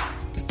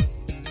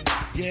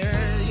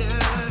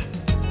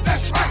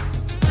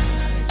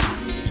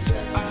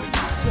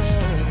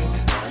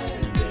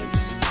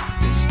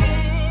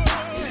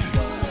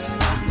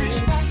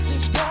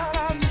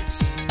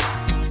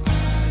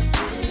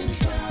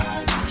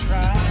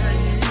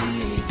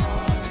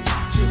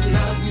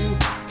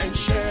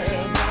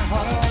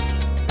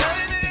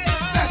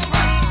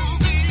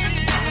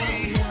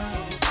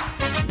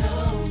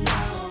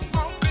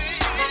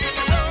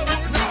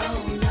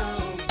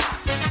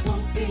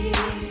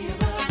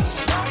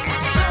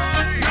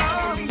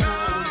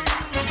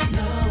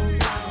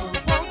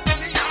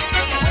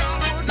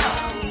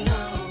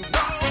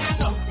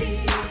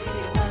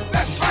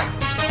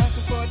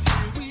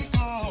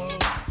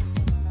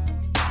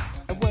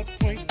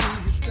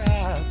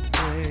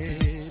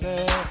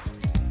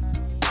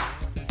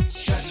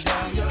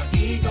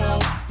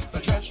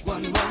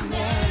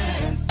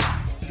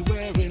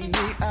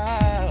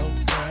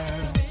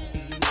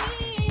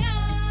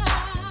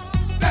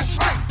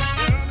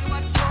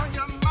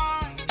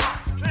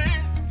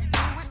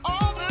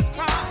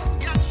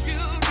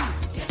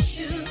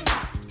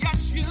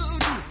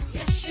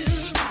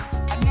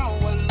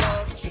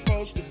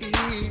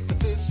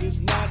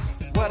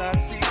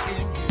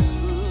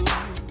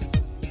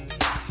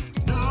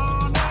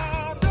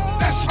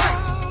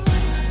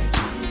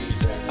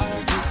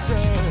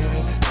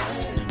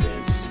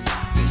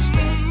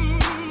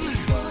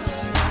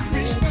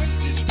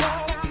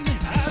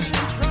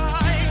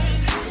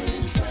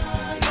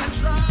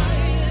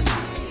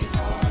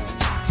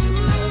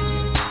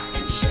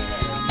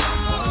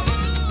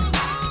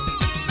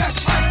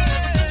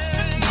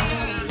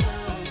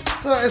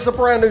is a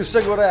brand new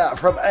single out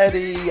from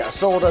Eddie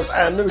Saunders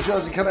and New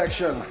Jersey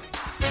Connection.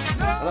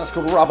 And that's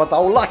called Rubber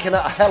Doll. Liking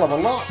that a hell of a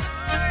lot.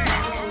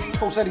 Of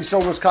course, Eddie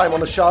Saunders came on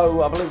the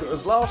show, I believe it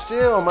was last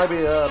year, or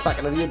maybe back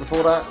in the year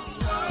before that.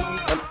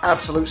 An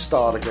absolute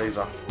star, the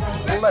geezer.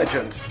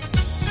 Legend.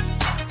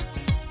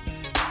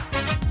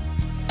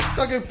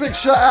 Gotta give a big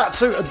shout out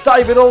to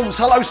David Orms.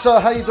 Hello, sir.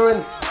 How you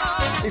doing?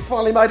 He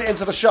finally made it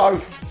into the show.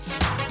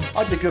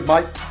 Hope you're good,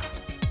 mate.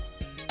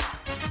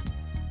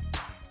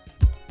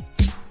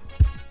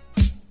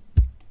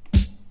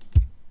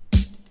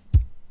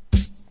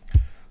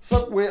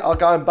 So we are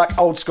going back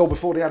old school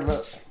before the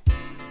adverts.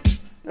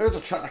 There's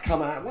a track that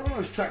come out. One of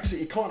those tracks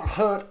that you kind of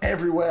heard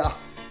everywhere.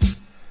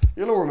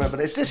 You'll all remember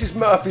this. This is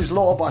Murphy's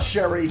Law by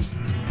Sherry.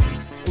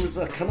 It was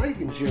a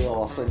Canadian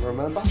duo, I seem to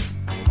remember.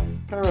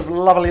 Pair of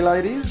lovely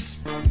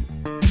ladies.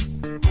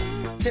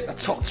 Hit the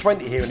top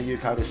 20 here in the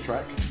UK, this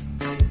track.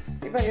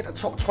 It may hit the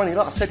top 20.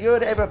 Like I said, you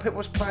heard it everywhere. People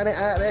was playing it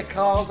out of their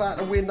cars, out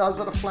the windows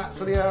of the flats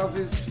of the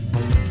houses.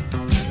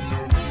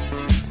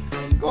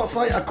 Gotta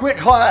say, a quick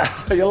hi.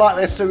 You like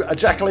this to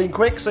Jacqueline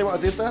Quick? See what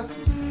I did there?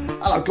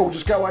 Hello,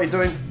 gorgeous girl. What are you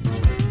doing?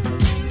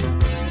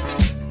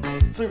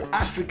 To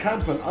Astrid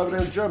Kampen over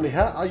there in Germany.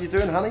 How are you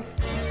doing, honey?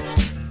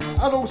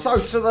 And also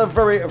to the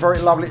very, very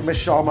lovely Miss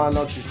Charmaine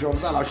Lodge's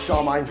Johns. Hello,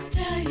 Charmaine.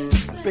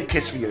 Big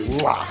kiss for you.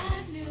 Mwah.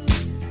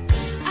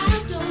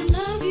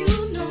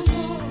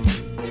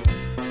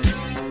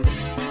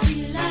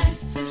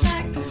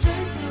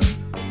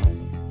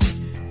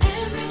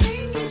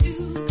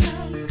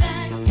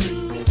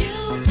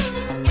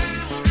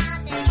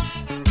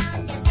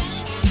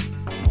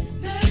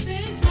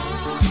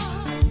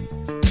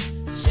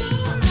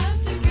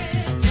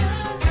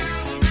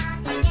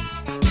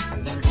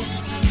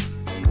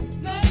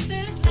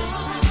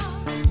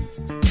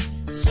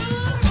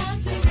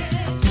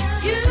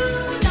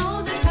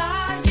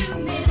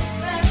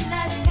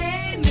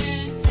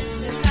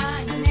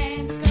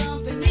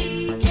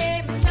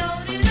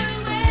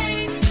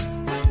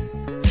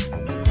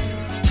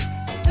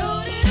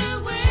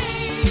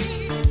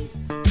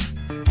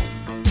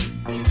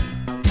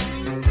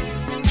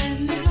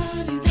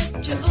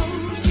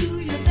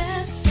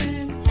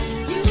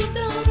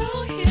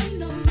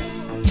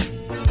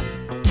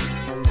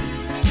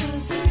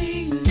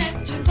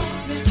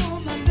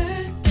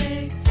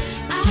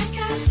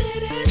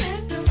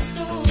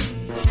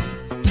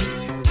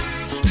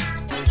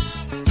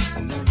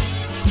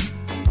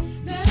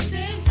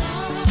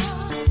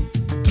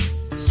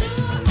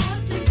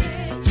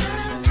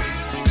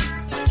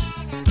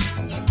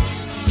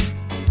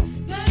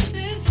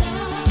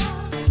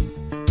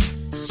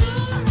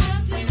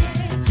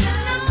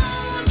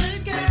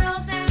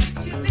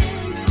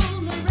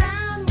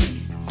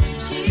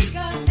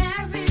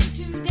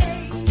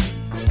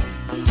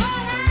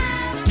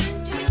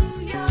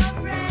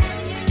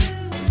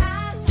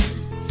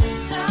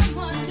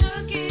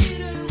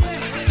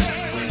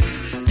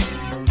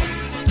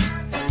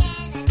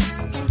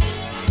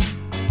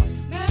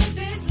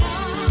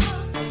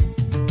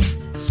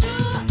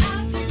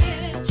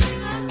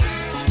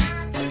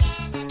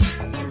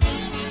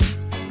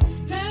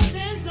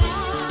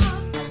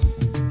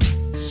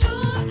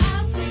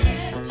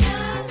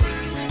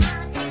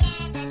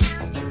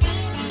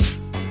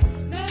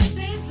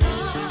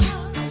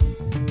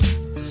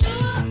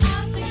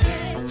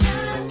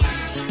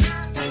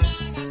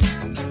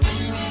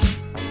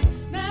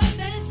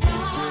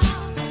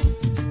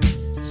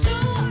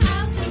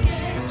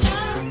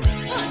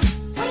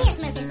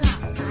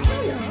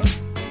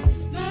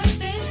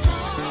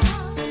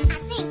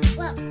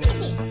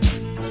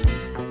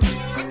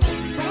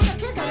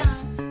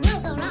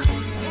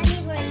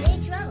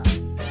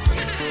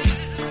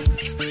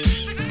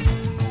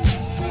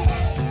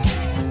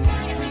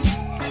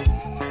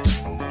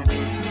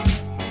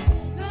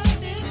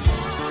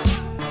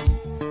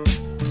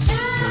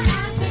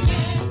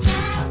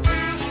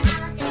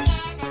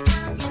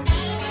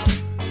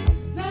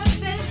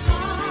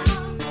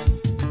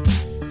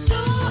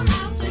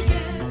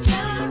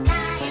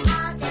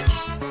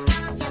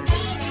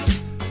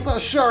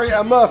 Sherry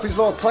and Murphy's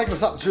Law taking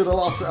us up to the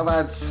last set of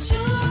ads.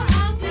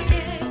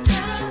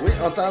 We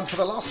are down to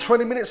the last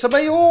 20 minutes of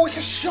me. Oh, it's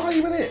a shame,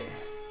 isn't it?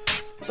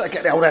 Better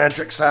get the old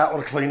Andrix out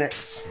or the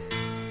Kleenex.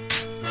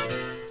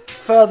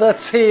 For the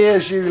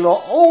tears, you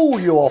lot. All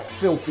your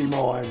filthy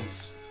minds.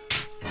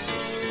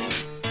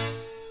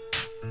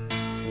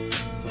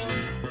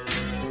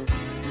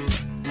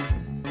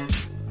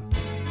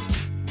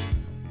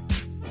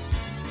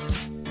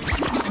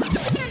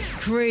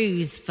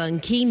 Cruise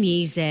funky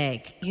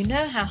music. You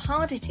know how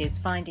hard it is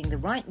finding the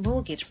right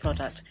mortgage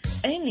product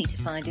only to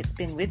find it's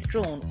been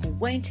withdrawn or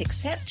won't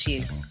accept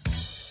you?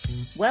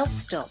 Well,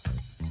 stop.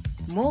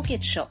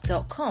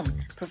 MortgageShop.com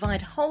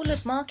provide whole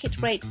of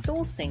market rate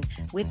sourcing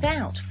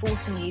without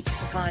forcing you to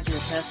provide your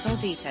personal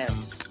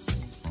details.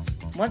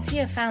 Once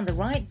you have found the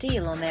right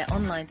deal on their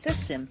online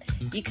system,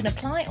 you can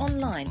apply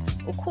online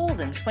or call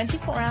them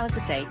 24 hours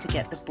a day to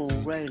get the ball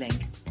rolling.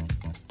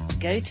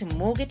 Go to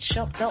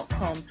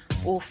MortgageShop.com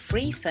or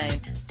free phone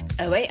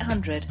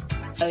 0800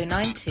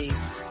 092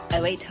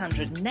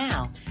 0800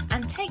 now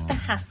and take the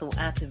hassle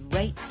out of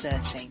rate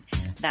searching.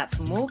 That's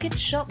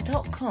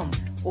mortgageshop.com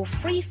or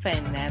free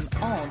phone them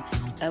on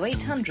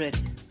 0800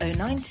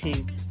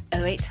 092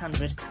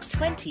 0800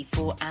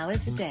 24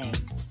 hours a day.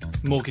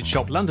 Mortgage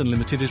Shop London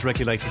Limited is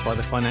regulated by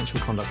the Financial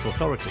Conduct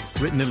Authority.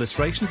 Written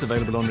illustrations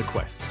available on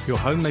request. Your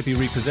home may be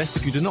repossessed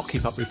if you do not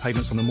keep up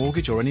repayments on the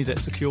mortgage or any debt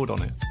secured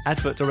on it.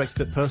 Advert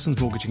directed at persons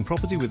mortgaging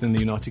property within the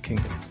United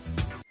Kingdom.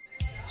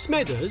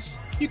 Smedders,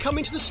 you come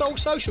into the Soul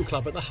Social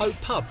Club at the Hope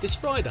Pub this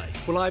Friday.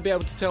 Will I be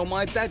able to tell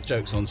my dad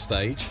jokes on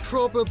stage?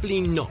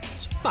 Probably not,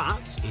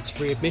 but it's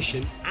free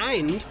admission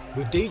and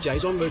with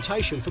DJs on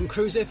rotation from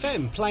Cruise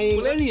FM playing...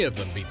 Will any of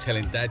them be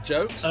telling dad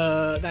jokes?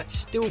 That's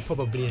still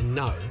probably a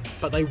no,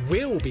 but they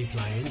will be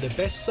playing the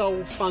best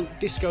soul, funk,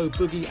 disco,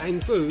 boogie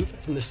and groove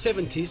from the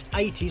 70s,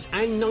 80s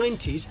and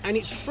 90s, and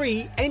it's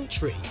free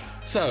entry.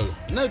 So,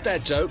 no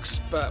dad jokes,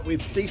 but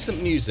with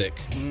decent music.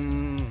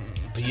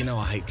 But you know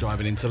I hate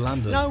driving into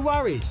London. No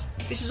worries.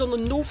 This is on the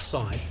north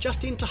side,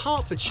 just into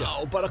Hertfordshire.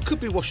 Oh, but I could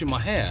be washing my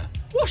hair.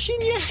 Washing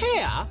your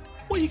hair?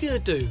 What are you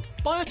going to do?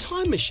 Buy a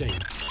time machine?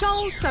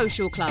 Soul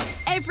Social Club,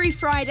 every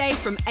Friday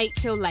from 8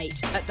 till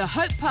late at the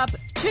Hope Pub,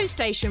 2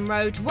 Station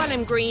Road,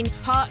 Welham Green,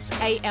 Hearts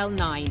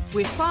AL9,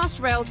 with fast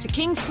rail to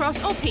King's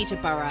Cross or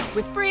Peterborough,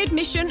 with free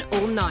admission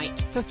all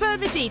night. For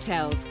further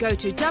details, go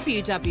to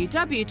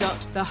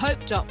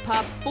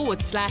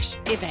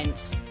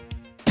www.thehope.pub/events.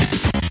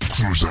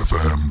 Cruise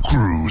FM,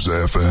 Cruise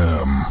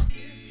FM.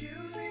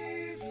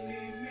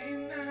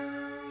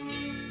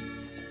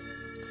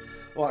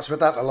 Right, so with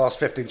that, the last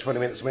 15-20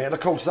 minutes of me, and of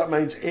course that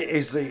means it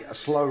is the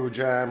slow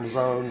jam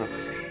zone,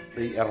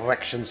 the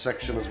erection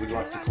section as we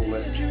like to call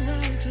it.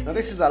 Now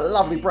this is a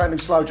lovely brand new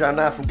slow jam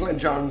now from Glenn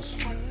Jones.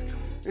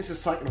 This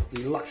is taken off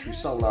the Luxury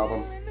Soul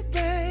album.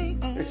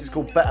 This is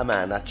called Better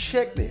Man. Now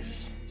check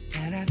this.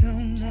 And I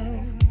don't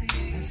know,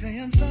 I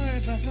say I'm sorry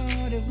if I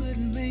thought it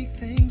wouldn't make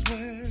things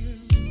worse.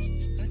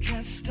 I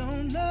just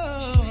don't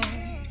know.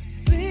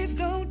 Please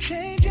don't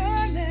change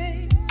your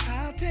name.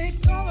 I'll take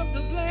all of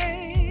the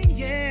blame,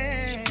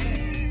 yeah.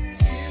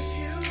 If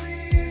you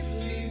leave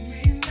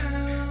me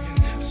now.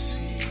 You'll never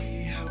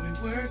see how we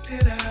worked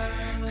it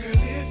out. Girl,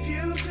 if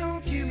you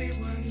don't give me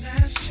one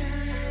last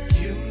chance,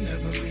 you'll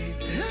never leave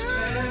this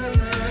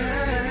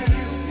better.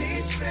 You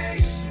need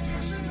space,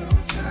 personal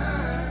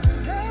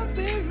time. I'll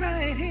be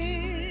right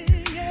here,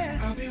 yeah.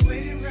 I'll be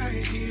waiting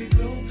right here.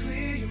 Go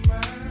clear your mind.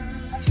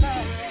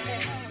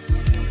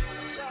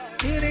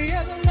 Any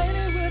other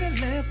lady would have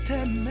left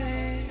her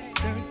man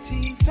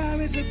 13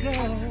 summers ago.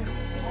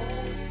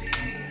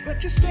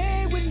 But you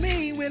stay with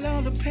me with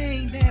all the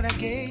pain that I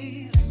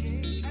gave.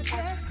 I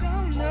just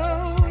don't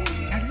know.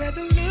 I'd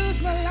rather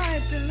lose my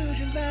life than lose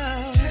your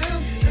love. Tell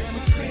me am I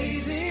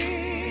crazy?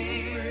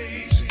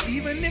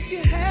 Even if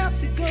you have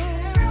to go.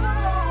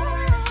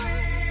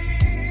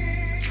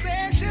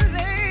 Special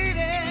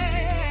lady.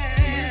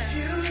 If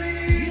you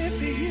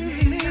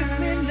leave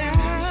me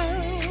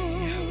now,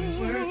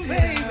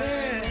 baby.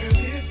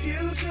 If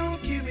you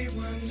don't give me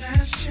one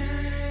last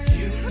chance,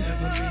 you'll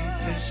never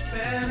be this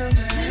better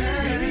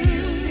man. Maybe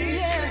you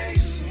need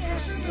space, some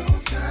personal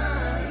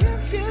time.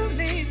 If you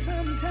need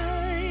some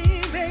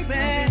time, baby,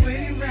 I'll be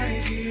waiting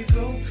right here.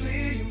 Go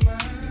clear your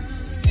mind.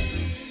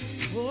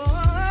 Whoa.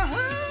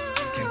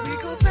 Can we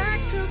go back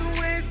to the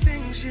way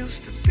things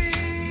used to be?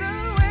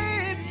 The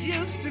way it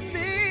used to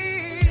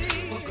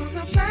be. Walk on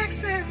the black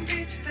sand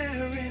beach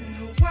there in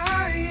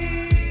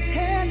Hawaii.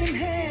 Hand in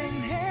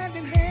hand, hand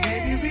in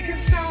hand. Maybe we can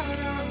start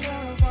our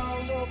love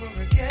all over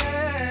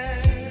again.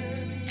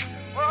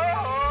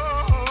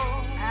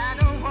 Oh, I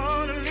don't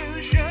want to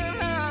lose your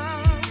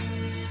love.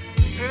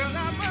 Girl,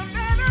 I'm a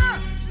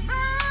better man.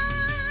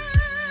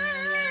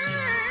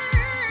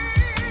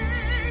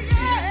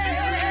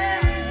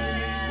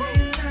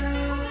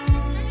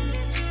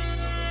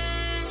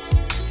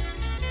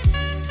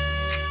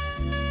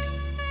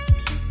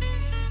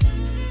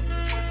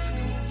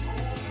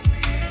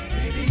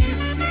 Maybe you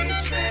need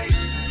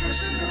space,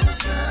 personal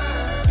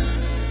time.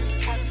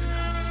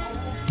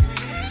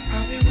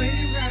 I'll be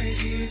waiting right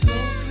here. Go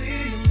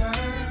clear your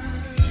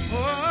mind. Oh,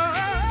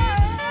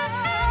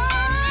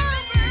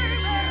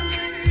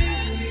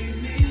 baby, leave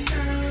me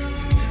now.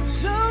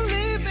 Don't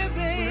leave me,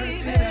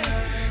 baby.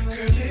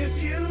 Girl,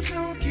 if you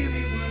don't give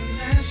me one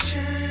last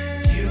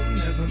chance, you'll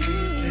never be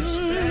this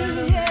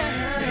better.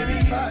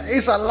 That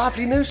is a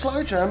lovely new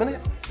slow jam, isn't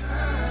it?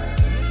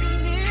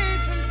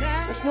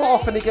 It's not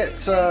often you get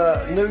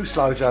new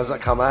slow jams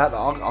that come out that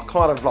I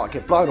kind of like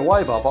get blown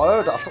away by, but I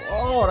heard that, I thought,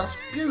 oh, that's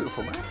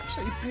beautiful, man,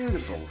 absolutely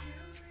beautiful.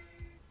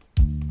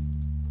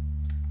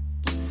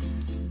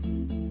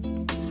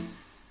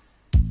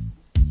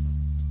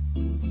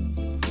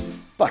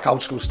 Back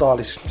old school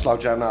stylish slow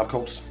jam now, of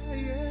course.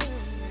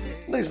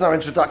 Needs no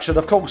introduction,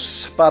 of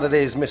course, but it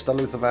is Mr.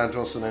 Luther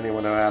Vandross and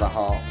Anyone Who Had a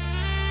Heart.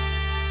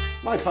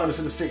 Made famous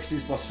in the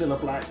 60s by Cilla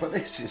Black, but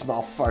this is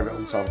my favourite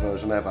all-time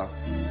version ever.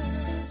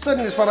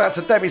 Sending this one out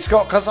to Debbie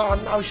Scott because I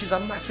know she's a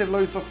massive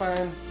Luther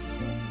fan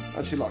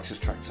and she likes this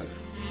track too.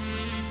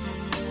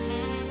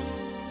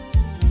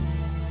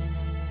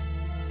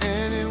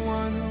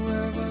 Anyone who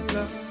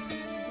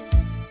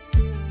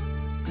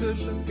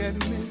could look at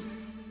me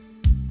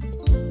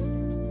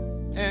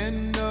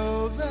and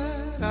know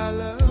that I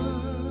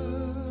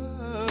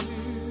love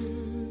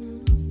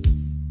you.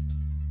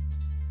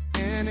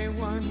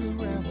 Anyone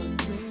who ever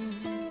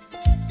dreamed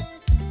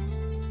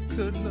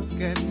could look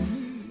at me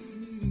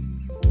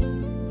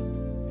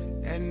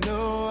and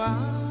know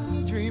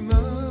I dream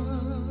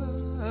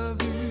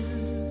of you.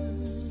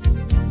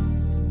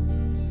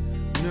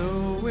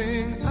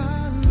 Knowing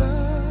I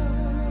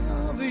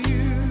love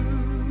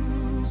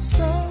you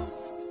so.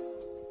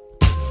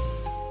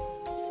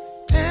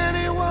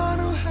 Anyone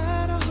who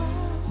had a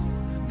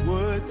heart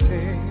would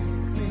take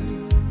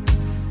me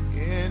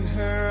in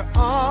her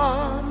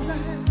arms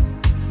and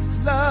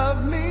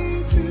love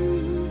me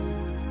too.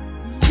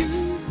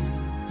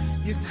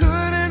 You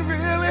couldn't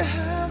really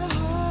have a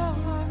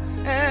heart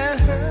and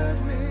hurt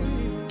me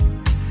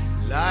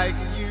like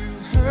you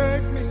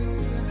hurt me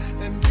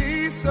and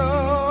be so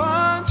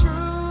untrue.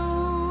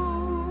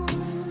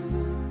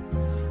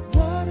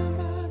 What am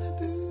I to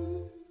do?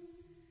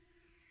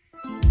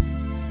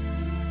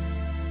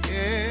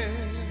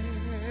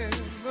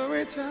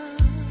 Every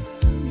time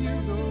you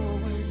go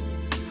away,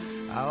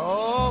 I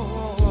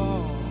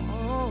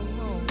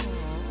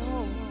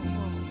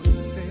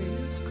always say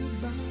it's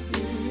goodbye,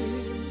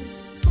 dear.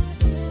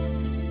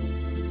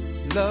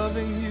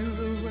 Loving you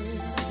the way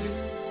I do,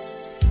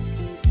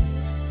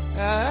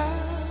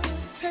 I'll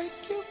take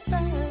you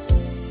back.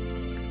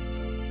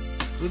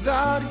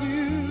 Without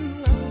you,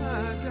 I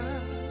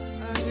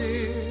die,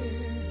 dear.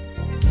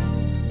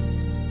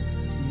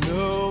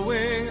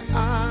 Knowing I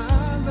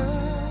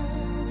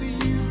love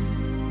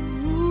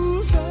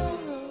you so.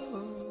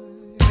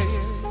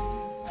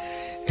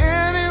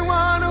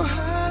 Anyone who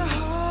had a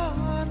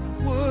heart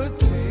would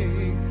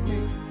take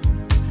me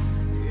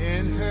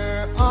in her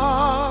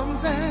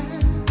arms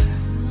and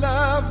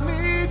love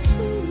me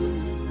too.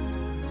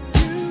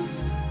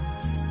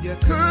 You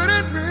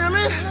couldn't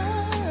really have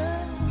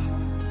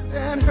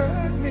and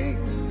hurt me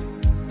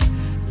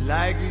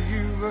like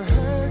you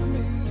hurt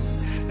me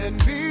and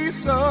be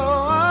so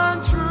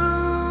untrue.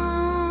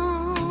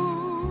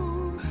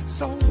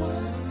 So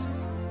what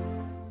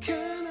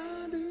can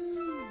I do?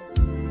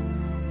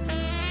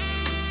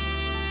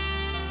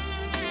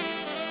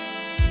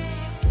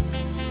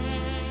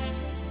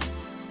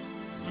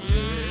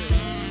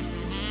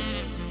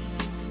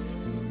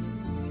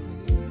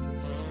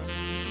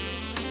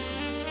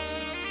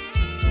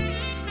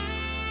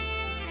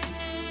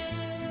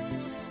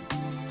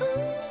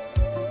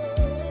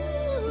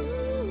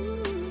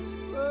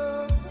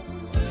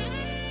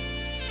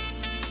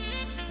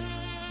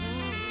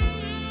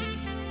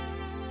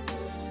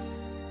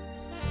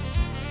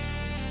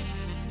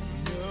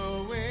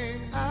 Knowing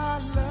I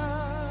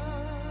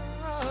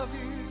love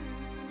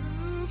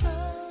you so.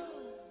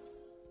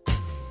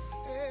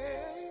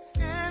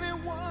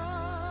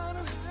 Anyone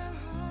who had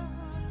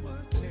heart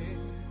would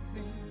take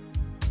me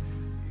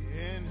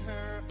in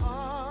her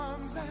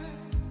arms and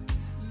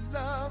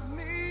love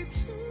me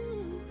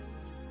too.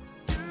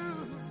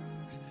 You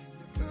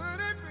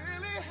couldn't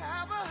really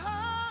have a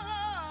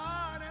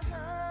heart and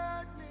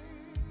hurt me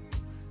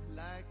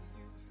like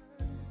you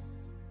hurt me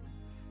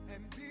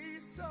and be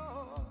so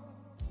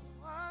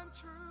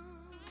untrue.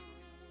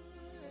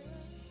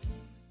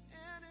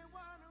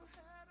 Anyone who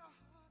had a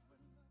heart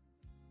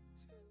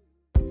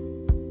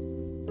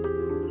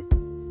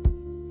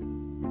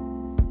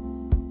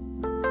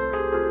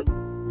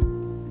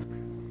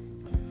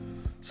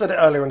Said it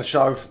earlier in the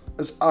show,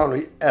 there's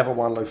only ever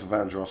one Luther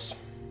Vandross.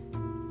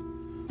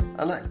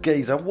 And that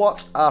geezer,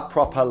 what a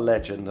proper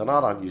legend, and I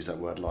don't use that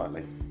word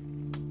lightly.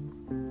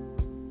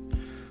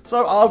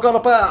 So I've got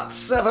about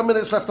 7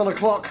 minutes left on the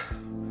clock.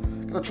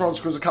 Gonna try and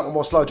squeeze a couple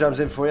more slow jams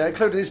in for you,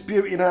 including this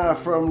beauty now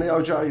from the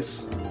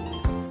OJs.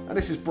 And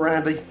this is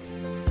Brandy.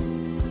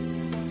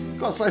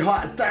 Gotta say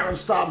hi to Darren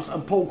Stubbs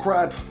and Paul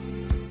Crabb,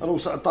 and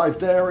also to Dave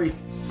Derry.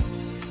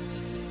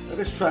 And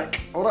this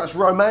track, oh, that's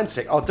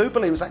romantic. I do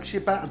believe it's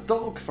actually about a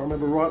dog, if I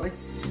remember rightly.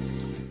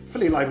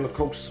 Philly label, of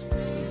course.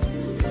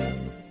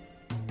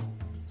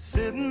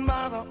 sitting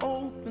by the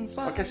open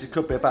fire. I guess it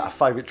could be about a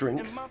favourite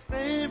drink.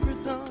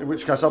 In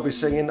which case I'll be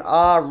singing,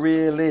 I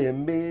really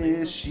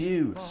miss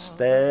you,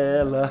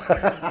 Stella.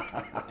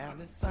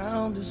 And it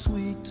sounded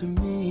sweet to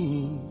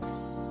me.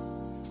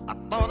 I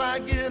thought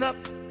I'd get up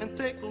and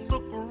take a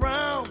look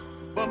around,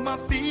 but my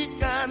feet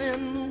got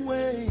in the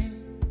way.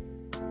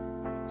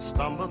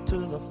 Stumbled to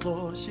the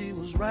floor, she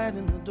was right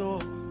in the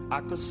door.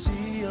 I could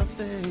see her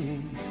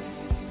face,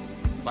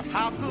 but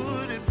how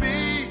could it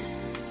be?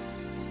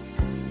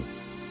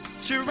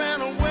 She ran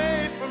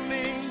away from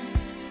me.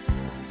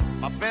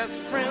 My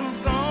best friend's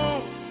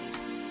gone.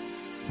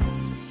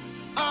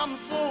 I'm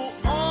so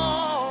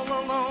all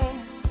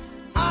alone.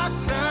 I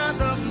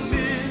kinda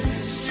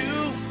miss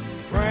you,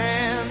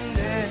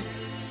 Brandy.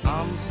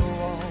 I'm so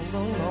all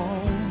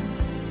alone.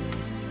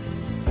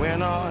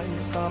 When are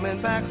you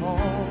coming back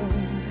home?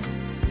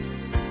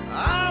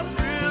 I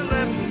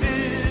really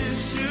miss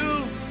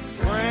you,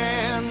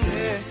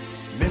 Brandy.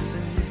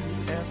 Missing you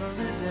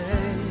every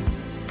day.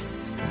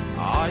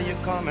 Are you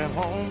coming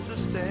home to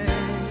stay?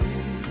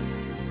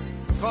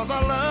 'Cause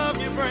I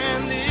love you,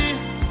 Brandy.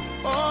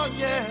 Oh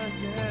yeah,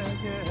 yeah,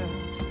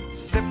 yeah.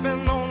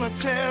 Sipping on a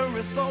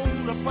cherry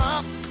soda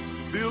pop,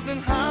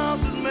 building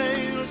houses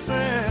made of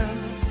sand.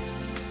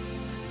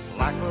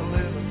 Like a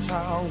little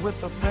child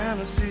with a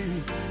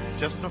fantasy,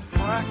 just a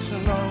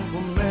fraction of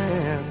a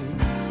man.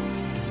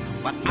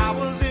 But I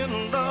was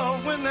in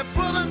love when they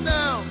put her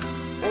down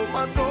on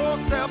my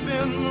doorstep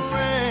in the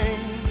rain.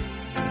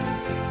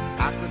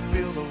 I could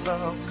feel the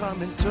love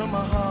coming to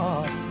my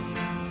heart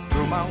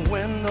through my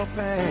window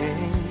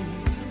pane.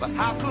 But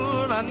how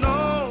could I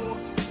know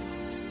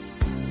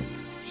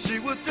she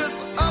would just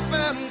up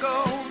and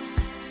go?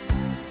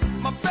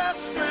 My best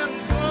friend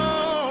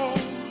gone.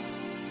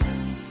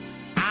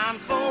 I'm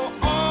so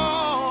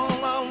all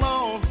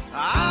alone.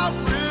 I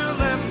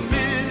really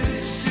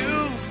miss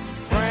you,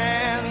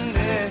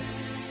 Brandy.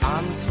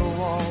 I'm so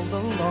all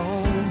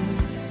alone.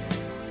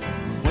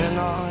 When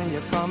are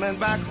you coming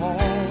back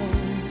home?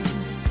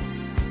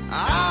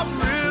 I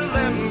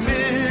really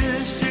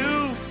miss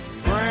you,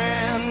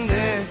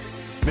 Brandy.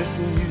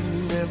 Missing you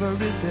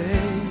every day.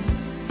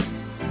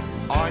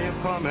 Are you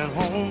coming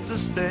home to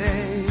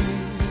stay?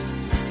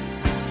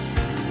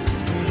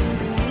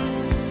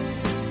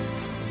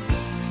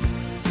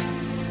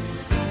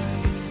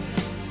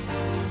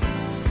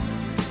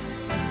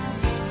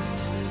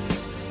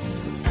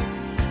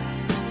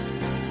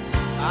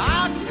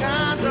 I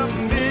kinda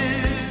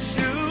miss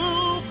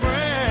you,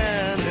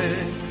 Brandy.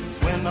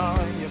 When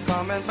are you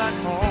coming back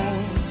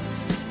home?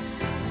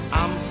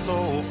 I'm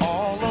so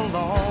all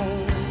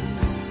alone.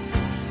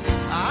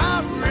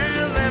 I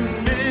really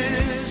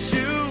miss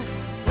you,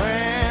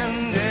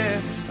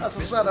 Brandy. That's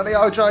the Saturday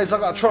OJs.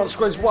 I've got to try and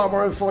squeeze one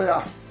more in for you.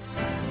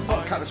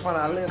 I'll cut this one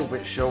out a little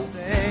bit short.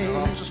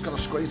 I'm just going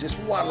to squeeze this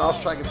one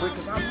last track in for you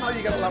because I know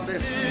you're going to love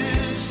this.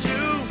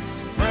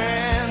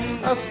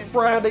 That's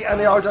Brandy and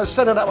the OJs.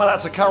 Sending that one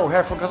out to Carol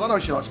Heffron because I know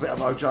she likes a bit of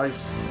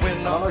OJs.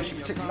 And I know she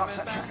particularly likes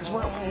that track as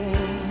well.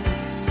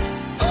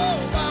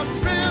 I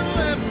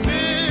really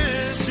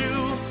miss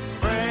you,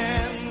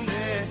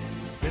 Brandy.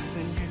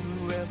 Missing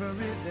you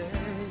every day.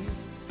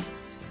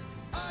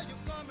 Are you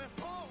coming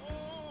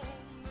home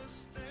to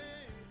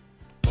stay?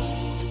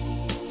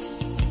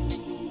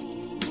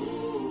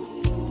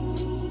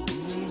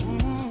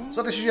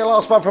 So this is your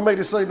last one from me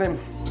this evening.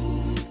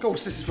 Of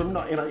course, this is from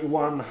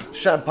 1981,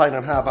 Champagne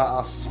and How About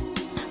Us.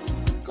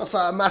 Got to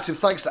say a massive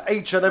thanks to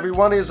each and every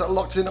one of you that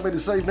locked in at me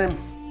this evening.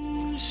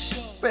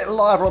 Bit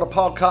live on the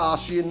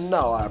podcast, you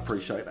know I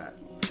appreciate that.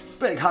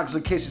 Big hugs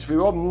and kisses for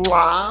you all.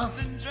 Mwah.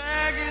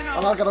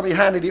 And I'm going to be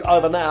handing you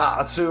over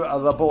now to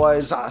the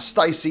boys,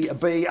 Stacey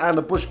B and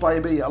the Bush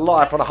Baby,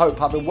 live from the Hope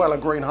Pub in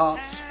Welland Green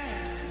Hearts.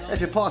 If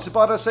you're passing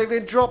by this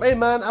evening, drop in,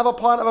 man. Have a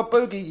pint of a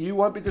boogie. You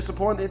won't be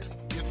disappointed.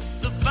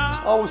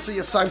 I will see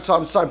you same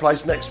time, same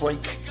place next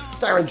week.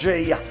 Darren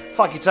G,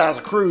 Funky Towers,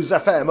 Cruise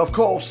FM, of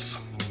course.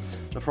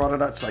 The Friday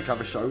Night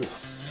Takeover show.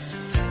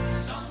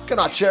 Good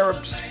night,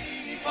 cherubs.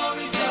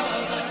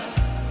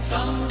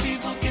 Some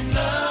people can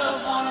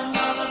love one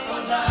another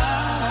for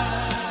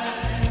life.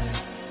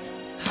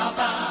 How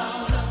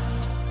about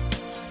us?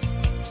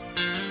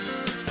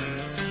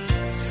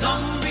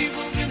 Some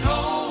people can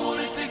hold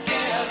it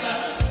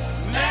together.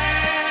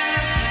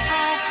 Last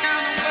all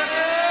kind of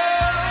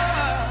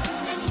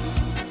weather.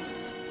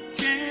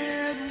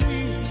 Can we?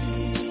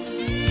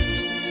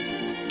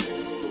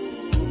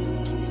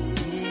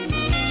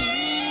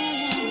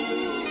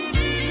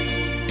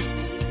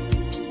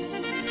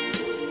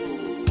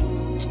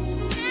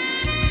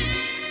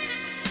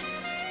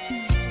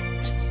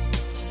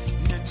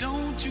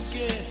 Don't you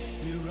get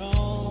me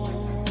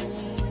wrong.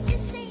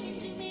 Just say it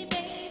to me,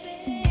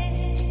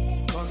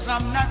 baby. 'Cause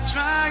I'm not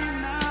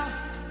trying now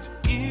to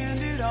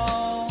end it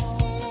all.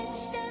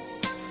 It's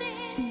just something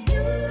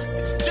new.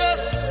 It's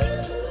just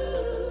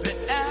that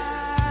I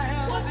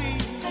have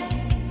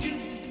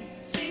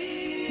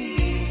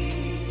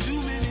seen too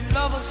many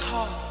lovers'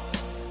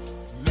 hearts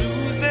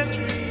lose their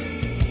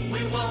dream.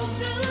 We won't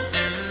lose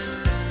it.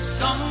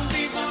 Some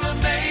people are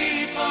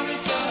made for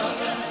each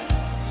other.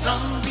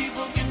 Some